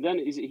 and then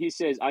he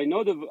says, I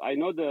know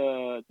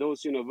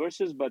those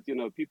verses, but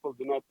people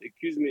do not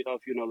accuse me of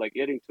like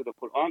adhering to the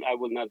Quran. I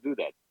will not do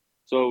that.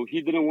 So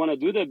he didn't want to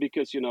do that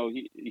because he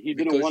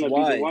didn't want to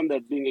be the one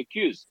that's being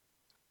accused.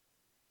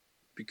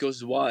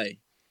 Because why?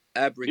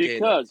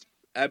 Abrogated.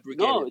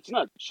 No, it's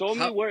not. Show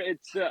me where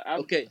it's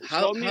okay.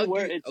 Show me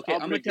where it's okay.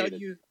 I'm gonna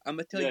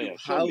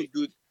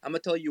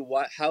tell you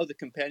how the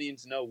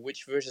companions know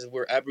which verses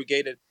were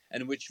abrogated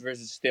and which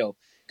verses still.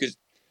 Because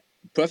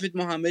Prophet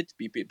Muhammad,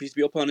 peace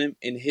be upon him,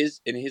 in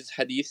his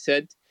hadith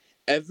said,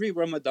 every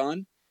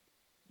Ramadan,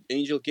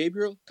 Angel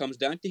Gabriel comes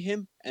down to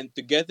him, and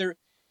together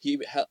they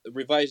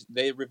revise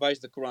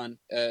the Quran.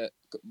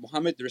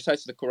 Muhammad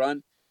recites the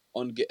Quran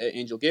on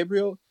Angel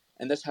Gabriel,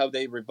 and that's how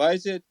they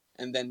revise it.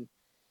 And then,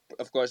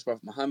 of course,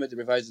 Prophet Muhammad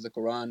revises the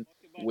Quran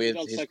with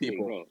his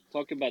people. Bro.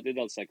 Talk about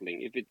adult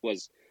suckling. If it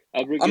was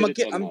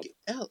abrogated or not.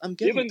 I'm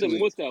getting even the to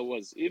muta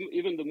was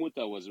even the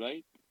muta was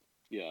right.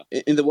 Yeah.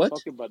 In the what?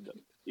 Talk about that.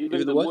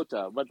 Even the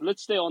muta. But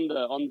let's stay on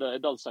the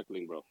adult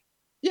suckling, bro.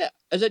 Yeah,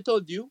 as I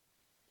told you,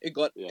 it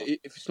got.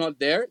 If it's not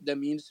there, that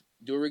means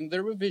during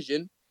the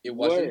revision it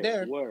wasn't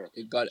there.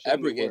 It got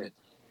abrogated.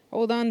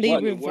 Hold on, they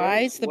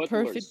revised the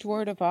perfect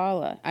word of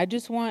Allah. I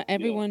just want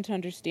everyone to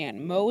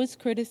understand. Mo is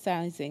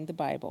criticizing the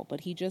Bible,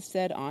 but he just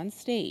said on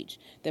stage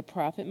that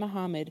Prophet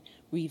Muhammad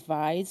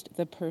revised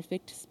the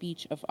perfect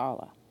speech of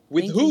Allah.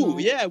 With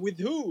who? Yeah, with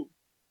who?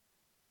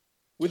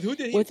 With who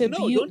did he?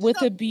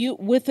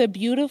 With a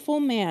beautiful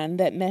man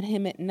that met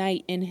him at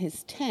night in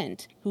his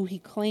tent, who he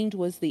claimed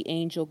was the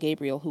angel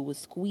Gabriel, who was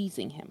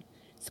squeezing him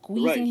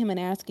and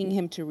asking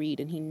him to read,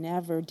 and he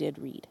never did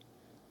read.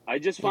 I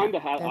just found the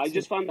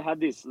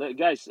hadith,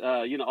 guys.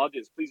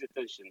 Audience, please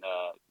attention.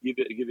 Give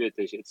your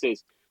attention. It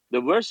says the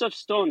verse of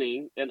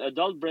stoning and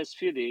adult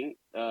breastfeeding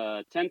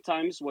 10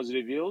 times was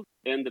revealed,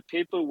 and the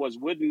paper was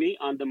with me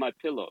under my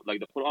pillow.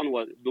 Like the Quran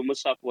was, the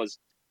Musaf was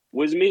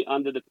with me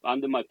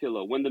under my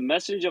pillow. When the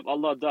Messenger of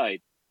Allah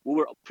died, we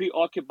were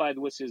preoccupied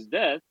with his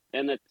death,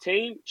 and a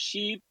tame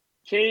sheep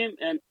came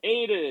and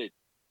ate it.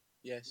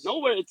 Yes.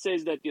 Nowhere it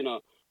says that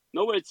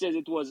Nowhere it says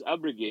it was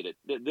abrogated.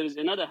 There is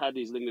another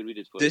hadith. Let me read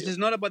it for you. This is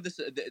not about this.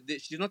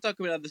 She's not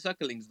talking about the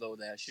sucklings, though.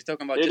 There, she's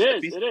talking about.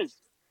 It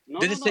is.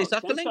 Did it say 10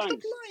 suckling? Stop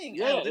times. lying,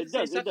 Yeah, Al. yeah, Did it it say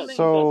does, it does, suckling?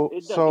 So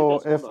it does. Hold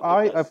on,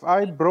 it does. if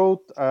I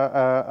brought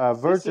a This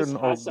is version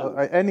of Hassan.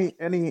 any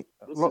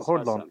This is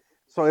hold on. Hassan.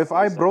 So if One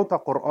I second. brought a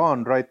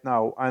Quran right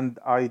now and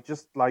I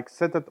just like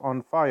set it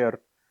on fire,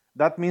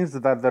 that means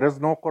that there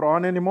is no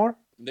Quran anymore?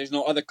 There's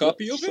no other No,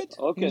 copy of it?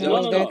 okay, Is that no,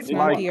 what no, you're no. talking It's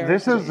about? Like not.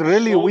 this is So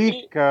really show me, show me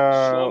weak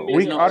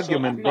the. So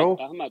argument, bro.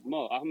 Ahmad,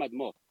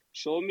 Mo.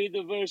 Show me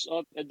the verse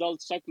of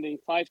adult suckling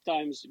 5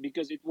 times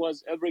because it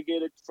was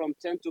abrogated from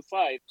 10 to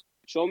 5.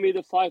 Show me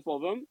the 5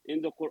 of them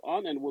in the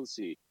Quran, and we'll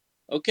see.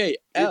 Okay,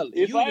 Al,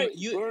 If I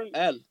you burn,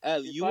 Al,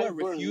 if you I are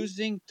burn,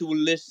 refusing to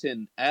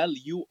listen. Al,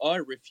 you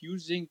are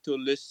refusing to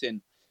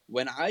listen.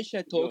 When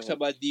Aisha go talks ahead.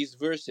 about these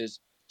verses,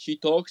 she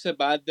talks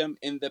about them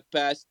in the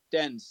past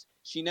tense.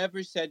 She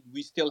never said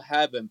we still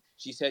have them.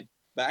 She said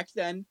back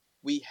then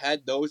we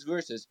had those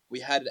verses. We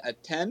had it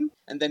at 10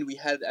 and then we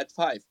had it at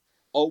 5.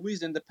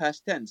 Always in the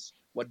past tense.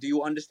 What do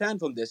you understand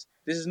from this?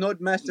 This is not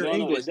master No,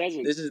 English. it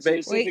doesn't. This is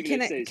Wait, Specifically,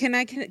 it says can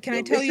I the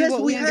tell It you says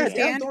what we we had. Al,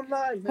 understand? don't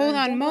lie, Hold man.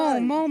 on,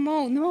 Don't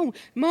lie. no,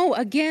 Mo.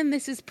 Again,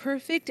 this is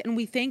perfect, and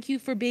we thank you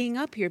for being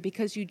up here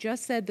because you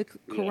just said the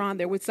yeah, Quran.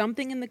 There was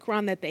something in the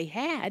Quran that they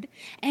had,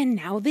 and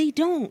now they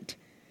don't.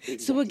 So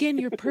exactly. again,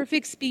 your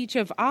perfect speech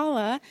of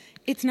Allah,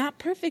 it's not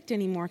perfect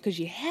anymore because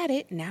you had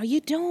it, now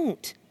you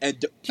don't. And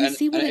Do you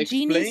see what a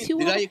genius you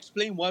did I are?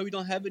 explain why we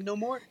don't have it no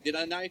more? Did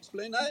I not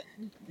explain that?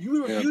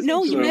 You Yeah. refusing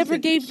No, to you never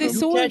listen. gave the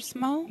So You catch. source,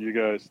 Mo. you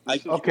guys, I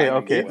this is Okay,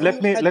 running okay. if away. you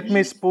Let me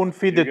hadith. spoon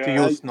feed You it to you,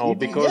 guys, Snow, Yeah,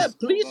 because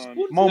please hold on.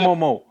 spoon Mo, feed Mo, it.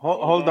 Mo.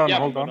 Hold on, Yeah.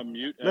 I'm hold gonna on.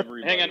 mute Let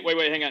Hang on,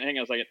 everybody. hang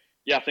on a second.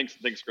 Yeah,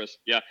 thanks, Chris.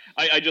 Yeah,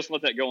 I just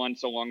let that go on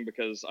so long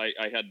because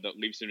I had to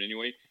leave soon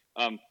anyway.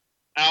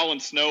 Al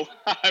and Snow,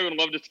 I would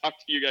love to talk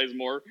to you guys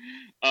more.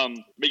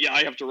 But yeah,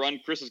 I have to run.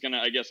 Chris is gonna,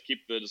 I guess, keep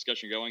the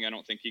discussion going. I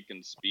don't think he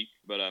can speak,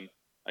 but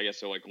I guess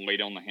he'll like lay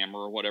down the hammer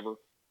or whatever.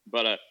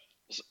 But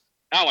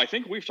Al, I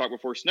think we've talked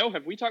before. Snow,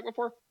 have we talked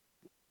before?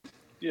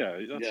 Yeah,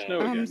 that's Yeah. Snow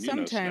again. You know Snow.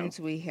 Sometimes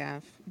we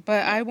have,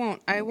 but Yeah.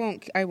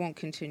 I won't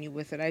continue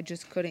with it. I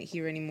just couldn't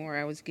hear anymore.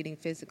 I was getting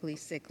physically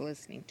sick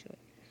listening to it.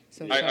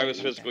 So I sorry was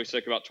about physically that.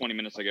 sick about 20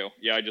 minutes ago.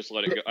 Yeah, I just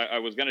let it go. I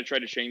was gonna try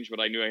to change, but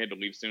I knew I had to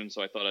leave soon,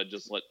 so I thought I'd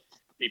just let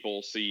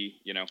people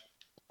see.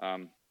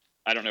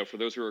 I don't know. For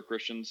those who are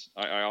Christians,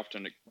 I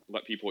often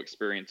let people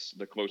experience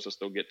the closest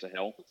they'll get to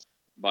hell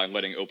by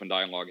letting open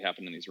dialogue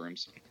happen in these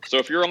rooms. So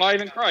if you're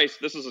alive in Christ,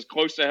 this is as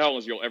close to hell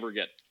as you'll ever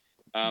get.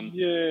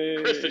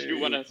 Chris, did you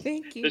want Yay! to?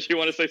 Thank you. Did you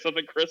want to say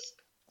something, Chris?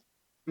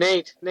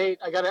 Nate,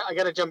 I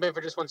gotta jump in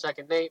for just 1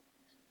 second. Nate,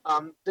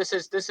 this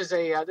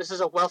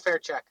is a welfare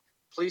check.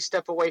 Please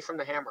step away from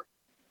the hammer.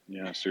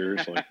 Yeah,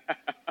 seriously.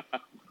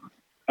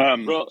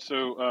 Bro,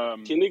 So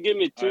can you give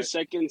me 2 I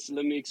seconds?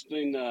 Let me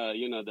explain,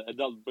 the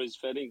adult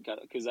breastfeeding,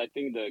 because I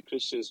think the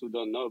Christians who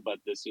don't know about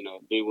this,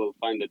 they will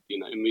find it,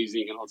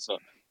 amusing and also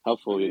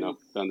helpful, mean,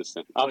 to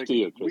understand. like After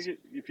you, Chris.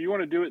 if you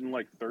want to do it in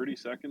like 30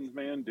 seconds,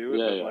 man, do it.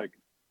 Yeah, But yeah. like,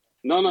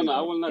 No, you I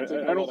know, will not take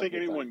a I lot don't of think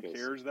your time, anyone Chris.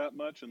 cares that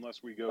much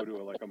unless we go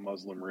to like a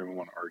Muslim room and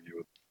want to argue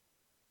with.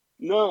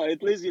 No,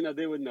 at least,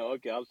 they would know.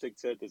 Okay, I'll take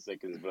 30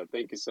 seconds, bro.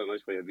 Thank you so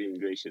much for your being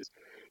gracious.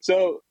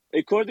 So,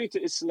 according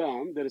to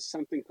Islam, there is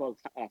something called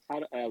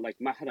like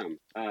mahram,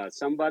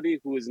 somebody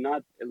who is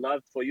not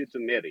allowed for you to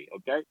marry,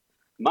 okay?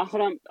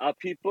 Mahram are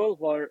people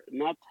who are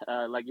not,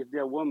 like if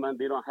they're women,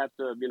 they don't have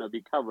to,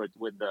 be covered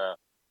with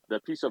the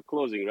piece of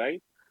clothing,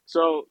 right?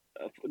 So,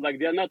 like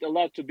they're not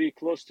allowed to be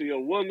close to your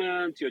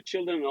woman, to your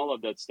children, all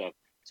of that stuff.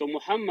 So,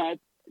 Muhammad,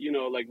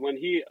 like when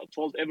he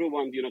told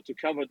everyone, to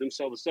cover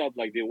themselves up,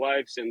 like the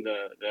wives and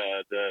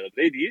the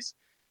ladies,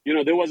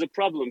 there was a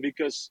problem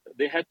because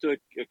they had to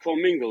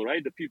commingle,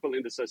 right? The people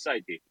in the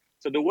society.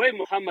 So the way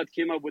Muhammad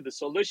came up with the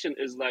solution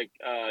is like,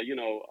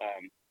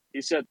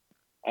 he said,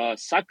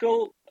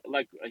 suckle,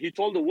 like he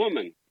told the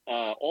woman,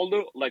 old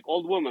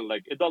woman,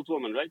 like adult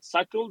woman, right?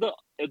 Suckle the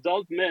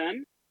adult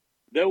man.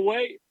 That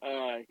way,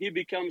 he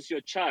becomes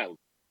your child.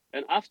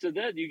 And after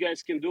that, you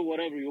guys can do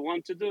whatever you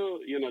want to do.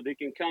 They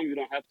can come. You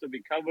don't have to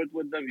be covered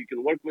with them. You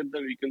can work with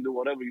them. You can do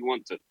whatever you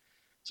want to.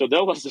 So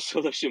that was the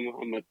solution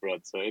Muhammad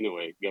brought. So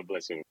anyway, God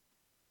bless you.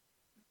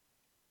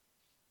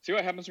 See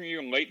what happens when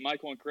you're late,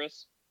 Michael and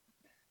Chris?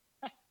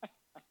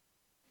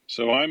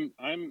 So I'm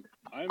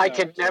I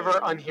can never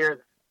unhear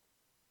that.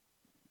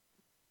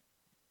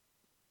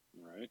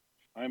 Right.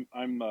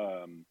 I'm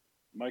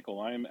Michael.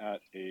 I'm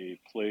at a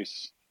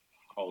place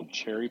called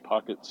Cherry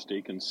Pocket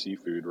Steak and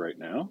Seafood right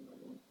now,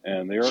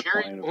 and they are a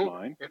client of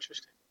mine.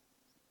 Interesting.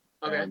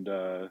 Okay. And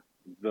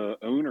the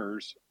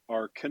owners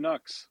are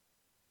Canucks,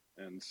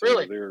 and so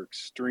Really? they're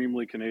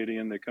extremely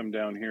Canadian. They come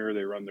down here,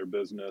 they run their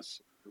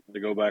business, they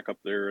go back up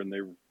there, and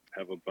they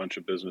have a bunch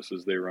of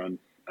businesses they run.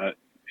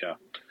 Yeah.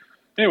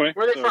 Anyway,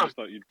 where are they so I from? just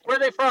thought you'd. Where are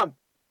they from?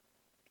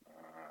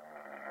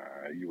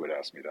 You would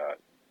ask me that.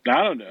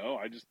 I don't know.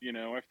 I just,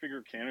 I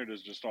figure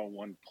Canada's just all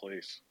one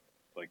place.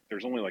 Like,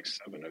 there's only like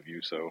 7 of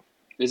you, so.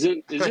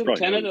 Isn't probably know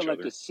Canada each like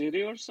other. a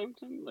city or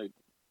something? Like,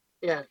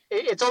 Yeah,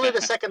 it's only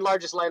the second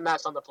largest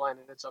landmass on the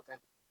planet. It's okay.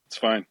 It's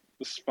fine.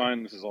 This is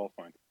fine. This is all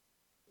fine.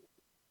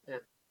 Yeah.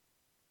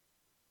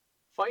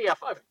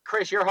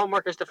 Chris, your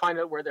homework is to find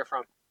out where they're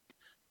from.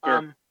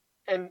 Sure.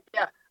 And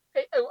yeah,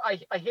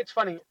 it's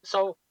funny.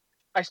 So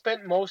I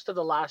spent most of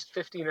the last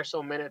 15 or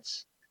so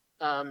minutes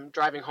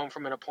driving home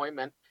from an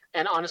appointment,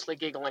 and honestly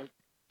giggling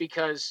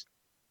because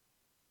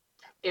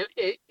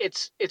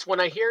it's when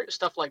I hear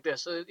stuff like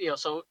this.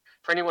 So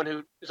for anyone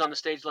who is on the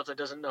stage left that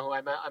doesn't know who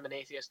I'm an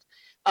atheist,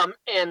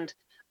 and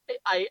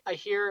I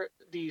hear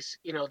these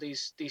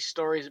these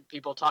stories of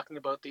people talking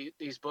about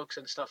these books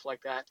and stuff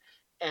like that,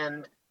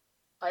 and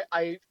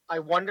I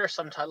wonder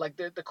sometimes, like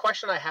the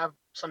question I have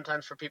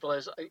sometimes for people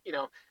is,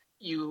 and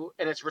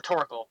it's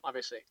rhetorical,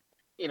 obviously,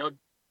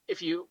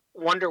 if you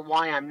wonder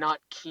why I'm not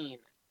keen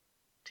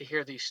to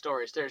hear these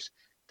stories,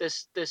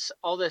 there's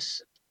all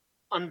this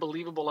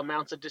unbelievable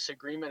amounts of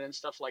disagreement and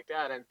stuff like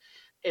that, and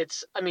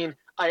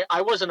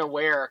I wasn't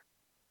aware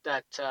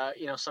that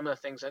some of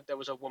the things that there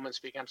was a woman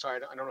speaking. I'm sorry,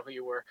 I don't know who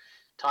you were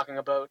talking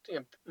about.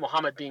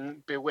 Muhammad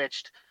being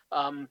bewitched.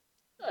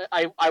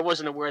 I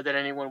wasn't aware that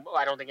anyone.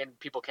 I don't think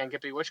people can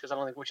get bewitched because I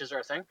don't think witches are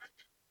a thing.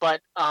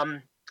 But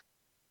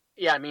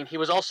yeah, he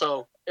was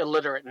also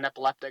illiterate and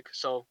epileptic,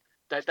 so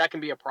that can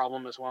be a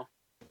problem as well.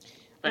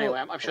 But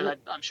anyway,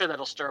 I'm sure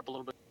that'll stir up a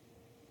little bit.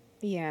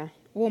 Yeah.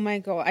 Well,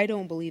 Michael, I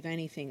don't believe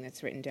anything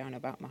that's written down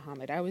about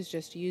Muhammad. I was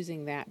just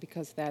using that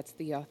because that's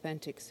the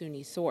authentic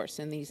Sunni source,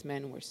 and these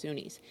men were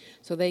Sunnis.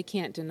 So they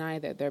can't deny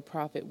that their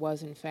prophet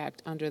was, in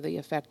fact, under the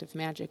effect of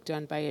magic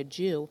done by a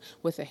Jew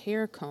with a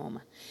hair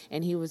comb,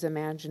 and he was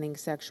imagining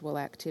sexual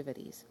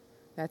activities.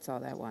 That's all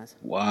that was.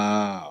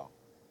 Wow.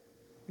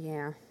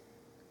 Yeah.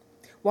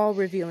 While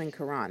revealing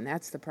Quran,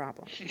 that's the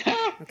problem.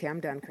 Okay, I'm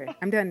done, Chris.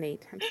 I'm done,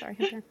 Nate. I'm sorry,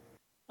 I'm done.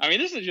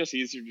 This is just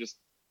easier. Just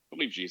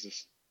believe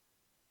Jesus.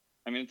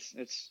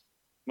 It's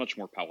much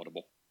more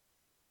palatable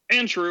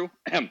and true.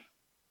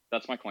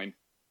 That's my claim.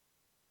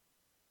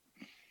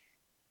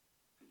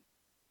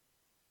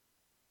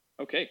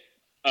 Okay.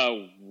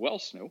 Well,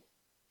 Snow, do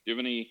you have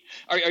any?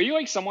 Are you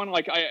like someone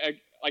like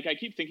I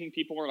keep thinking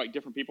people are like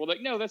different people.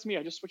 Like, no, that's me.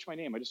 I just switched my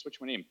name.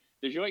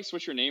 Did you like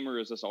switch your name, or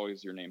is this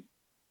always your name?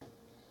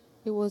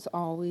 It was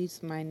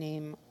always my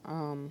name.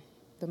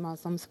 The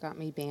Muslims got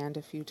me banned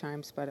a few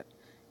times, but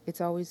it's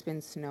always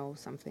been Snow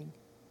something.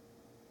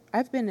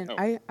 I've been in.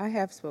 I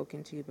have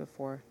spoken to you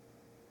before.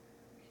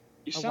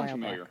 You sound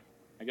familiar. Back.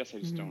 I guess I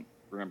just don't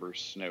remember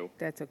Snow.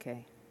 That's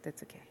okay.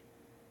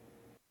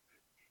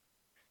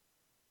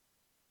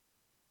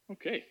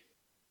 Okay.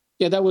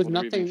 Yeah, that was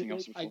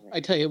nothing. I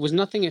tell you, it was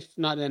nothing if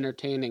not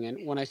entertaining.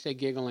 And when I say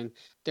giggling,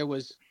 there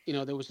was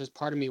this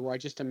part of me where I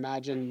just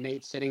imagined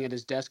Nate sitting at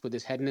his desk with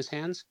his head in his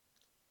hands.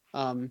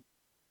 Yeah,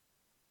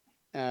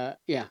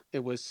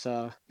 it was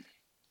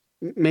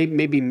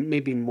maybe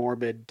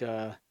morbid.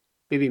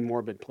 Maybe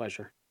morbid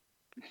pleasure.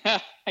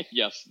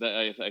 Yes,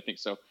 I think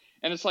so.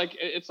 And it's like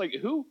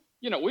who,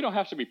 we don't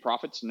have to be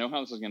prophets to know how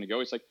this is going to go.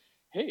 It's like,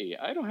 hey,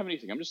 I don't have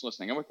anything. I'm just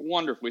listening. I'm like,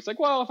 wonderfully. It's like,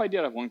 well, if I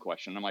did have one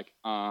question. I'm like,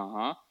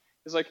 uh-huh.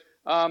 It's like,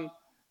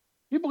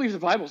 you believe the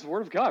Bible's the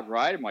word of God,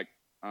 right? I'm like,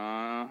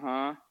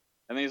 uh-huh.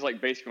 And then he's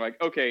like, basically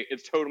like, okay,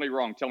 it's totally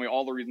wrong. Tell me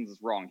all the reasons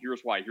it's wrong.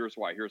 Here's why. I'm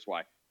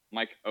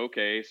like,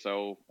 okay,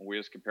 so we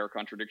just compare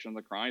contradictions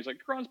of the Quran. He's like,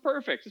 the Quran's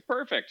perfect. It's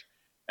perfect.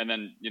 And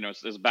then,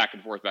 it's back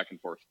and forth. I'm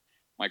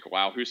like,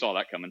 wow, who saw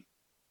that coming?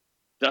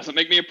 Doesn't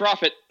make me a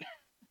prophet.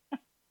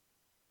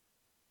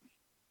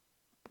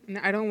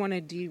 I don't want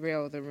to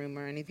derail the room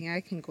or anything.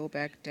 I can go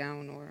back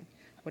down or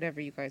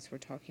whatever you guys were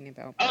talking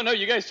about. Oh, no,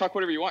 you guys talk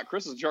whatever you want.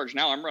 Chris is in charge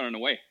now. I'm running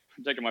away.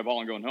 I'm taking my ball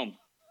and going home.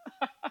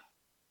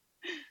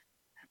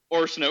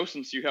 Or Snow,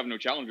 since you have no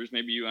challengers,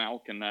 maybe you and Al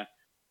can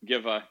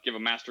give a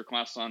master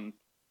class on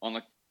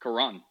the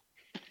Quran.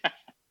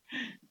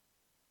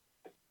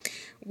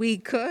 We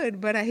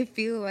could, but I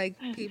feel like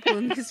people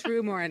in this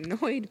room are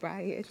annoyed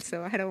by it,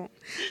 so I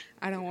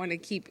don't want to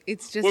keep.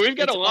 It's just. Well, we've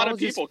got a lot of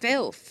people.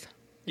 Filth.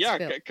 Yeah,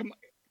 come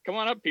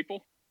on up,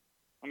 people.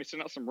 Let me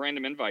send out some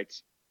random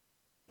invites.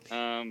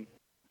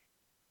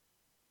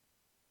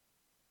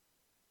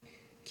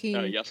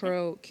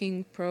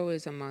 King Pro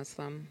is a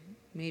Muslim.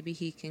 Maybe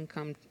he can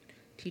come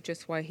teach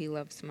us why he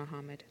loves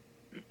Muhammad.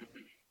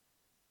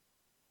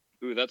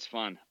 Ooh, that's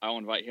fun. I'll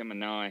invite him, and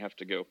now I have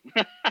to go.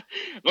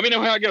 Let me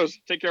know how it goes.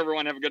 Take care,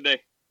 everyone. Have a good day.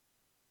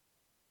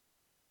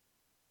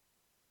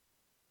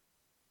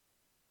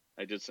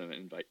 I did send an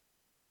invite.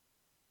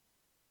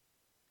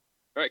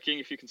 All right, King,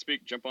 if you can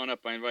speak, jump on up.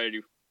 I invited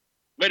you.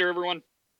 Later, everyone.